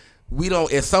like, we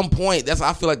don't, at some point,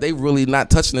 I feel like they really not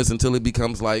touching this until it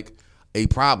becomes like a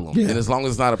problem. Yeah. And as long as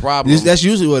it's not a problem. That's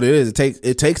usually what it is.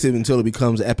 It takes it until it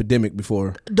becomes an epidemic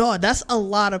before. Dog, that's a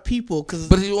lot of people.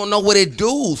 But you don't know what it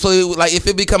do. So like, if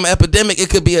it become an epidemic, it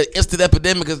could be an instant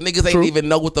epidemic because niggas ain't even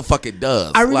know what the fuck it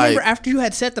does. I remember after you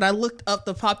had said that, I looked up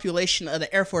the population of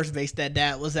the Air Force Base that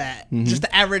Dad was at. Mm-hmm. Just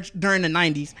the average during the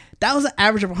 90s. That was an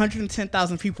average of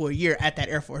 110,000 people a year at that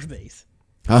Air Force Base.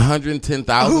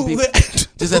 110,000 people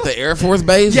just at the Air Force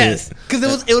Base? Yes, because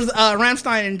it was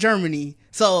Ramstein in Germany.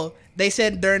 So They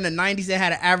said during the 90s they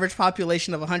had an average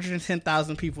population of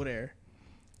 110,000 people there.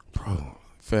 Bro,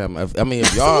 fam, I mean,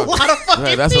 if y'all,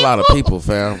 that's a lot of people,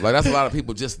 fam. Like, that's a lot of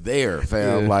people just there,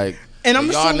 fam. Like, and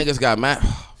y'all niggas got mad.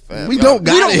 Fam, we don't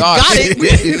got it.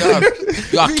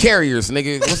 Y'all carriers,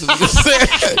 nigga.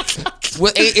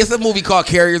 It's a movie called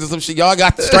Carriers or some shit. Y'all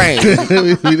got the strain.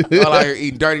 Y'all out here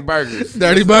eating dirty burgers.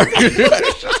 Dirty burgers.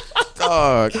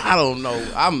 Dog, I don't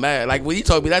know. I'm mad. Like, when you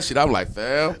told me that shit, I'm like,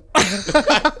 fam.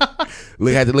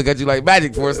 Had to look at you like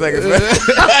magic for a second, fam.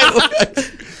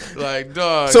 Like,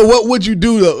 dog. So what would you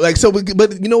do though? Like, so,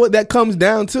 but you know what that comes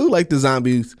down to? Like the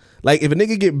zombies. Like, if a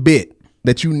nigga get bit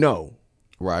that you know,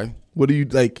 right? What do you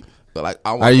like? But like,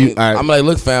 I'm like,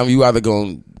 look, fam, you either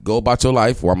gonna go about your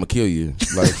life or I'm gonna kill you.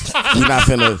 Like, we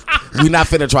not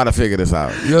finna try to figure this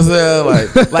out. You know what I'm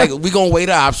saying? Like we gonna weigh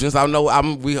the options. I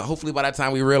know we hopefully by that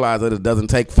time we realize that it doesn't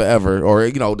take forever, or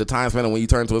the time spent when you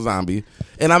turn to a zombie.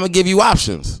 And I'm gonna give you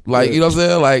options. Like, you know what I'm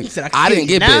saying? Like, I didn't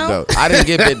get bit though. I didn't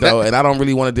get bit though, and I don't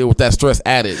really want to deal with that stress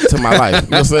added to my life. You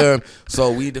know what I'm saying?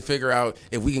 So we need to figure out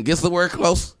if we can get somewhere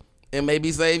close and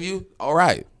maybe save you. All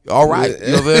right. You know what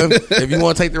I'm saying? If you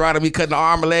want to take the route of me cutting the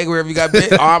arm or leg wherever you got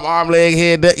bit, arm, leg,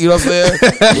 head, you know what I'm saying?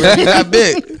 Wherever you got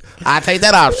bit, I take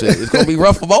that option. It's gonna be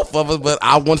rough for both of us, but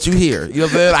I want you here. You know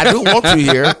what I'm saying? I do want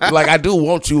you here. Like, I do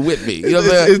want you with me. You know what I'm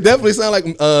saying? It definitely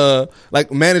sounds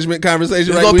like management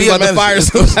conversation. It's gonna be about to fire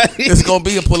somebody. It's gonna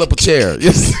be a pull up a chair.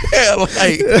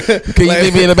 Like, can you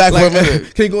meet me in the back for a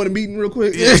minute? Can you go in a meeting real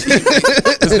quick? Yeah. It's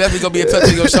definitely gonna be a touch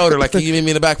on your shoulder. Like, can you meet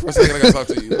me in the back for a second? I gotta talk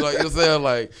to you. Like, you know what I'm saying?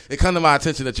 Like, it come to my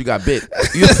attention that you got bit.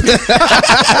 You know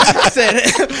I said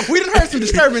we done heard some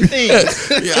disturbing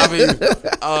things. Yeah, I mean,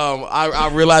 I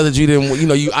realized that you didn't.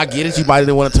 I get it. You might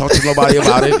didn't want to talk to nobody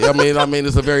about it. I mean,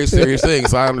 it's a very serious thing.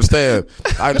 So I understand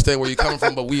where you're coming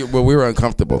from, but we were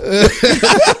uncomfortable.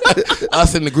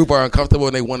 Us in the group are uncomfortable,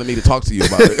 and they wanted me to talk to you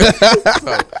about it.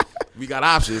 So we got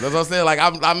options. That's what I'm saying. Like,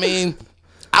 I mean,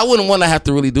 I wouldn't want to have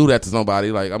to really do that to somebody.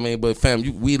 Like, I mean, but fam,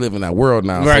 we live in that world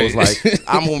now, right. So it's like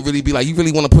I'm gonna really be like, you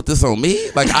really want to put this on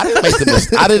me? Like, I didn't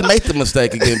make the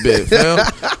mistake of getting bit, fam.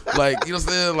 Like, you know what I'm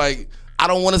saying? Like, I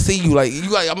don't want to see you like you.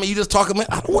 Like, I mean, you just talking.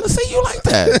 I don't want to see you like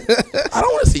that. I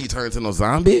don't want to see you turn into no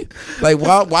zombie. Like,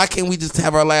 why can't we just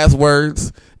have our last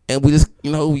words and we just,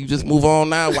 you just move on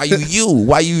now? Why you?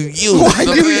 Why you? You know what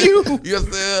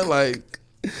I'm saying? Like,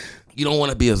 you don't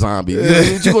want to be a zombie. You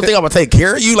gonna think I'm gonna take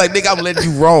care of you? Like, nigga, I'm letting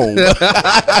you roam.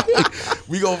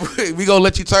 we gonna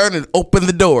let you turn and open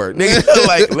the door, nigga.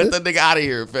 Like, let that nigga out of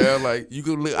here, fam. Like,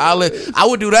 I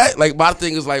would do that. Like, my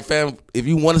thing is like, fam, if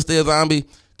you want to stay a zombie,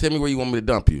 tell me where you want me to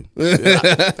dump you.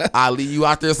 I'll leave you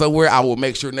out there somewhere. I will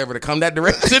make sure never to come that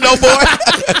direction no more.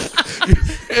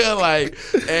 Like,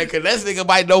 and cause that nigga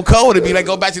might know code and be like,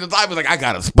 go back to the time. It's like, I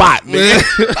got a spot,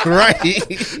 nigga. Right.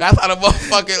 That's how the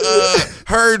motherfucking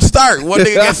herd start. One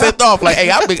nigga get sent off. Like, hey,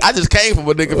 I just came from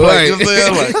a nigga place. Right. You know what I'm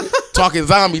saying? Like, talking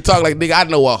zombie talk. Like, nigga, I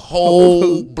know a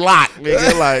whole block,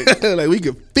 nigga. Like we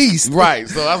could feast. Right.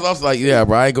 So I was like, yeah,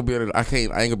 bro, I ain't gonna be able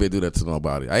to do that to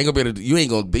nobody. I ain't gonna be able to. You ain't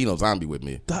gonna be no zombie with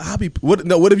me.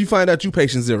 What if you find out you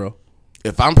patient zero?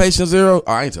 If I'm patient zero,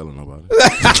 I ain't telling nobody.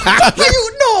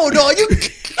 No, you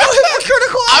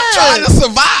hypocritical. I'm trying to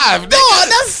survive. No,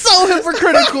 that's so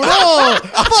hypocritical. No,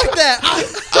 fuck that.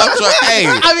 I'm trying.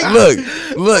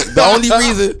 Look.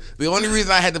 The only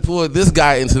reason I had to pull this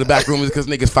guy into the back room is because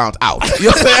niggas found out. You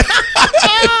know what I'm saying?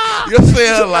 You know what I'm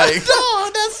saying? Like, no,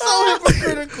 that's so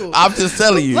hypocritical. I'm just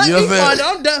telling you. Let you know me what I'm saying?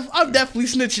 find out. I'm definitely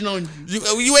snitching on you.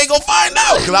 You ain't gonna find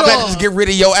out because I'm gonna just get rid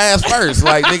of your ass first.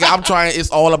 Like, nigga, I'm trying. It's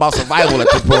all about survival at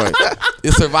this point.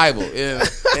 It's survival,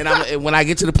 and when I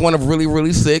get to the point of really,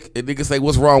 really sick, and niggas say,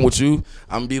 "What's wrong with you?"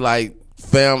 I'm gonna be like,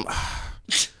 "Fam,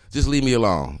 just leave me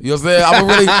alone." You know what I'm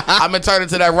saying? I'm gonna turn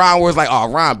into that Ron where it's like,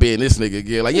 "Oh, Ron being this nigga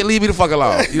again." Like, yeah, leave me the fuck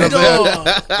alone. You know what I'm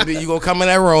saying? And then you gonna come in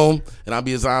that room, and I'll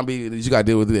be a zombie, and you gotta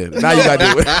deal with it. Now you gotta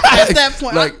deal with it. At that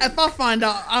point, like, if I find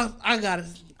out, I gotta.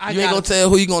 You ain't gonna tell.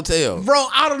 Who you gonna tell? Bro,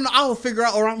 I don't know. I will figure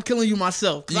out, or I'm killing you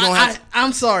myself.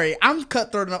 I'm sorry. I'm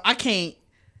cutthroat enough. I can't.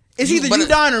 It's either you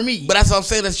dying or me. But that's what I'm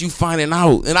saying. That's you finding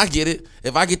out. And I get it.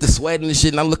 If I get the sweating and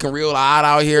shit and I'm looking real odd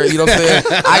out here, you know what I'm saying?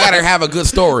 I gotta have a good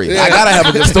story. I gotta have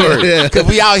a good story. Because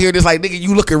we out here just like, nigga,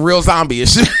 you looking real zombie and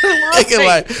shit.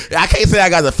 Like, I can't say I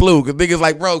got the flu because niggas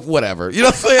like, bro, whatever. You know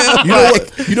what I'm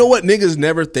saying? You know what niggas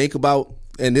never think about?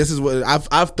 And this is what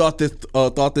I've thought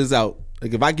this out.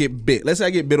 Like, if I get bit, let's say I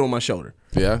get bit on my shoulder.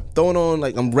 Yeah. Throwing on,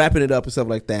 like, I'm wrapping it up and stuff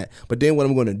like that. But then what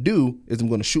I'm going to do is I'm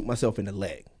going to shoot myself in the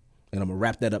leg. And I'm going to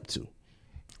wrap that up too.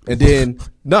 And then,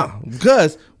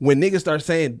 because when niggas start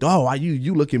saying, "Oh, why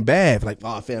you looking bad?" Like,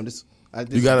 "Oh, fam,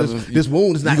 This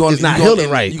wound is not healing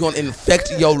right. You're gonna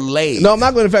infect your leg. No, I'm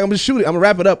not gonna infect. I'm gonna shoot it. I'm gonna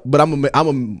wrap it up, but I'm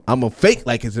gonna fake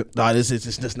like it's this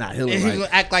is just not healing right. He's gonna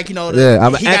act like I'm gonna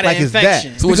act like it's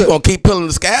that. So what, you gonna keep pulling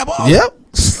the scab off? Yep.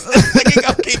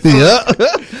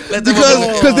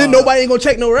 Because then nobody ain't gonna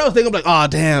check nowhere else. They gonna be like, oh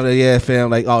damn, yeah, fam.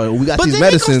 Like, oh, we got these medicines. But then they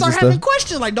gonna start and stuff. having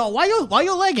questions like, dog, why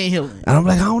your leg ain't healing? And I'm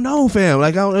like, I don't know, fam.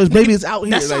 Like, maybe it's out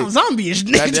here. That sounds zombie-ish,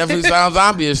 nigga. That definitely sounds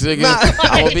zombie-ish, nigga.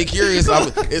 I'm gonna be curious.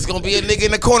 It's gonna be a nigga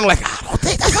in the corner like, I don't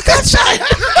think that's a gunshot.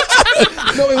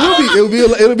 No, it will be.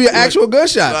 It'll be an actual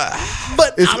gunshot.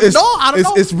 But I don't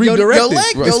know. It's redirected.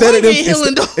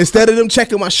 Instead of them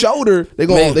checking my shoulder, they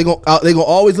gonna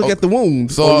always look at the wound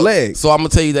on the leg. So I'm gonna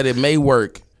tell you that it may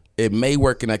work. It may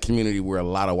work in that community where a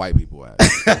lot of white people at.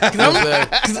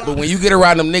 But when you get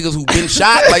around them niggas who been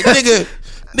shot, like nigga,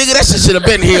 that shit should have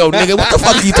been healed, nigga. What the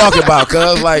fuck are you talking about?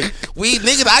 Cause like my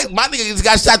nigga just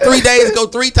got shot 3 days ago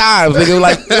 3 times, nigga.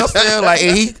 Like, you know what I'm saying? Like,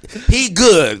 and he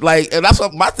good. Like, and that's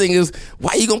what my thing is.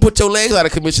 Why you gonna put your legs out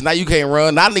of commission? Now you can't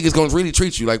run. Now niggas gonna really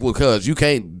treat you like, well, cause you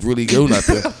can't really do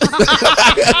nothing.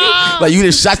 Like, you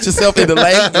just shot yourself in the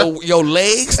leg, your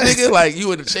legs, nigga. Like,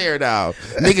 you in the chair now.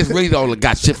 Niggas really don't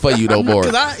got shit for you no more.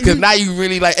 Cause now you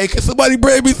really like, hey, can somebody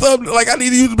bring me something? Like, I need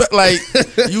to use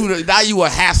now you a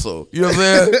hassle. You know what I'm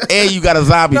saying? And you got a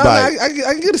zombie bite. I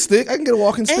can get a stick. I can get a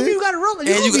walking stick. And you got a roller.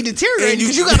 You be deteriorating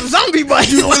because you got a zombie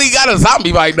bite. You really got a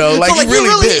zombie bite though. Like, so, you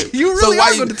really did. You really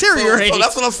are going to deteriorate. So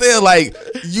that's what I'm saying. Like,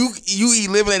 you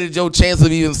eliminated your chance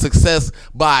of even success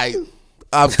by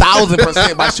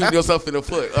 1,000% by shooting yourself in the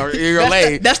foot or in your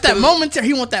leg. That's that momentary.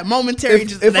 He want that momentary.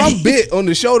 If I'm bit on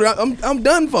the shoulder, I'm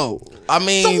done for. I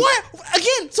mean, so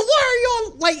why are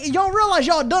y'all like, y'all realize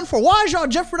y'all done for? Why is y'all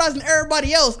jeopardizing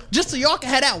everybody else just so y'all can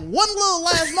have that one little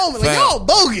last moment? Like, y'all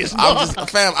bogus. I'm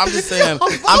just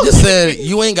saying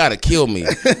you ain't gotta kill me.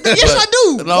 Yes, I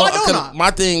do. No, why don't I?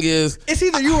 My thing is, it's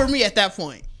either you or me at that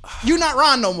point. You not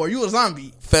Ron no more. You a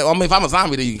zombie. I mean, if I'm a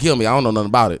zombie, then you can kill me. I don't know nothing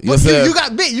about it. You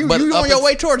got bit. You on your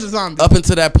way towards a zombie. Up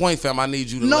until that point, fam, I need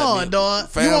you to let me. Dog.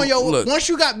 Fam, you on your once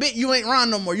you got bit, you ain't Ron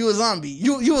no more. You a zombie.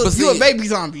 You a baby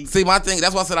zombie. See, my thing.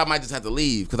 That's why I said I might just have to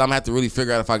leave because I'm gonna have to really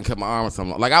figure out if I can cut my arm or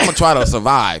something. Like, I'm gonna try to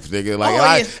survive, nigga. Like,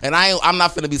 I'm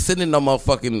not finna be sitting in no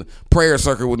motherfucking prayer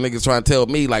circle with niggas trying to tell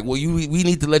me like, well, we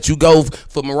need to let you go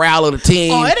for morale of the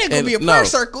team. Oh, it ain't gonna be a prayer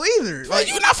circle either. Like,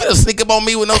 you not finna sneak up on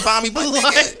me with no zombie butt,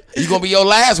 nigga. You gonna be your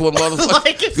last one,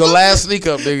 motherfucker. Your last sneak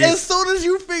up, nigga. As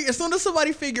soon as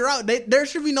somebody figure out, there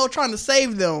should be no trying to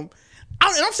save them.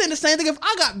 And I'm saying the same thing if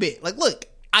I got bit. Like, look,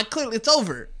 it's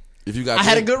over. If you got I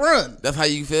had a good run. That's how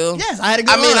you feel? Yes, I had a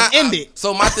good run. End it.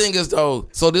 So my thing is though,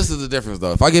 so this is the difference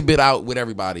though. If I get bit out with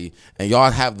everybody and y'all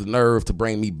have the nerve to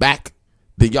bring me back,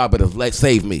 then y'all better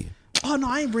save me. Oh no,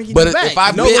 I ain't bringing you back. If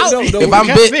I'm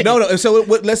bit, So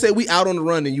let's say we out on the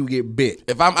run and you get bit.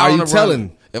 If I'm out on the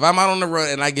run, if I'm out on the run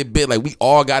and I get bit, like we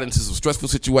all got into some stressful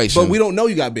situations, but we don't know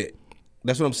you got bit.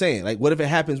 That's what I'm saying. Like, what if it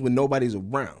happens when nobody's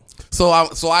around?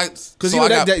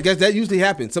 That usually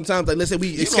happens. Sometimes, like, let's say we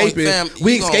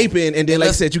escaping, and then, like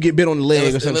I said, you get bit on the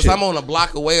leg or some shit. Unless I'm on a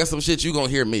block away or some shit, you gonna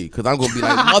hear me because I'm gonna be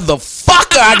like,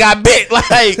 motherfucker, I got bit. Like,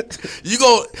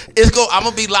 I'm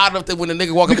gonna be loud enough that when the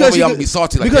nigga walk up on me, I'm gonna be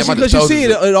salty. Like, because you see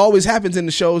it always happens in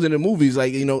the shows and the movies.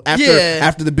 Like, you know,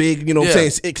 after the big, you know,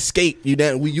 saying escape,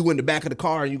 you in the back of the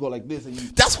car and you go like this. And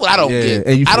that's what I don't get.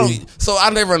 So I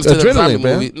never understood the zombie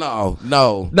movie. No.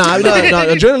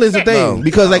 Adrenaline's the thing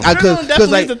because like I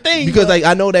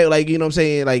know that, like, you know what I'm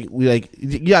saying, like I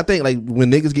think like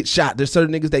when niggas get shot, there's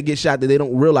certain niggas that get shot that they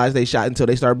don't realize they shot until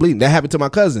they start bleeding. That happened to my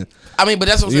cousin. I mean, but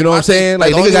that's what I'm saying. You know what I'm saying?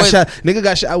 Like, nigga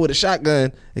got shot with a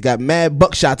shotgun. It got mad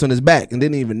buckshots on his back and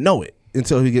didn't even know it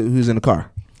until he was in the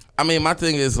car. I mean, my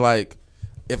thing is like,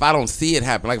 if I don't see it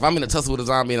happen, like if I'm in a tussle with a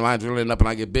zombie and I'm adrenaline up and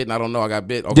I get bit and I don't know I got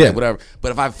bit, okay, whatever.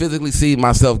 But if I physically see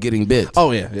myself getting bit,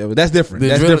 but that's different.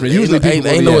 That's different. Usually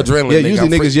ain't no adrenaline. Yeah, usually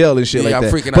niggas yell and shit like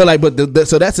that. Freaking but like,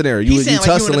 so that scenario, you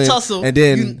tussling and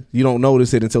then you don't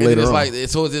notice it until later on. Like,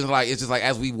 it's just like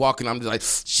as we walking, I'm just like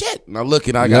shit, and I look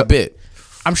and I got bit.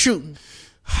 I'm shooting.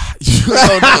 You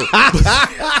don't know.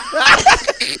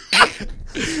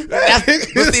 That's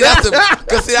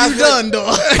done,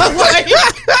 dog.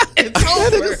 It's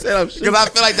over. Because I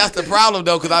feel like that's the problem,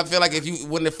 though. Because I feel like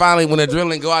when the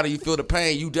adrenaline go out and you feel the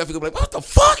pain, you definitely gonna be like, what the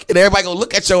fuck? And everybody gonna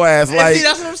look at your ass like. See,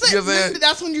 that's what I'm saying. You know what I'm saying?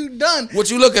 That's when you done. What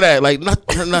you looking at? Like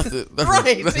nothing.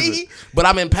 Right. See. But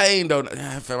I'm in pain though.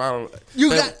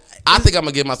 I think I'm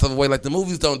gonna give myself away. Like the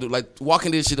movies don't do. Like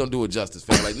Walking Dead shit don't do it justice,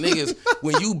 fam. Like niggas,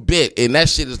 when you bit and that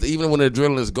shit is even when the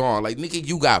adrenaline is gone. Like nigga,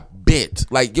 you got bit. bit.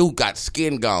 Like you got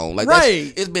skin gone. Like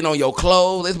it's been on your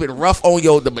clothes. It's been rough on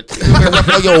your wound.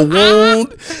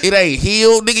 It ain't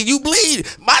healed, nigga. You bleed.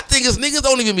 My thing is niggas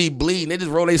don't even be bleeding. They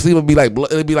just roll their sleeve and be like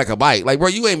it'd be like a bite. Like bro,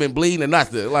 you ain't been bleeding or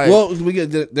nothing. Like we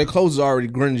get their clothes are already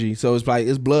grungy, so it's like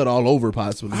it's blood all over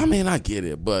possibly. I mean I get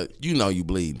it, but you know you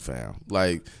bleeding, fam.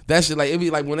 Like that shit. Like it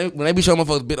be like when they be showing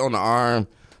motherfuckers bit on the arm.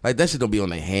 Like that shit don't be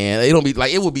on their hand. It don't be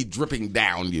like it would be dripping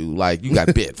down you. Like you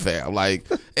got bit, fam. Like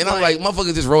and I'm like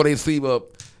motherfuckers just roll their sleeve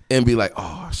up and be like,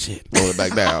 oh shit, roll it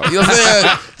back down. You know what I'm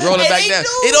saying? Roll it back down.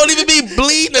 It don't even be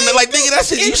bleeding. And like nigga, that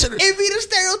shit you should. It be the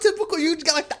stereotypical. You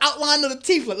got like the outline of the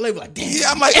teeth. Like damn.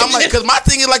 Yeah, I'm like, because my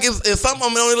thing is like, if some of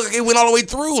them don't look like it went all the way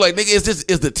through. Like nigga,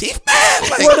 is the teeth bad?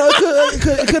 Like, well,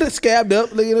 it could have scabbed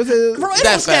up. Like, you know what I'm saying? Bro, it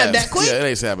don't scab that quick. Yeah, it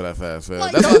ain't scabbing that fast.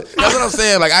 Like, that's what I'm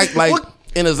saying. Like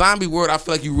in a zombie world, I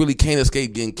feel like you really can't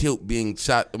escape getting killed, being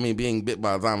shot. Being bit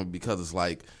by a zombie because it's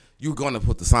like you're going to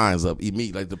put the signs up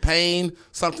immediately. Like the pain,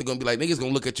 something going to be like niggas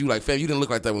going to look at you like, fam, you didn't look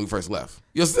like that when we first left.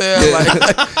 You know what I'm saying?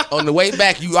 Like on the way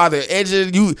back, you either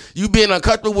edging, you being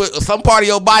uncomfortable with some part of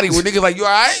your body where niggas like, you all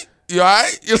right? You all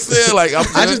right? You know what I'm saying? Like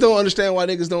I just don't understand why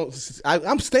niggas don't.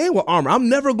 I'm staying with armor. I'm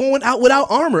never going out without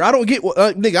armor. I don't get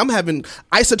nigga. I'm having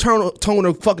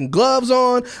isotoner fucking gloves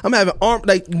on. I'm having armor.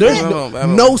 Like there's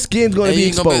no skin's going to be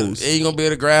exposed. You ain't gonna be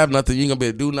able to grab nothing. You ain't gonna be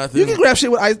able to do nothing. You can grab shit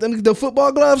with the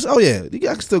football gloves. Oh yeah, I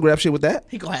can still grab shit with that.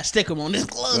 He gonna have to stick them on his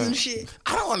gloves and shit.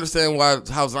 I don't understand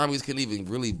how zombies can even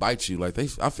really bite you. Like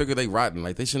I figure they rotten.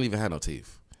 Like they shouldn't even have no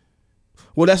teeth.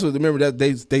 Well, that's what. Remember that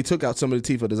they took out some of the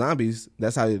teeth of the zombies.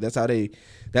 That's how they.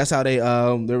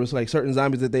 There was like certain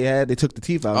zombies that they had. They took the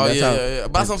teeth out. Oh yeah.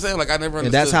 But that's what I'm saying. Like I never understood.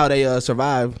 And that's how they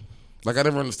survived. Like I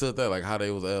never understood that. Like how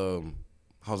they was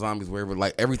how zombies were.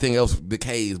 Like everything else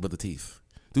decays but the teeth.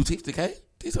 Do teeth decay?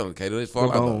 Teeth don't decay. They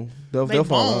fall out. They'll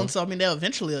fall out. So I mean, they'll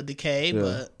eventually decay. Yeah.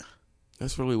 But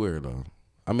that's really weird though.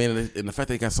 I mean, and the fact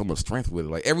they got so much strength with it.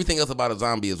 Like everything else about a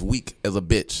zombie is weak as a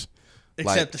bitch.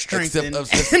 Except the strength,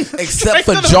 except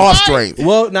for jaw strength.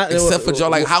 Well, not except for jaw.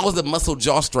 Like, how is the muscle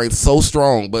jaw strength so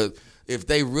strong? But if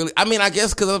they really, I mean, I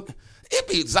guess because it'd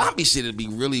be zombie shit. It'd be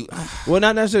really. Well,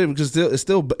 not necessarily because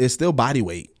it's still body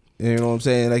weight. You know what I'm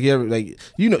saying? Like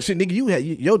shit, nigga, you had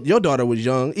your daughter was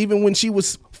young, even when she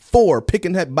was 4,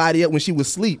 picking that body up when she was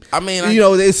asleep. I mean,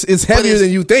 it's heavier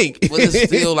than you think. But it's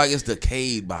still like it's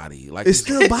decayed body. Like it's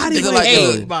still body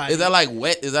weight. Is that like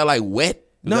wet? Is that like wet?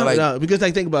 No, because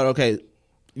like think about it, okay,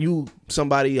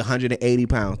 somebody 180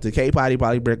 pounds, decayed body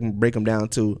probably break them down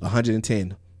to 110,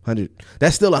 100.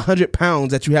 That's still 100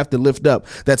 pounds that you have to lift up.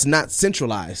 That's not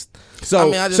centralized.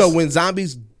 So so when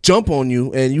zombies jump on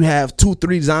you and you have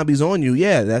 2-3 zombies on you,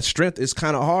 yeah, that strength is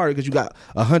kind of hard because you got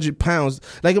 100 pounds.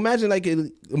 Like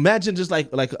imagine just like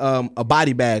a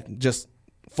body bag just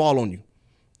fall on you.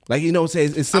 Like, you know what I'm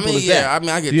saying? It's simple as that. I mean,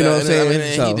 I get you that. Know what I'm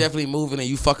saying? And he definitely moving and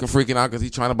you fucking freaking out because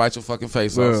he's trying to bite your fucking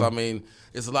face off. So, I mean,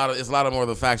 it's a lot of more of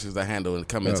the factors that handle and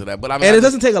come into that. But I mean, and it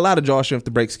doesn't take a lot of jaw strength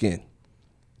to break skin.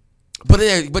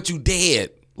 But you dead.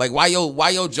 Like, why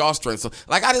your jaw strength? So,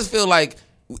 like, I just feel like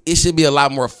it should be a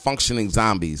lot more functioning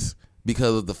zombies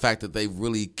because of the fact that they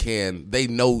really they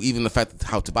know even the fact that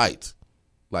how to bite.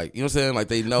 Like, you know what I'm saying? Like,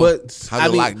 they know how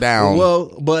to lock down.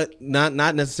 Well, but not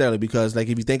necessarily because, like,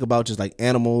 if you think about just, like,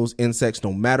 animals, insects,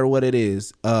 no matter what it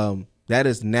is, that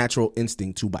is natural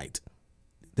instinct to bite.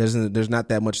 There's not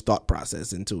that much thought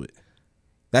process into it.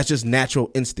 That's just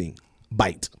natural instinct.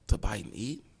 Bite. To bite and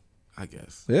eat? I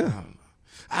guess. Yeah.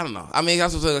 I don't know. I mean,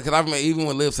 that's what I'm saying. Because I mean, even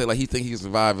when Liv said, like, he think he can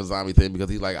survive a zombie thing because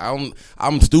he's like,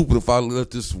 I'm stupid if I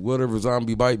let this whatever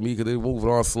zombie bite me because they're moving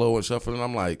all slow and shuffling. And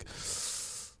I'm like...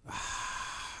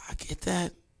 I get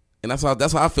that, and that's how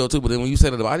I feel too. But then when you say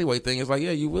the body weight thing, it's like,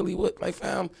 yeah, you really would. Like,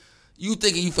 fam, you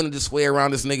thinking you finna just sway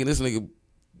around this nigga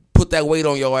put that weight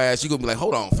on your ass, you gonna be like,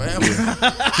 hold on, fam.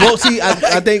 Well, see,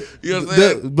 I think, you know what I'm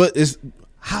saying? But it's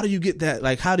how do you get that?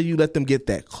 Like, how do you let them get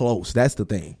that close? That's the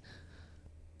thing.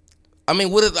 I mean,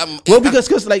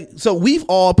 because like, so we've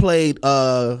all played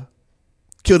Kill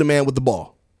the Man with the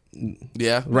Ball.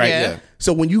 Yeah, right. Yeah.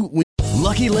 So when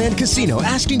Lucky Land Casino,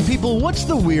 asking people, what's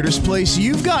the weirdest place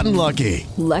you've gotten lucky?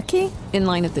 Lucky? In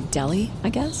line at the deli, I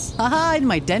guess? Aha, in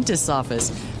my dentist's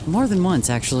office. More than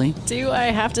once, actually. Do I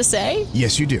have to say?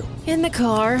 Yes, you do. In the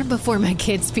car before my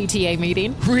kids' PTA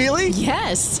meeting. Really?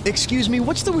 Yes. Excuse me,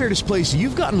 what's the weirdest place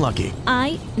you've gotten lucky?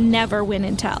 I never win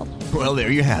and tell. Well, there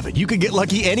you have it. You can get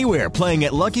lucky anywhere, playing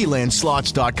at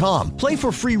LuckyLandSlots.com. Play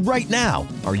for free right now.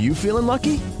 Are you feeling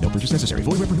lucky? No purchase necessary.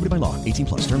 Void where prohibited by law.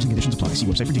 18+. Terms and conditions apply. See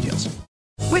website for details.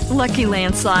 With Lucky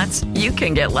Land Slots, you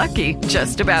can get lucky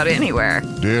just about anywhere.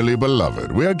 Dearly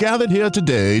beloved, we are gathered here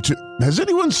today to... Has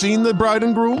anyone seen the bride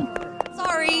and groom?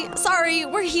 Sorry,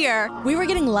 we're here. We were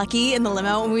getting lucky in the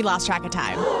limo and we lost track of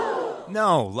time.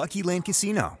 No, Lucky Land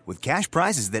Casino, with cash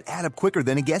prizes that add up quicker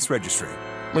than a guest registry.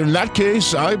 In that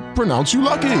case, I pronounce you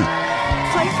lucky.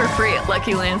 Play for free at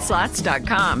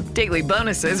LuckyLandSlots.com. Daily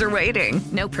bonuses are waiting.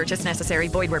 No purchase necessary.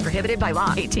 Void where prohibited by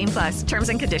law. 18+. Terms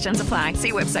and conditions apply.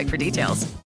 See website for details.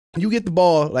 You get the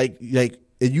ball, like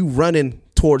you running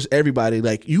towards everybody,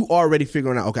 like you already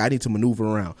figuring out, okay, I need to maneuver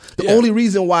around. The only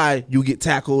reason why you get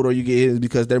tackled or you get hit is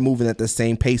because they're moving at the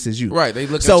same pace as you. Right, they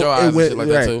look at your eyes and shit like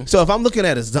that too. So if I'm looking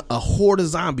at a horde of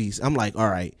zombies, I'm like, all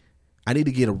right, I need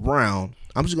to get around.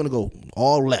 I'm just going to go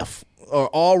all left or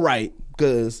all right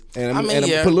because I'm put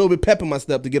a little bit pep in my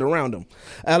step to get around them.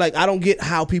 I don't get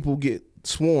how people get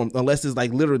swarmed unless it's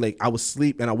like literally like I was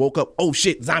asleep and I woke up, oh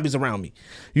shit, zombies around me.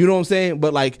 You know what I'm saying?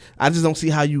 But like I just don't see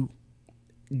how you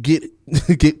get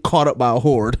caught up by a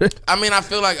horde. I mean, I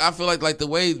feel like the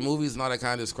way movies and all that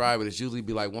kind of describe it, it's usually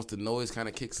be like once the noise kind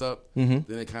of kicks up, then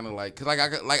it kind of like, cause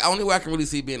like only way I can really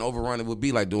see being overrun it would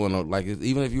be like doing like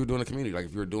even if you were doing a community, like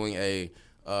if you were doing a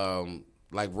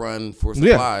like run for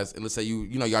supplies, and let's say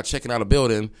y'all checking out a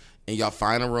building and y'all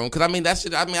find a room, cause I mean that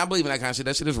shit. I mean I believe in that kind of shit.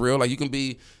 That shit is real. Like you can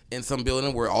be in some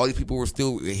building where all these people were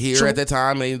still here at that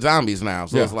time and they zombies now.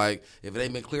 So it's like if it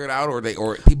ain't been cleared out or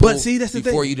people. But see, that's the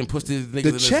before thing. you didn't push these niggas the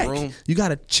in check, this room. You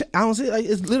gotta check. I don't see like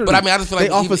it's literally. But I mean I just feel like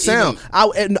they offer sound.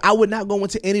 I would not go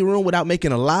into any room without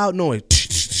making a loud noise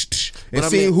and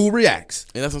seeing who reacts.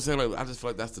 And that's what I'm saying. Like I just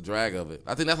feel like that's the drag of it.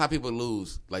 I think that's how people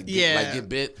lose. Like get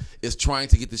bit is trying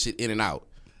to get the shit in and out.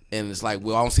 And it's like,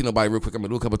 well, I don't see nobody real quick. I'm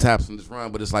gonna do a couple taps and just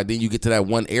run. But it's like then you get to that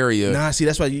one area. Nah, see,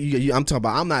 that's why I'm talking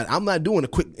about. I'm not doing a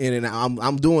quick in and out.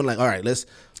 I'm doing like, all right, let's.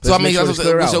 So I mean,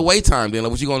 what's your wait time then?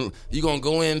 Like, what you gonna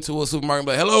go into a supermarket and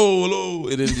be like, hello,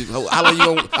 and then how long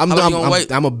you gonna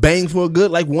wait? I'm a bang for a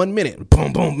good like 1 minute.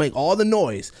 Boom, boom, make all the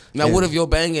noise. Now, what if your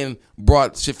banging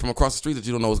brought shit from across the street that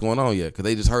you don't know what's going on yet because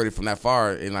they just heard it from that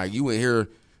far and like you in here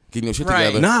getting your shit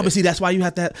together? Nah, but see, that's why you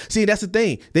have to. See, that's the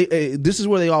thing. This is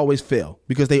where they always fail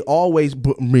because they always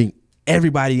bring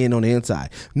everybody in on the inside.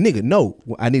 Nigga, no,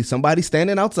 I need somebody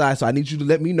standing outside, so I need you to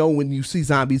let me know when you see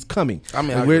zombies coming. I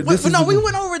mean, we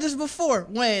went over this before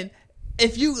when. I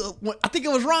think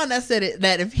it was Ron that said it,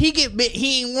 that if he get bit,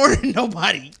 he ain't warning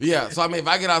nobody. Yeah, so I mean, if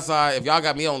I get outside, if y'all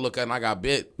got me on lookout and I got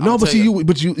bit, no, but see, you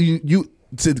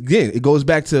again, it goes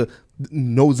back to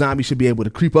no zombie should be able to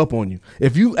creep up on you.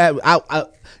 If you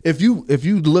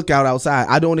look outside,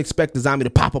 I don't expect the zombie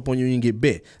to pop up on you and get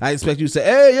bit. I expect you to say,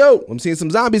 "Hey, yo, I'm seeing some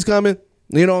zombies coming."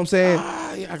 You know what I'm saying?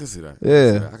 Yeah, I can see that.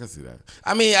 Yeah, I can see that.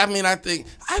 I mean, I think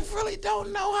I really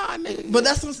don't know how niggas. But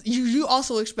that's what, you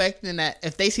also expecting that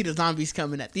if they see the zombies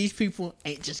coming, that these people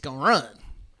ain't just gonna run.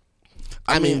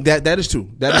 I mean that is true.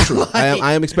 That is true. Like,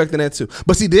 I am expecting that too.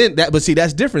 But see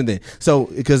that's different then. So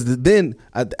because then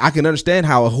I can understand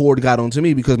how a horde got onto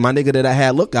me because my nigga that I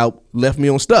had lookout left me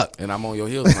on stuck. And I'm on your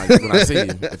heels when I see you.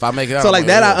 If I make it out, so like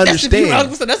that I understand.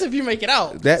 That's if you make it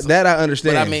out. That I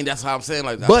understand. But I mean that's how I'm saying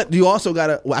like that. But you also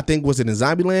gotta. I think was it in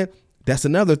Zombieland? That's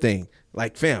another thing.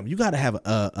 Like fam, you gotta have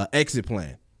a exit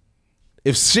plan.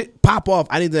 If shit pop off,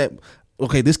 I need that.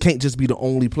 Okay, this can't just be the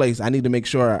only place. I need to make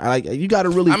sure. Like you got to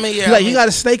really. You got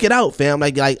to stake it out, fam.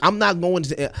 Like I'm not going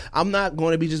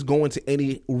to be just going to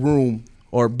any room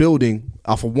or building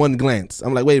off of one glance.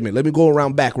 I'm like, wait a minute, let me go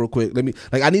around back real quick.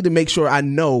 I need to make sure I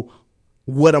know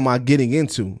what am I getting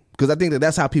into because I think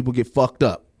that's how people get fucked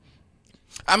up.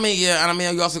 I mean, yeah, and I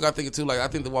mean you also got to think it too. Like I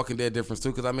think the Walking Dead difference too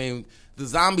because I mean the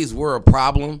zombies were a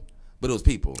problem. But it was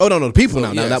people. Oh, no, the people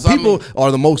now. Now people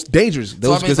are the most dangerous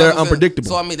because they're unpredictable.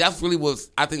 So, I mean, that's really was,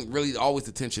 I think, really always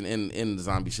the tension in the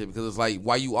zombie shit because it's like,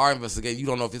 while you are investigating, you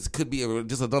don't know if it could be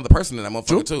just another person in that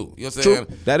motherfucker, too. You know what I'm saying?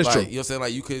 True. That is true. You know what I'm saying?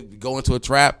 Like, you could go into a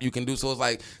trap, you can do, so it's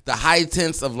like the high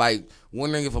tense of, like,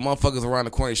 wondering if a motherfucker's around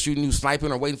the corner shooting you,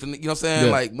 sniping, or waiting for, you know what I'm saying?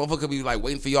 Yeah. Like, motherfucker be, like,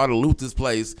 waiting for y'all to loot this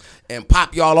place and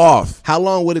pop y'all off. How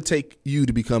long would it take you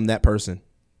to become that person?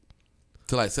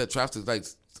 To, like, set traps to, like...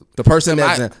 The person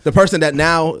that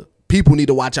now people need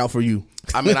to watch out for you.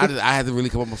 I mean, I had to really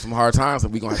come up with some hard times,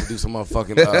 and we gonna have to do some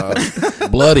motherfucking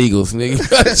blood eagles, nigga.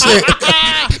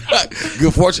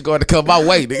 Good fortune going to come my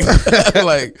way, nigga.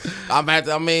 Like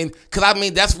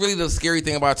because that's really the scary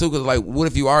thing about it too. Because like, what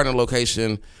if you are in a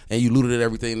location and you looted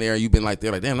everything there, and you've been like,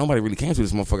 they're like, damn, nobody really came to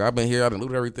this motherfucker. I've been here, I done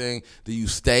looted everything. Do you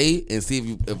stay and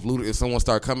see if someone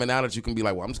start coming out that you can be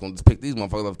like, well, I'm just gonna pick these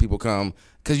motherfuckers if people come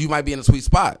because you might be in a sweet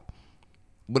spot.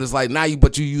 But it's like now you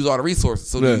use all the resources.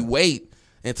 So do you wait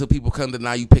until people come to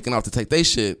now you picking off to take their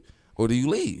shit, or do you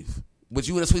leave? But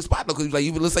you in a sweet spot though, because like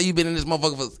let's say you've been in this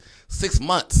motherfucker for 6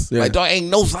 months. Yeah. Like, dog, ain't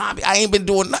no zombie. I ain't been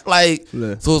doing nothing. Like,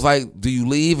 so it's like, do you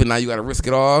leave and now you got to risk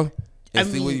it all? and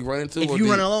see what you run into. If you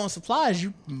run low on supplies,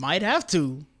 you might have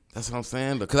to. That's what I'm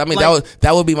saying. Because I mean,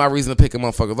 that would be my reason to pick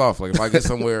motherfuckers off. Like if I get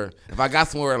somewhere, if I got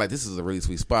somewhere like this is a really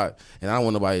sweet spot, and I don't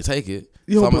want nobody to take it,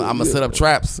 so I'm gonna set up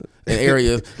traps in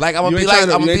areas. Like I'm gonna be like,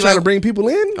 I'm trying to bring people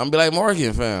in. I'm gonna be like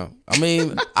Morgan, fam. I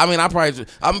mean, I probably.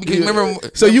 Remember,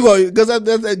 so you go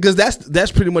because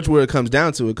that's pretty much where it comes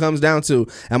down to. It comes down to,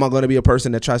 am I going to be a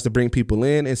person that tries to bring people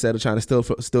in instead of trying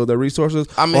to steal their resources,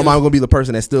 or am I going to be the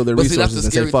person that steal their resources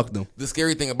and say fuck them? The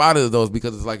scary thing about it though is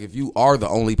because it's like if you are the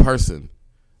only person.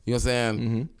 You know what I'm saying?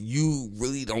 Mm-hmm. You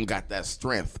really don't got that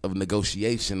strength of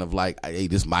negotiation of like, hey,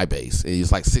 this is my base. And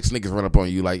it's like 6 niggas run up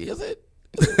on you like, is it?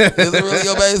 Is it really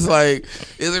your base? Like,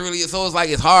 is it really? So it's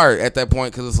like it's hard at that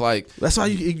point because it's like that's why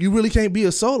you really can't be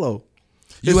a solo.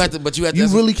 You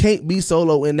really can't be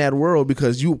solo in that world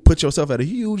because you put yourself at a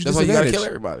huge disadvantage. That's why you gotta kill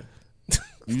everybody.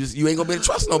 You ain't gonna be able to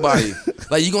trust nobody.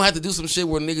 Like you gonna have to do some shit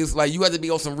where niggas like you have to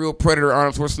be on some real Predator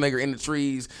Arnold Schwarzenegger in the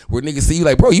trees where niggas see you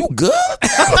like, bro, you good?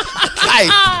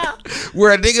 Like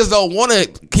where niggas don't want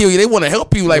to kill you, they want to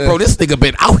help you. Like, bro, this nigga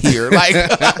been out here.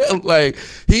 Like, like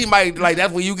he might like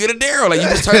that's when you get a Daryl. Like you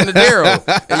just turn to Daryl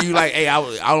and you like, hey, I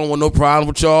don't want no problem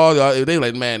with y'all. They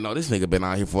like, man, no, this nigga been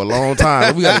out here for a long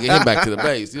time. We gotta get him back to the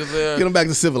base. You know what I'm saying? Get him back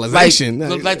to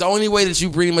civilization. Like the only way that you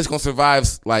pretty much gonna survive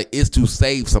like is to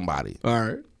save somebody. All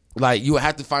right. Like you would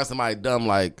have to find somebody dumb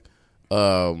like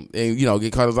and you know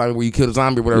get caught a zombie where you kill a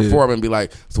zombie or whatever for him and be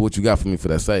like, so what you got for me for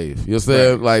that save? You know what I'm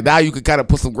saying? Right. Like now you could kind of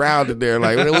put some ground in there.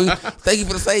 Like thank you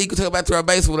for the save. You can take it back to our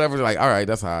base or whatever. Like all right,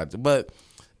 that's how. But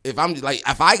if I'm like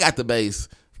if I got the base.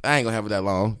 I ain't gonna have it that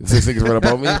long. 6 niggas run up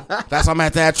on me. That's why I'm gonna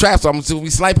have to have traps. So I'm gonna be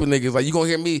sniping niggas. Like you gonna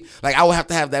hear me. Like I would have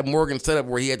to have that Morgan setup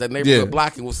where he had that neighborhood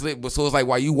block and was slip. But so it's like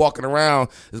while you walking around,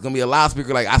 it's gonna be a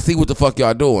loudspeaker. Like I see what the fuck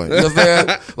y'all doing. You know what I'm saying?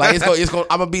 Like it's gonna.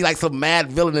 I'm gonna be like some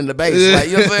mad villain in the base. Like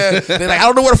you know what I'm saying? They're like I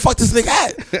don't know where the fuck this nigga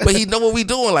at, but he know what we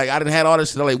doing. Like I didn't have all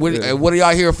this shit. Like what are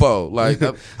y'all here for? Like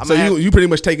so you pretty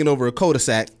much taking over a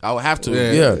cul-de-sac. I would have to.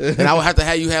 Yeah. And I would have to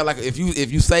have you have like if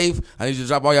you save, I need you to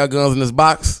drop all y'all guns in this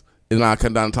box. And I'll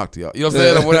come down and talk to y'all. You know what I'm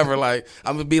saying? Or whatever. Like,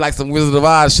 I'm going to be like some Wizard of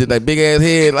Oz shit, like big ass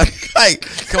head. Like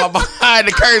come up behind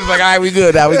the curtains, like, all right, we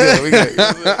good now. We good. You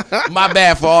know my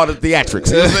bad for all the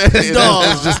theatrics. You know what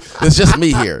I'm saying? It's just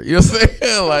me here. You know what I'm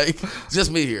saying? Like,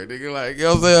 just me here, nigga. Like, you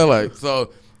know what I'm saying? Like,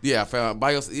 so, yeah, I found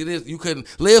by yourself. It is, you couldn't,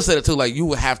 Liv said it too, like, you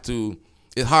would have to,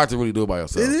 it's hard to really do it by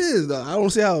yourself. It is, though. I don't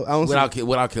see how.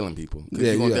 Without killing people.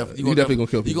 Yeah, you definitely going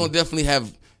to kill people. You're going to definitely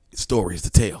have stories to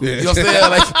tell. Yeah. You know what I'm saying?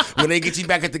 Like when they get you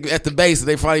back at the base and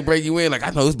they finally bring you in, like I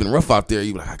know it's been rough out there.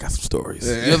 You be like, I got some stories.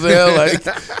 Yeah. You know what I'm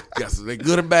saying? Like they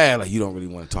good or bad. Like you don't really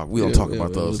want to talk. We don't talk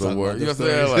about those no more. You know what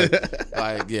I'm saying?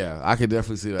 Like yeah, I can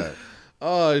definitely see that.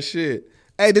 Oh shit.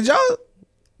 Hey, did y'all?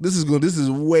 This is good. This is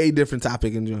a way different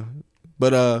topic,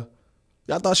 but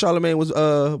y'all thought Charlamagne was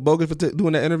bogus for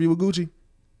doing that interview with Gucci?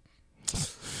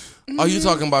 Are you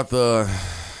talking about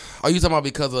Are you talking about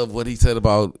because of what he said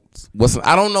about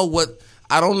I don't know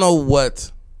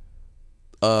what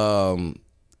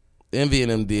Envy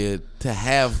and them did to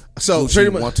have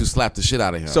Gucci want to slap the shit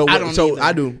out of him.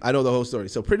 I know the whole story.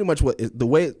 So pretty much the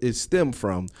way it stemmed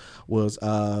from was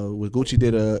when Gucci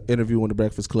did an interview on the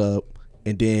Breakfast Club,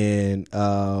 and then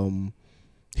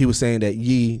he was saying that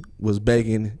Yee was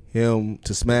begging him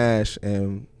to smash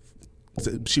and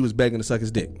she was begging to suck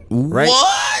his dick. Right?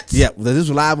 What? Yeah, this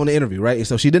was live on the interview, right? And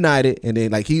so she denied it, and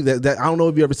then like I don't know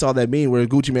if you ever saw that meme where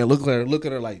Gucci Man look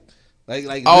at her like.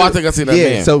 Oh, I think I seen that.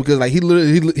 Yeah, so because like he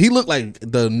looked like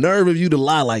the nerve of you to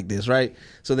lie like this, right?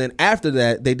 So then after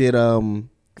that, they did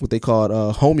what they called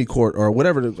homie court or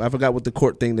whatever. I forgot what the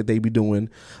court thing that they be doing.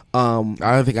 I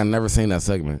don't think I never seen that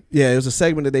segment. Yeah, it was a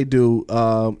segment that they do,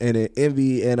 and then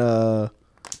Envy and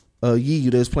Yee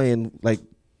that's playing like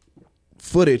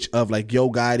footage of like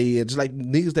Yo Gotti and just like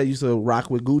niggas that used to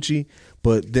rock with Gucci,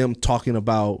 but them talking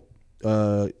about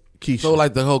Keisha. So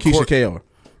like the whole Keisha KR.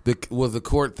 Was the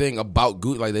court thing about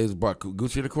Gucci? Like they just brought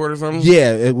Gucci to court or something?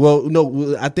 Yeah. Well,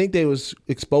 no. I think they was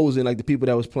exposing like the people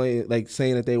that was playing, like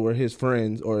saying that they were his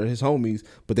friends or his homies,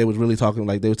 but they was really talking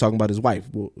like they were talking about his wife.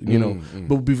 You know,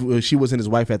 but before, she wasn't his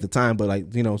wife at the time. But like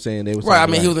saying they was right. I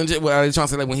mean, he was in jail. Are they trying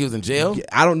to say like when he was in jail?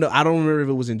 I don't know. I don't remember if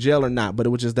it was in jail or not. But it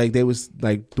was just like they was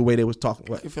like the way they was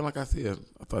talking. I feel like I see it.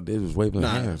 I thought they was waving their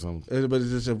hand or something. But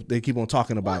it's just they keep on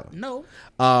talking about it. No.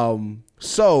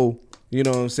 So you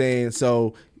know what I'm saying.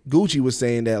 So Gucci was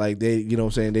saying that like they, you know what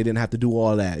I'm saying, they didn't have to do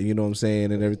all that, you know what I'm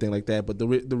saying, and everything like that. But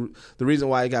the reason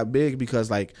why it got big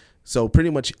because like so pretty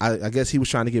much I guess he was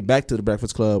trying to get back to the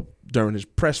Breakfast Club during his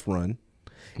press run,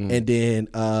 and then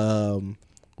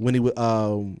when he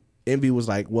Envy was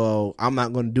like, well, I'm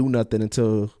not going to do nothing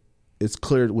until it's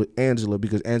cleared with Angela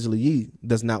because Angela Yee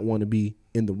does not want to be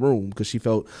in the room because she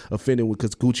felt offended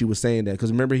because Gucci was saying that.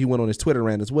 Because remember, he went on his Twitter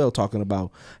rant as well talking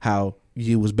about how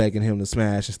Yee was begging him to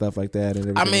smash and stuff like that.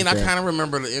 And I mean, like I kind of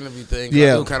remember the interview thing.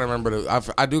 Yeah. I do kind of remember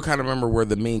I do kind of remember where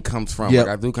the meme comes from. Yep.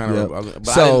 Like, I do kind of, Yep.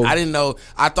 but So- I didn't know.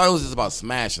 I thought it was just about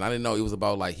smashing. I didn't know it was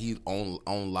about like he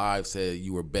on live said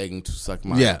you were begging to suck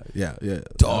my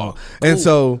dog. And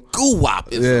so Goo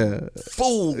Wop is a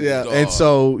fool. Yeah, dog. and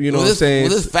so you know what I'm saying.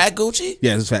 Was this Fat Gucci?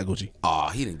 Yeah, this is Fat Gucci. Oh,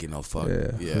 he didn't get no fuck.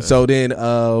 Yeah. So then,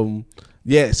 Envy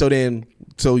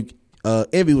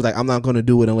was like, "I'm not going to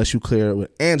do it unless you clear it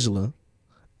with Angela,"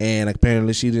 and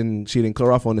apparently she didn't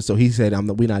clear off on it. So he said,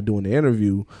 "We're not doing the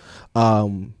interview."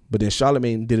 But then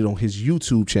Charlamagne did it on his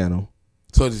YouTube channel.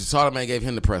 So Charlamagne gave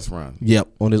him the press run. Yep,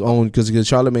 on his own because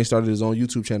Charlamagne started his own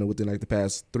YouTube channel within like the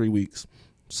past 3 weeks.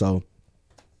 So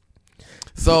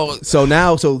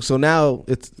now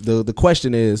it's the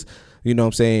question is, you know what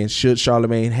I'm saying, should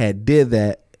Charlamagne had did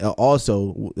that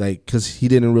also, like, because he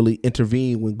didn't really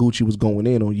intervene when Gucci was going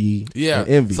in on Yee and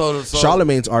Envy. So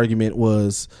Charlamagne's argument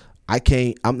was,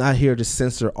 I'm not here to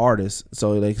censor artists.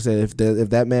 So like I said,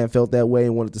 if that man felt that way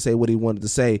and wanted to say what he wanted to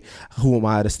say, who am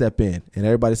I to step in? And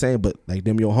everybody's saying, but like,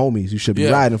 them your homies, you should be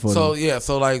riding for them.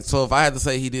 So if I had to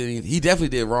say he definitely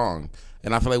did wrong.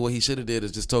 And I feel like what he should have did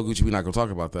is just told Gucci, we're not going to talk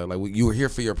about that. Like, you were here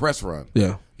for your press run. Yeah. You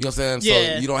know what I'm saying?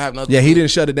 Yeah. So you don't have nothing. Yeah, he didn't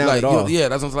shut it down like, at all. Yeah,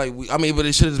 that's what I'm like. But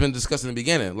it should have been discussed in the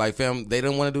beginning. Like, fam, they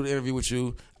didn't want to do the interview with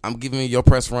you. I'm giving you your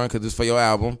press run because it's for your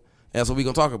album. And that's what we're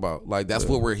going to talk about. Like, that's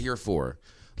what we're here for.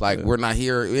 Like, we're not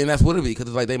here. And that's what it be because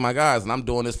it's like, they my guys and I'm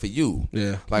doing this for you.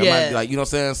 Yeah. Like, you know what I'm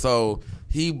saying? So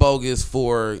he bogus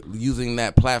for using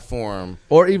that platform.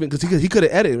 Or even because he could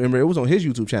have edited. Remember, it was on his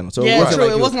YouTube channel. So yeah, it wasn't true.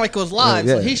 like it wasn't like it was live.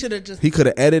 So he should have just. He could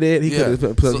have edited. He could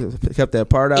have kept that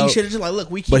part out. He should have just like, look,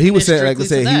 we. But he was saying, like I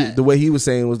said, said, the way he was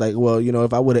saying was like, well, you know,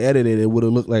 if I would have edited it, would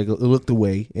have looked the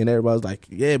way, and everybody was like,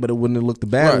 yeah, but it wouldn't have looked the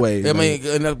bad way. I mean,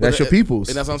 that's your people's,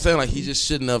 and that's what I'm saying. Like, he just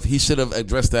shouldn't have. He should have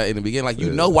addressed that in the beginning. Like,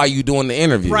 you know why you doing the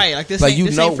interview, right? Like this, like you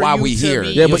know why we here.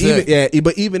 Yeah, but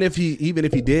even if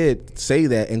he did say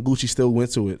that, and Gucci still went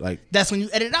to it, like that's when you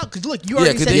edit it out because look, you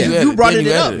already said you brought it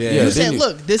up. You said,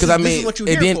 look, this is what you're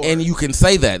here for. And you can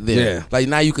say that then. Like,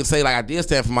 now you can say, like, I did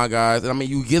stand for my guys. And I mean,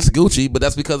 you against Gucci, but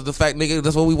that's because of the fact, nigga,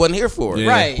 that's what we wasn't here for.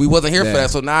 Right. We wasn't here for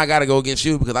that. So now I got to go against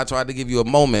you because I tried to give you a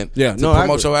moment to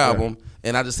promote your album.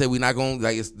 And I just said, we're not going to,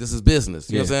 like, this is business.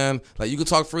 You know what I'm saying? Like, you can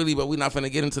talk freely, but we're not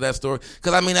finna get into that story.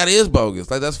 Because, I mean, that is bogus.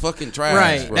 Like, that's fucking trash.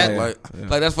 Right. Bro.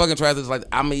 Like, that's fucking trash. It's like,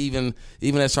 I'm even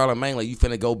as Charlamagne, like, you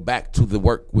finna go back to the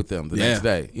work with them the next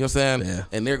day. You know what I'm saying? Yeah.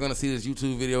 And they're going to see this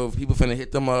YouTube video of people finna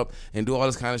hit them up and do all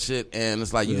this kind of shit. And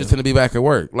it's like, you just finna be back at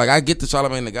work. Like, I get the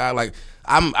Charlamagne the guy. Like,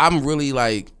 I'm really,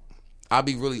 like, I'll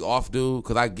be really off, dude,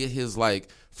 because I get his, like,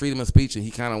 freedom of speech, and he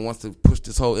kind of wants to push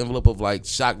this whole envelope of like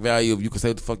shock value of you can say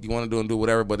what the fuck you want to do and do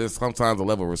whatever, but there's sometimes a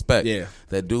level of respect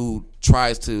that dude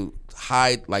tries to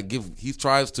hide, like he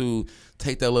tries to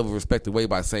take that level of respect away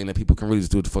by saying that people can really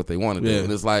just do what the fuck they want to do,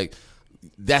 and it's like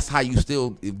that's how you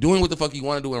still doing what the fuck you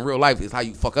want to do in real life is how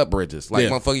you fuck up bridges. Like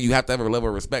motherfucker, you have to have a level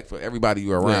of respect for everybody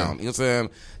you're around. You know what I'm saying?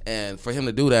 And for him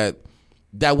to do that.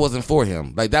 That wasn't for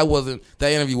him. Like that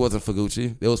interview wasn't for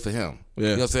Gucci. It was for him. Yeah. You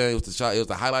know what I'm saying? It was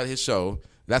the highlight of his show.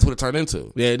 That's what it turned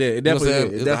into. Yeah, it did. It definitely did.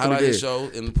 It was the highlight of his show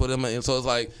and put him in. And so it's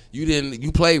like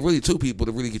you played really two people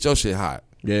to really get your shit hot.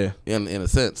 Yeah. In a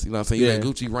sense. You know what I'm saying? You let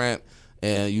Gucci rant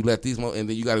and you let these and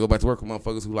then you got to go back to work with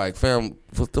motherfuckers who like, fam,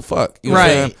 what the fuck? You know what I'm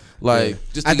saying?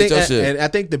 Like, just to get your shit. And I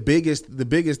think the biggest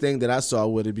thing that I saw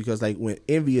with it, because like when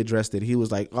Envy addressed it, he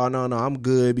was like, oh, no, I'm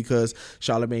good because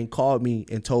Charlamagne called me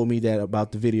and told me that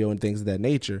about the video and things of that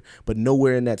nature. But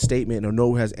nowhere in that statement or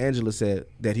nowhere has Angela said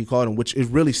that he called him, which is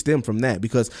really stemmed from that,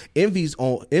 because Envy's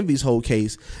whole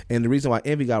case, and the reason why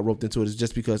Envy got roped into it is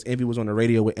just because Envy was on the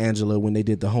radio with Angela when they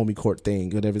did the homie court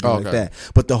thing and everything like that.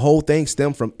 But the whole thing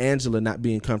stemmed from Angela not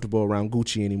being comfortable around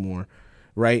Gucci anymore.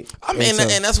 Right. I mean,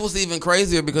 and that's what's even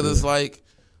crazier because it's like,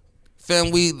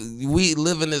 fam, we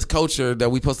live in this culture that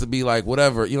we supposed to be like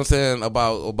whatever, you know what I'm saying,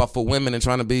 about for women and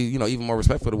trying to be, you know, even more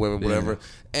respectful to women, whatever.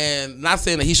 And not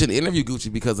saying that he shouldn't interview Gucci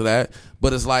because of that,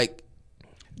 but it's like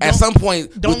at some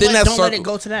point within that circle, let it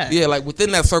go to that. Yeah, like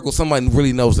within that circle, somebody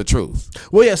really knows the truth.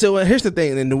 Well, yeah. So here's the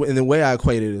thing, and the way I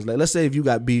equate it is like, let's say if you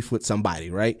got beef with somebody,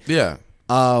 right? Yeah.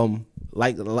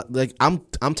 Like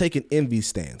I'm taking Envy's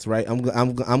stance, right?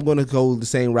 I'm gonna go the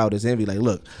same route as Envy. Like,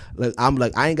 look, I'm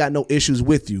like, I ain't got no issues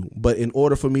with you, but in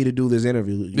order for me to do this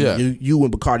interview, you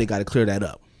and Bacardi got to clear that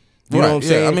up. You know what I'm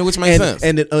saying? I mean, which makes sense.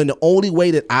 And the only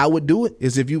way that I would do it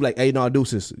is if you like, hey, no,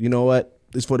 deuces, you know what?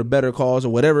 it's for the better cause or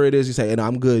whatever it is. You say, and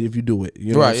I'm good if you do it.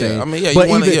 You know what I'm saying? I mean,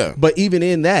 yeah. But even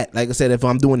in that, like I said, if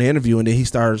I'm doing the interview and then he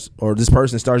starts or this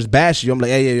person starts bashing you, I'm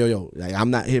like, hey, yo, like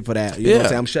I'm not here for that. You know what I'm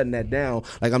saying? I'm shutting that down.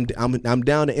 Like I'm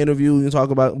down to interview and talk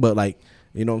about, but like.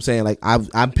 You know what I'm saying? Like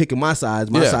I'm picking my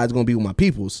sides. My side's gonna be with my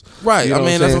people's. Right. You know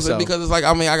that's what I'm saying. Because it's like,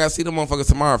 I gotta see the motherfuckers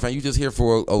tomorrow, fam. You just here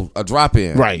for a drop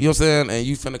in. Right. You know what I'm saying? And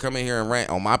you finna come in here and rant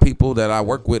on my people that I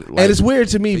work with. Like, and it's weird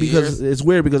to me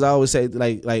because I always say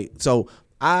like so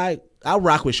I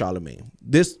rock with Charlamagne.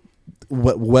 This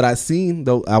what I seen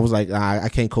though, I was like I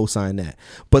can't co-sign that.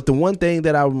 But the one thing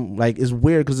that I'm like is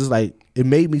weird because it's like it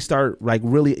made me start like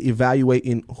really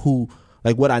evaluating who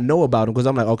like what I know about him because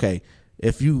I'm like, okay.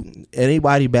 If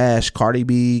anybody bash Cardi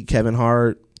B, Kevin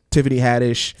Hart, Tiffany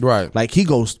Haddish, right? Like he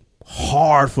goes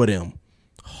hard for them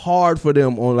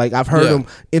on like I've heard him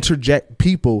interject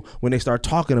people when they start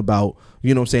talking about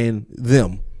you know what I'm saying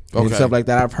them and stuff like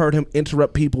that. I've heard him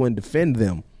interrupt people and defend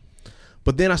them.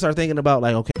 But then I started thinking about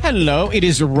like, okay. Hello, it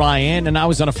is Ryan, and I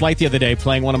was on a flight the other day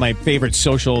playing one of my favorite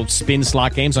social spin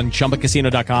slot games on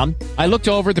ChumbaCasino.com. I looked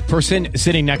over at the person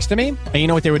sitting next to me, and you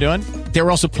know what they were doing? They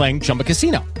were also playing Chumba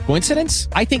Casino. Coincidence?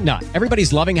 I think not.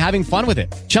 Everybody's loving having fun with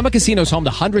it. Chumba Casino is home to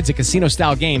hundreds of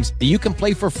casino-style games that you can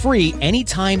play for free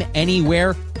anytime,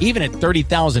 anywhere, even at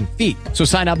 30,000 feet. So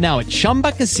sign up now at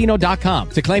ChumbaCasino.com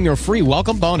to claim your free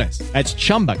welcome bonus. That's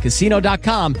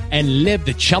ChumbaCasino.com and live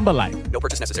the Chumba life. No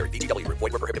purchase necessary. VGW. Void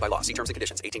where prohibited by law. See terms and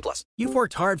conditions. 18+. You've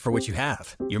worked hard for what you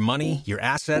have. Your money, your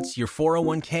assets, your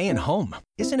 401k, and home.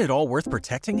 Isn't it all worth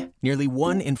protecting? Nearly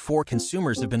 1 in 4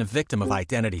 consumers have been a victim of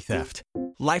identity theft.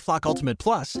 LifeLock Ultimate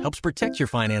Plus helps protect your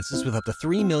finances with up to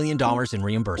 $3 million in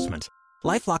reimbursement.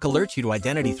 LifeLock alerts you to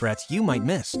identity threats you might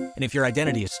miss. And if your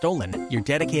identity is stolen, your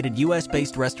dedicated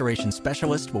U.S.-based restoration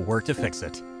specialist will work to fix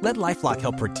it. Let LifeLock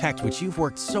help protect what you've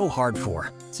worked so hard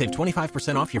for. Save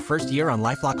 25% off your first year on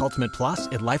LifeLock Ultimate Plus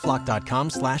at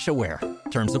LifeLock.com/aware.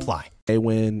 Terms apply.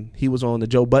 When he was on the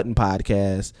Joe Budden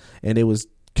podcast and it was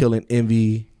killing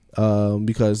Envy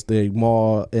because the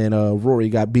Maul and Rory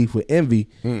got beef with Envy,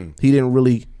 he didn't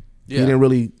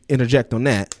really interject on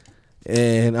that.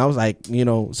 And I was like, you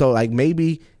know, so like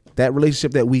maybe that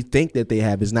relationship that we think that they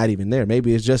have is not even there.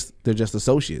 Maybe it's just they're just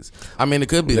associates. I mean, it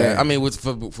could be that. I mean,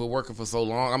 for working for so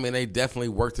long, I mean, they definitely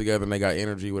work together and they got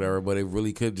energy, whatever. But it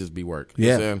really could just be work. You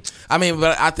know what I'm saying? I mean,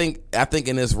 but I think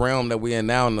in this realm that we're in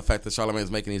now, and the fact that Charlamagne's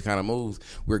making these kind of moves,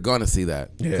 we're gonna see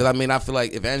that. Because I mean, I feel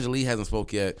like if Angelique hasn't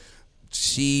spoke yet,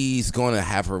 she's going to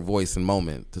have her voice and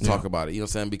moment to talk about it. You know what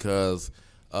I'm saying? Because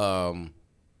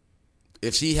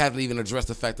if she hasn't even addressed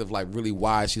the fact of like really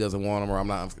why she doesn't want him, or I'm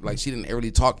not like she didn't really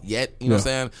talk yet, you know what I'm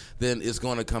saying? Then it's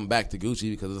going to come back to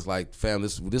Gucci because it's like, fam,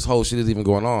 this whole shit is even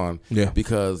going on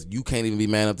because you can't even be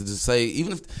man enough to just say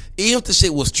even if the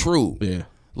shit was true,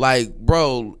 like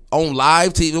bro on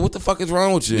live TV, what the fuck is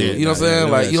wrong with you? You know what I'm saying?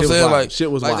 Like you know what I'm saying? Like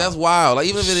shit was like wild. That's wild. Like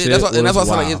even if it is,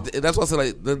 that's why I say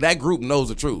like that group knows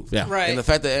the truth. Yeah. Right. And the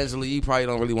fact that Angelique probably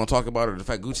don't really want to talk about it, or the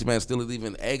fact Gucci man still is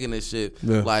even egging this shit,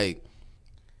 like.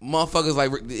 Motherfuckers,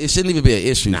 like, it shouldn't even be an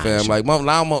issue, fam. Like,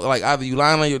 like, either you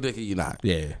lying on your dick or you not.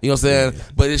 Yeah. You know what I'm saying? Yeah.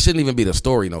 But it shouldn't even be the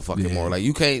story no fucking more. Like,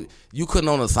 you couldn't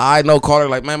on the side note call her,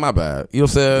 like, man, my bad. You know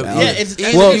what I'm saying? Yeah,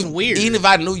 it's weird. Even if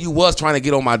I knew you was trying to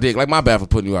get on my dick, like, my bad for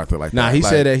putting you out there like that. He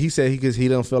said that. He said he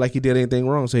don't feel like he did anything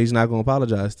wrong, so he's not going to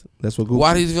apologize. That's what Gucci.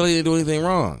 Why did he feel he didn't do anything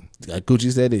wrong? Like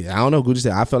Gucci said it. I don't know. Gucci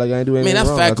said, I feel like I ain't doing anything wrong.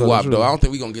 I mean, that's fat guap, though. I don't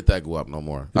think we're going to get that guap no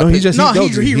more. No, he just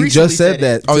said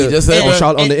that. Oh, he just said that?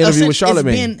 On the interview with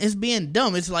Charlamagne. It's being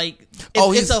dumb. It's like,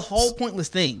 it's a whole pointless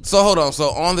thing. So, hold on. So,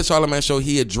 on the Charlamagne show,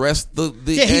 he addressed the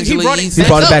Angela Yee. He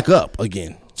brought it back up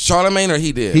again. Charlamagne or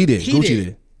he did? He did. Gucci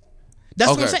did.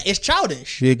 That's what I'm saying. It's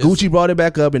childish. Yeah, Gucci brought it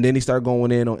back up, and then he started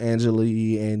going in on Angela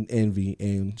Yee and Envy,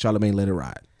 and Charlamagne let it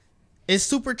ride. It's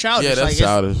super childish. Yeah, that's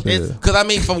childish. Because, I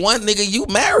mean, for one nigga, you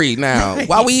married now. Right.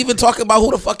 Why we even talking about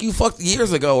who the fuck you fucked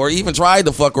years ago or even tried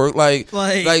to fuck or like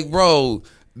bro,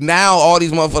 now all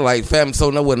these motherfuckers like, fam, so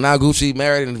now Gucci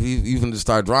married and you finna just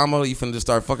start drama, you finna just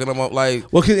start fucking them up like.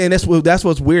 Well, and that's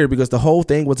what's weird because the whole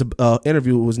thing was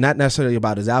interview was not necessarily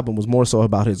about his album, was more so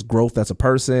about his growth as a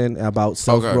person, about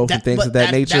self-growth and things of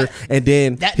that nature. And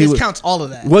then that discounts all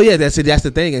of that. Well, yeah, that's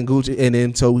the thing. And Gucci, and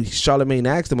then so Charlamagne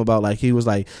asked him about, like, he was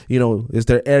like, you know, is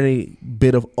there any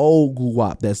bit of old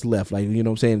guap that's left, like, you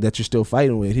know what I'm saying, that you're still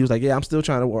fighting with? He was like, yeah, I'm still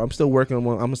trying to work, I'm still working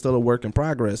on, I'm still a work in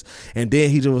progress. And then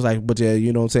he just was like, but yeah,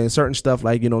 you know what I'm saying, certain stuff,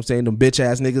 like, you know what I'm saying, them bitch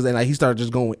ass niggas, and like he started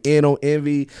just going in on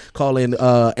Envy, calling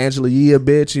Angela Yee a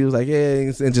bitch. He was like,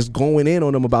 yeah, and just going in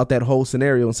on them about that whole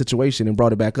scenario and situation, and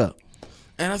brought it back up.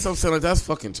 And that's what I'm saying. Like, that's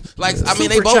fucking like, I mean,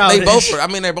 they both are. I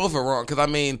mean, they're both are wrong. Because I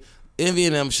mean, Envy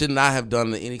and them should not have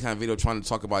done any kind of video trying to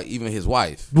talk about even his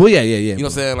wife. Well, yeah. You know what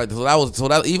I'm saying? Like, so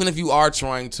that even if you are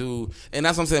trying to, and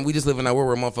that's what I'm saying, we just live in that world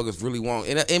where motherfuckers really want,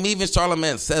 and even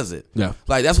Charlamagne says it. Yeah.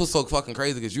 Like, that's what's so fucking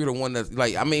crazy, because you're the one that's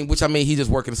like, he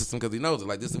just work in the system because he knows it.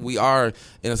 Like, we are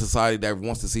in a society that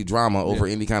wants to see drama over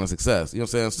any kind of success. You know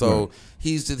what I'm saying? So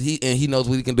he knows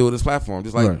what he can do with his platform,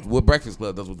 just like what Breakfast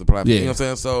Club does with the platform. Yeah. You know what I'm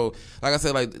saying? So, like I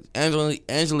said, like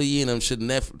Angela Yee and them should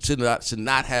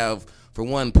not have, for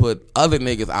one, put other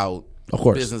niggas out, of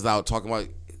course, business out, talking about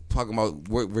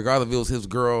regardless if it was his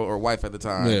girl or wife at the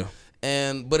time. Yeah.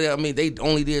 But I mean, they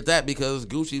only did that because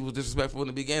Gucci was disrespectful in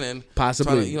the beginning.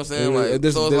 Possibly, you know what I'm saying? Like,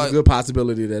 there's a good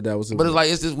possibility that was. But it's like,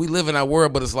 it's just, we live in that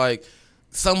world. But it's like,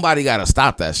 somebody got to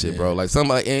stop that shit, bro. Like,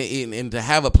 somebody, and to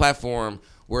have a platform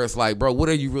where it's like, bro, what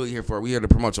are you really here for? Are we here to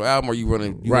promote your album, or you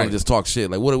want to just talk shit?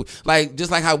 Like, what?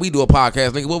 Just like how we do a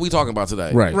podcast, nigga. What are we talking about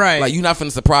today? Right. Like, you not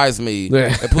finna surprise me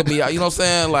and put me out. You know what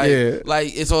I'm saying?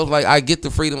 Like, it's always like, I get the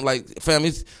freedom. Like, fam,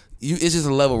 it's just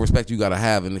a level of respect you gotta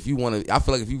have. And if you want to, I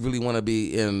feel like if you really want to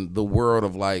be in the world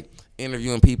of like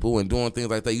interviewing people and doing things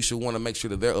like that, you should want to make sure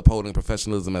that they're upholding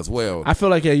professionalism as well. I feel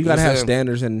like you gotta have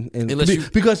standards and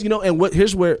because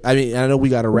here's where, I mean, I know we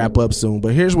gotta wrap up soon,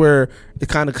 but here's where it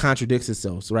kind of contradicts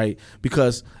itself, right?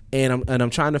 Because I'm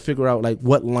trying to figure out like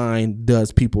what line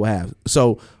does people have.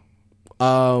 So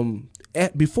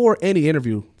before any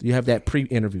interview, you have that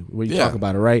pre-interview where you talk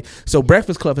about it, right? So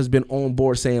Breakfast Club has been on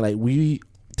board saying like, we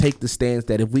take the stance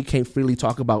that if we can't freely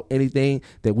talk about anything,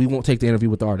 that we won't take the interview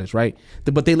with the artist, right?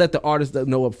 But they let the artist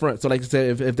know up front. So like I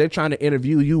said, if they're trying to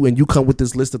interview you and you come with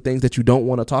this list of things that you don't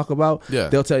want to talk about,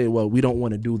 they'll tell you, well, we don't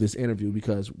want to do this interview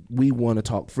because we want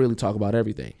to freely talk about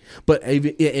everything. But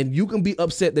and you can be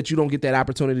upset that you don't get that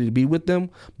opportunity to be with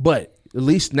them, but at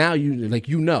least now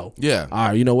yeah, all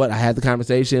right, you know what, I had the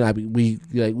conversation,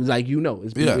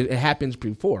 it happens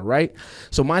before, right?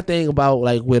 So my thing about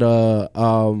like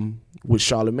with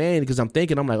Charlamagne, because I'm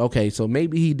like, okay, so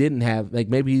maybe he didn't have, like,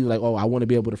 maybe he's like, oh, I want to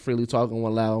be able to freely talk, I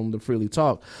want to allow him to freely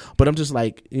talk. But I'm just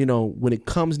like, when it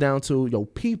comes down to your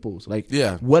peoples, like,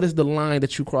 what is the line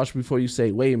that you cross before you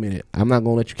say, wait a minute, I'm not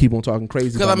gonna let you keep on talking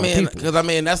crazy about my people? Because I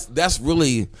mean, that's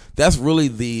really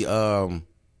the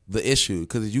issue,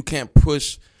 because you can't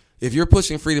push. If you're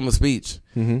pushing freedom of speech,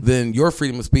 then your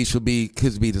freedom of speech could be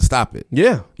to stop it. Yeah. You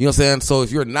know what I'm saying? So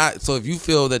if you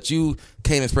feel that you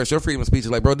can't express your freedom of speech,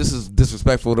 like, bro, this is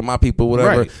disrespectful to my people,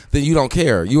 whatever, then you don't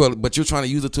care. But you're trying to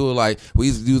use it to like, well,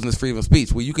 he's using this freedom of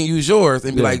speech. Well, you can use yours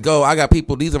and be like, go, I got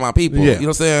people, these are my people. You know what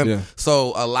I'm saying? Yeah.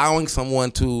 So allowing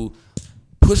someone to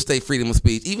push their freedom of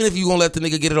speech, even if you gonna let the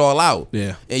nigga get it all out,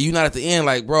 and you not at the end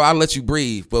like, bro, I'll let you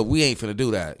breathe, but we ain't finna do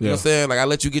that. You know what I'm saying? Like, I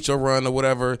let you get your run or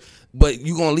whatever, but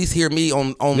you gonna at least hear me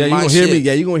on my shit.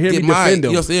 You gonna hear me defend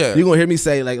them. You gonna hear me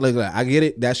say like, look, I get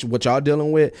it, that's what y'all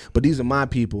dealing with, but these are my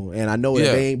people, and I know that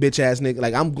they ain't bitch ass nigga.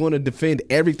 Like, I'm gonna defend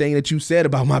everything that you said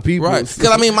about my people, right? Because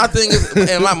I mean, my thing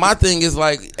is, and my thing is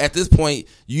like, at this point,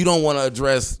 you don't want to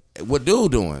address what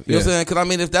dude doing. You know what I'm saying? Because I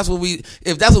mean, if that's what we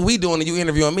doing and you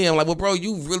interviewing me, I'm like, well, bro,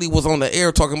 you really was on the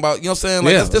air talking about, you know what I'm saying?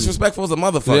 Like, it's disrespectful as a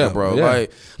motherfucker, bro.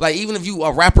 Like even if you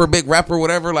a rapper, big rapper,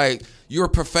 whatever, like, you're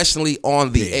professionally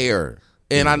on the air.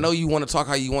 And I know you want to talk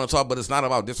how you want to talk, but it's not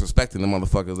about disrespecting the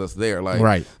motherfuckers that's there.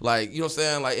 Like, like, you know what I'm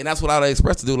saying? Like, and that's what I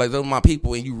expressed to do. Like, those are my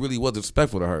people, and you really was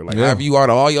disrespectful to her. Like, however you are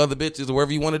to all your other bitches or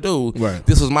whatever you want to do,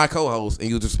 this was my co-host, and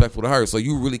you was disrespectful to her. So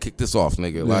you really kicked this off,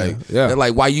 nigga.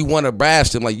 Like, why you want to bash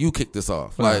them? Like, you kicked this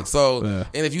off. Like, so,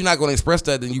 and if you're not going to express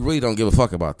that, then you really don't give a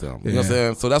fuck about them. You know what I'm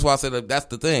saying? So that's why I said that's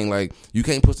the thing. Like, you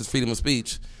can't push this freedom of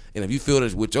speech. And if you feel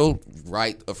that with your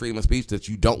right of freedom of speech that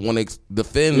you don't want to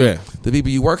defend the people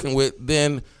you're working with,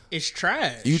 then it's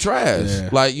trash. You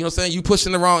trash. Like, you know what I'm saying? You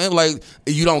pushing the wrong end. Like,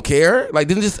 you don't care. Like,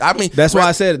 didn't just, I mean, that's why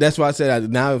I said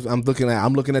now I'm looking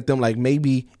at them like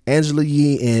maybe Angela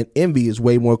Yee and Envy is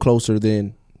way more closer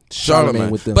than Charlamagne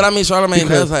with them. But I mean, Charlamagne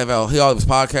does have he all his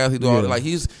podcasts. He do all like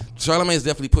Charlamagne is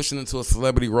definitely pushing into a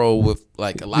celebrity role with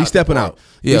like a lot. He's stepping out.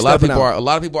 Yeah, a lot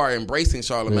of people are embracing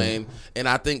Charlamagne, and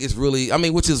I think it's really, I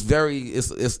mean, which is very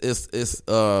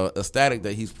ecstatic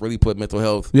that he's really put mental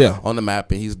health on the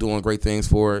map, and he's doing great things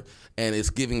for it, and it's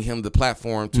giving him the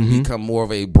platform to become more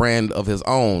of a brand of his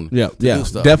own. Yeah,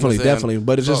 definitely.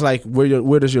 But it's just like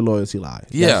where does your loyalty lie?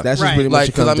 Yeah, that's just pretty much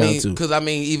it comes down to. Because I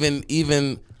mean,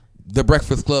 even the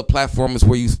Breakfast Club platform is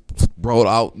where you roll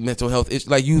out mental health. It's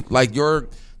like your.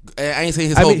 I ain't saying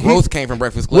his whole growth came from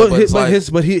Breakfast Club,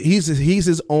 but he's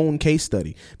his own case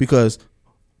study, because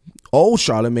old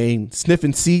Charlamagne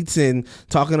sniffing seats and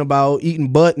talking about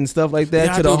eating butt and stuff like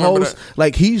that to the host,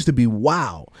 like, he used to be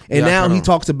wow, and now he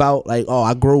talks about like, oh,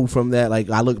 I grew from that. Like,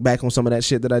 I look back on some of that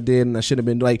shit that I did and I should have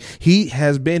been like. He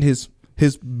has been his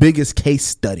biggest case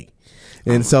study.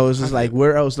 And so it's just like,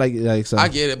 where else? Like so. I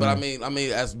get it, but I mean,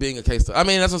 as being a case, I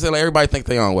mean, that's what I'm saying. Like, everybody think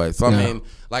their own way. So I mean,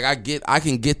 like, I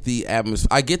can get the atmosphere.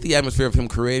 I get the atmosphere of him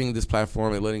creating this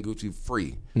platform and letting Gucci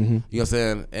free. You know what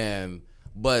I'm saying?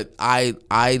 But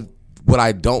what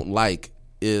I don't like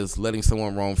is letting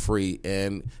someone roam free,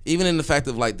 and even in the fact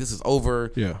of like, this is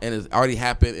over and it's already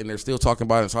happened and they're still talking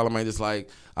about it, and Charlamagne just like,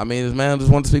 I mean, this man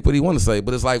just wanted to speak what he wanted to say,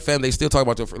 but it's like, fam, they still talk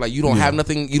about your like, you don't have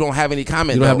nothing, you don't have any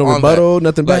comment, you don't have no rebuttal,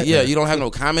 nothing back. Like, you don't have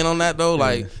no comment on that though.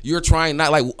 Like, you're trying,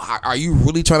 not like, are you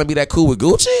really trying to be that cool with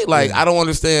Gucci? Like, I don't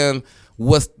understand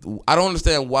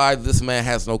why this man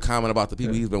has no comment about the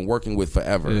people he's been working with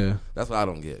forever. That's what I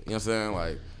don't get. You know what I'm saying?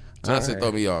 Like, just to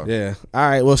throw me off. Yeah. All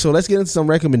right. Well, so let's get into some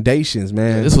recommendations,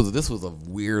 man. Yeah, this was a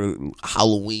weird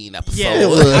Halloween episode. Yeah, it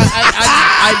was.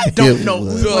 I don't know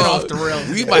who went off the rails.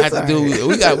 We might have to do. We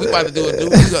about to do a new.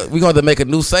 We going to make a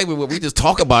new segment where we just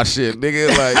talk about shit, nigga.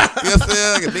 Like, you know what I'm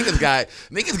saying? Like,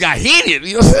 niggas got heated.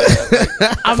 You know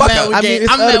what I'm saying? Like,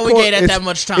 I'm mad we gave that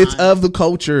much time. It's of the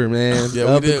culture, man. Yeah,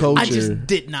 of the culture. I just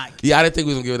did not care. Yeah, I didn't think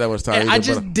we was gonna give it that much time. I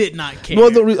just did not care. Well,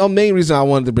 the main reason I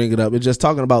wanted to bring it up is just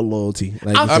talking about loyalty.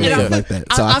 Like, like that.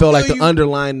 So I feel like the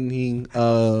underlining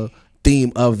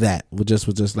theme of that was just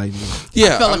like,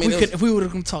 I felt like if we would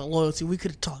have talked loyalty, we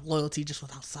could have talked loyalty just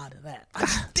with outside of that. I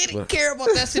just didn't care about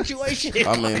that situation.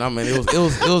 I mean, it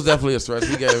was definitely a stretch.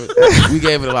 We gave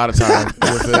it a lot of time.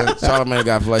 Charlamagne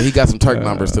got like, he got some Turk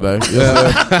numbers today.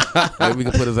 Maybe we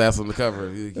can put his ass on the cover.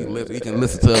 He can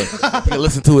listen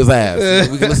to his ass.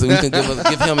 We can give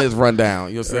him his rundown.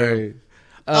 You know what I'm saying?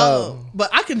 But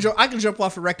I can jump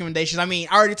off of recommendations. I mean,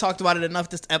 I already talked about it enough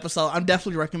this episode. I'm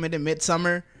definitely recommending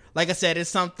Midsummer. Like I said, it's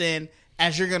something,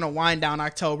 as you're gonna wind down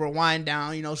October,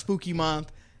 spooky month.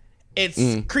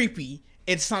 It's creepy.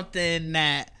 It's something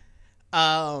that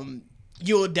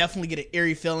you'll definitely get an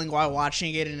eerie feeling while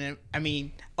watching it, and I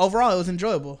mean, overall, it was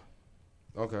enjoyable.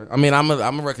 Okay. I mean, I'm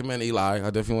gonna recommend Eli.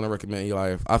 I definitely want to recommend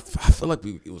Eli. I feel like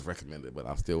it was recommended, but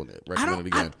I still want to recommend it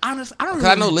again. I don't really.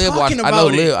 I know Lib watched.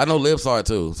 I know Lib saw it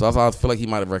too, so I feel like he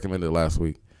might have recommended it last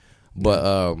week.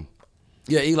 But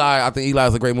yeah, Eli. I think Eli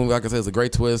is a great movie. Like I said, it's a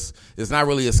great twist. It's not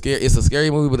really a scary. It's a scary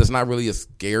movie, but it's not really a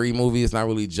scary movie. It's not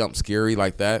really jump scary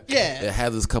like that. Yeah. It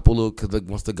has this couple little, because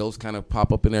once the ghosts kind of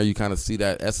pop up in there, you kind of see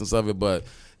that essence of it. But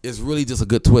it's really just a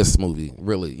good twist movie.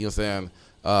 Really, you know what I'm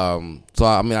saying? So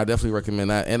I mean, I definitely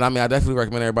recommend that, and I mean, I definitely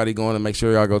recommend everybody going and make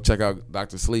sure y'all go check out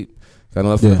Dr. Sleep. I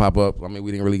know that's gonna pop up. I mean,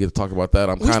 we didn't really get to talk about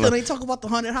that. We still ain't talk about the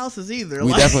haunted houses either.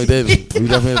 We definitely didn't. We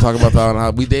definitely didn't talk about the haunted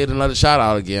house. We did another shout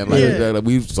out again. Like,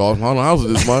 we saw haunted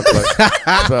houses this month. But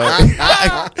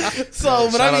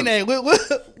I mean, hey,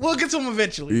 we'll get to them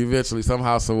eventually. Eventually,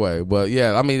 somehow, some way. But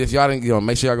yeah, I mean, if y'all didn't,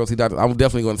 make sure y'all go see Dr. I'm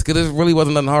definitely going to, because there really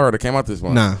wasn't nothing horror that came out this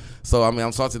month. Nah. So I mean,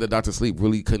 I'm salty that Dr. Sleep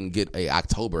really couldn't get a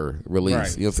October release.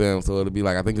 Right. You know what I'm saying? So it'll be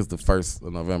like, I think it's the 1st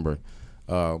of November.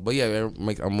 But yeah,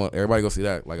 everybody go see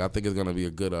that. Like, I think it's gonna be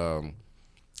a good. I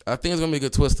think it's gonna be a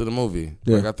good twist to the movie.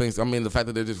 Yeah. Like, I mean, the fact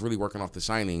that they're just really working off The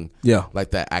Shining. Yeah.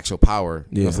 Like that actual power.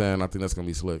 You know what I'm saying? I think that's gonna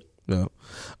be slick. Yeah.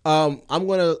 I'm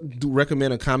gonna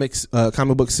recommend a comic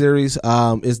book series.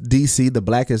 It's DC The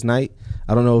Blackest Night.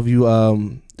 I don't know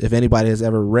if anybody has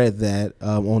ever read that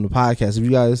on the podcast. Have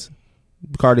you guys,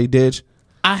 Cardi Didge?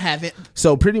 I haven't.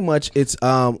 So pretty much it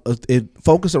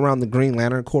focuses around the Green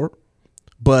Lantern Corps.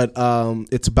 But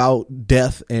it's about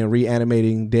death and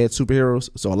reanimating dead superheroes.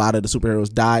 So a lot of the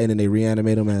superheroes die and then they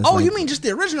reanimate them as. Oh, you mean just the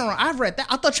original one? I've read that.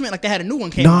 I thought you meant like they had a new one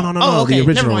came out. No. Okay, the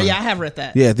original never mind. one. Yeah, I have read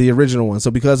that. Yeah, the original one.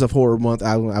 So because of Horror Month,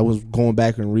 I was going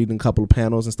back and reading a couple of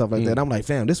panels and stuff like that. I'm like,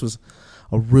 fam, this was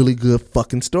a really good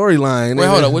fucking storyline. Wait,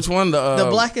 hold on. Which one? The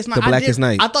Blackest Night. The Blackest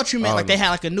Night. I thought you meant like they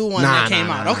had like a new one that came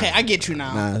out. Okay, I get you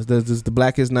now. Nah, there's the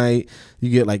Blackest Night. You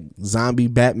get like zombie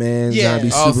Batman, zombie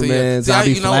Superman,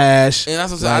 zombie Flash. And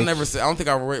that's what I'm saying. I don't think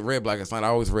I read Blackest Night. I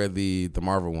always read the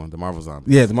Marvel one, the Marvel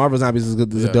Zombies. Yeah, the Marvel Zombies is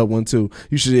good. Is a dope one too.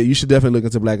 You should definitely look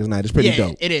into Blackest Night. It's pretty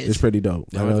dope. It is. It's pretty dope.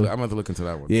 I'm going to look into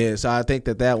that one. Yeah, so I think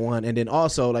that one, and then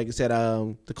also like I said,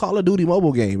 the Call of Duty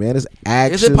mobile game, man, is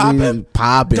actually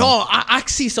popping. Dog, I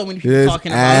see so many people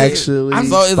talking about it.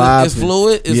 It's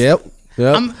fluid. Yep.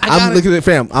 I'm looking at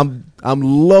fam. I'm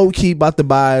low key about to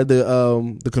buy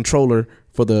the controller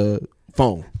for the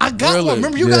phone. I got one.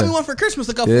 Remember, you got me one for Christmas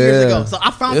a couple years ago. So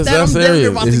I found that. I'm definitely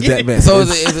about to get it. So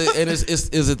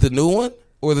is it the new one?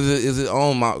 Or is it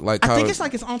on like? I think it's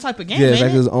like its own type of game. Yeah, it's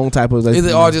like its own type of. Is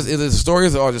it all just? Is it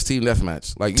stories or all just team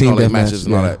deathmatch? Like team deathmatch matches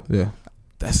and all that. Yeah,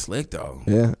 that's slick though.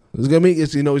 Yeah, it's gonna be.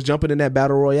 It's jumping in that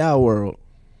battle royale world.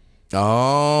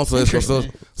 Oh,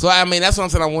 so I mean that's what I'm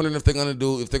saying. I'm wondering if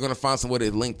they're gonna find some way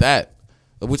to link that.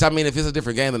 Which, I mean, if it's a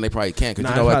different game, then they probably can't. Cause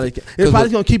nah, you know what? It's probably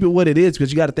gonna keep it what it is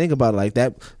because you got to think about it like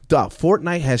that.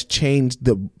 Fortnite has changed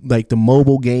the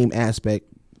mobile game aspect.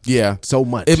 Yeah, so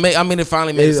much. It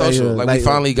finally made it social. We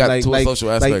finally got to a social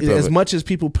aspect of it. As much as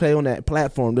people play on that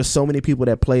platform, there's so many people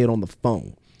that play it on the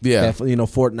phone. Yeah,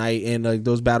 Fortnite and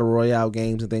those battle royale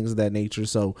games and things of that nature.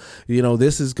 So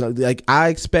this is I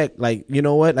expect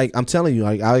I'm telling you,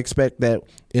 I expect that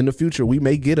in the future we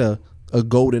may get a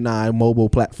GoldenEye mobile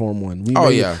platform one.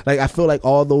 I feel like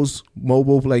all those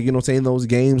mobile, those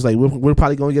games, we're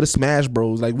probably gonna get a Smash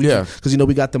Bros. Because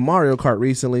we got the Mario Kart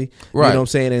recently. Right. You know what I'm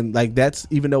saying? And that's,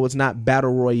 even though it's not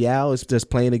battle royale, it's just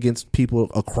playing against people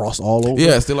across all over.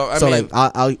 Yeah, still.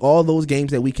 All those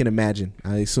games that we can imagine,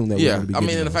 I assume that. Yeah, we're gonna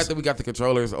be and the fact that we got the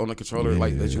controllers on the controller,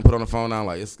 that you can put on the phone now,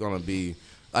 it's gonna be.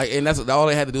 And that's all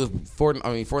they had to do is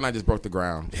Fortnite just broke the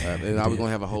ground, and now we're gonna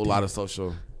have a whole lot of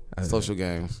social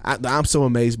games. I'm so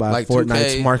amazed by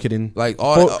Fortnite's 2K, marketing.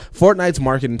 Fortnite's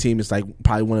marketing team is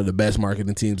probably one of the best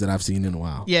marketing teams that I've seen in a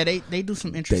while. Yeah, they do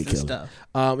some interesting stuff.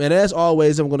 And as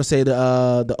always, I'm going to say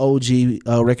the OG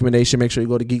recommendation. Make sure you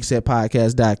go to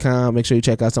geeksetpodcast.com. Make sure you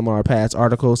check out some of our past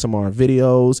articles, some of our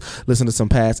videos, listen to some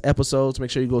past episodes.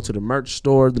 Make sure you go to the merch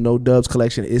store. The No Dubs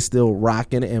collection is still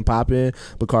rocking and popping.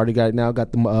 Bacardi got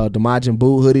the Majin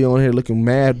Buu hoodie on here, looking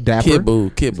mad dapper. Kid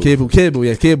Buu.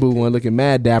 Yeah, Kid Buu one looking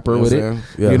mad dapper with it.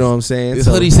 Yes. You know what I'm saying? It's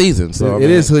hoodie season. So it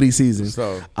is hoodie season.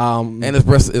 So and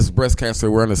it's breast cancer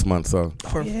awareness month. So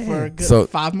for a good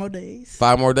 5 more days.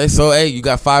 5 more days. So you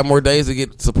got 5 more days to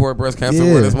support breast cancer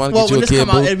awareness month. Well, get you when a this Kid come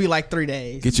out, Buu. it'll be like 3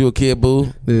 days. Get you a Kid Buu.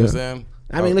 Yeah. You know what I'm saying?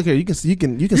 I mean, look here. You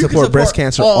can support breast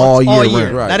cancer all year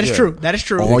round. Right, that is true. That is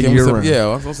true. All year round. Yeah,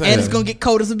 that's what I'm saying. And it's gonna get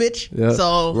cold as a bitch. Yep.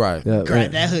 So grab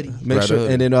that hoodie. Make sure,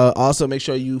 and then also make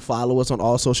sure you follow us on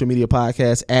all social media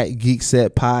podcasts at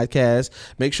Geekset Podcast.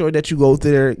 Make sure that you go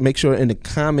there. Make sure in the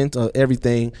comments of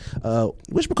everything,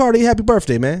 wish Bacardi happy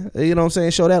birthday, man. You know what I'm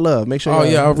saying? Show that love. Make sure.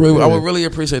 I would really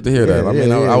appreciate to hear that.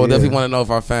 I would definitely want to know if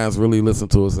our fans really listen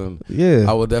to us, and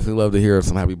I would definitely love to hear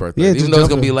some happy birthday. Even though it's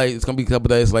gonna be late, it's gonna be a couple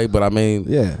days late, but I mean,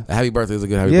 a happy birthday is a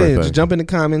good happy birthday. Just jump in the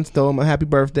comments, throw them a happy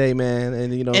birthday, man,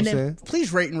 and you know what I'm saying.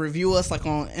 Please rate and review us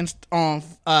on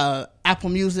Apple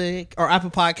Music or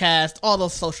Apple Podcast, all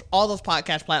those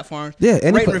podcast platforms. Yeah, rate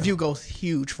and review goes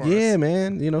huge for us. Yeah,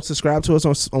 man. Subscribe to us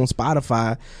on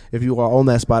Spotify if you are on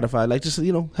that Spotify. Just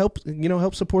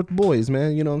help support the boys,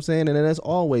 man. You know what I'm saying. And then as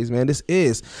always, man, this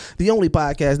is the only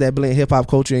podcast that blend hip hop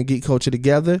culture and geek culture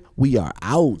together. We are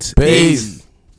out. Peace.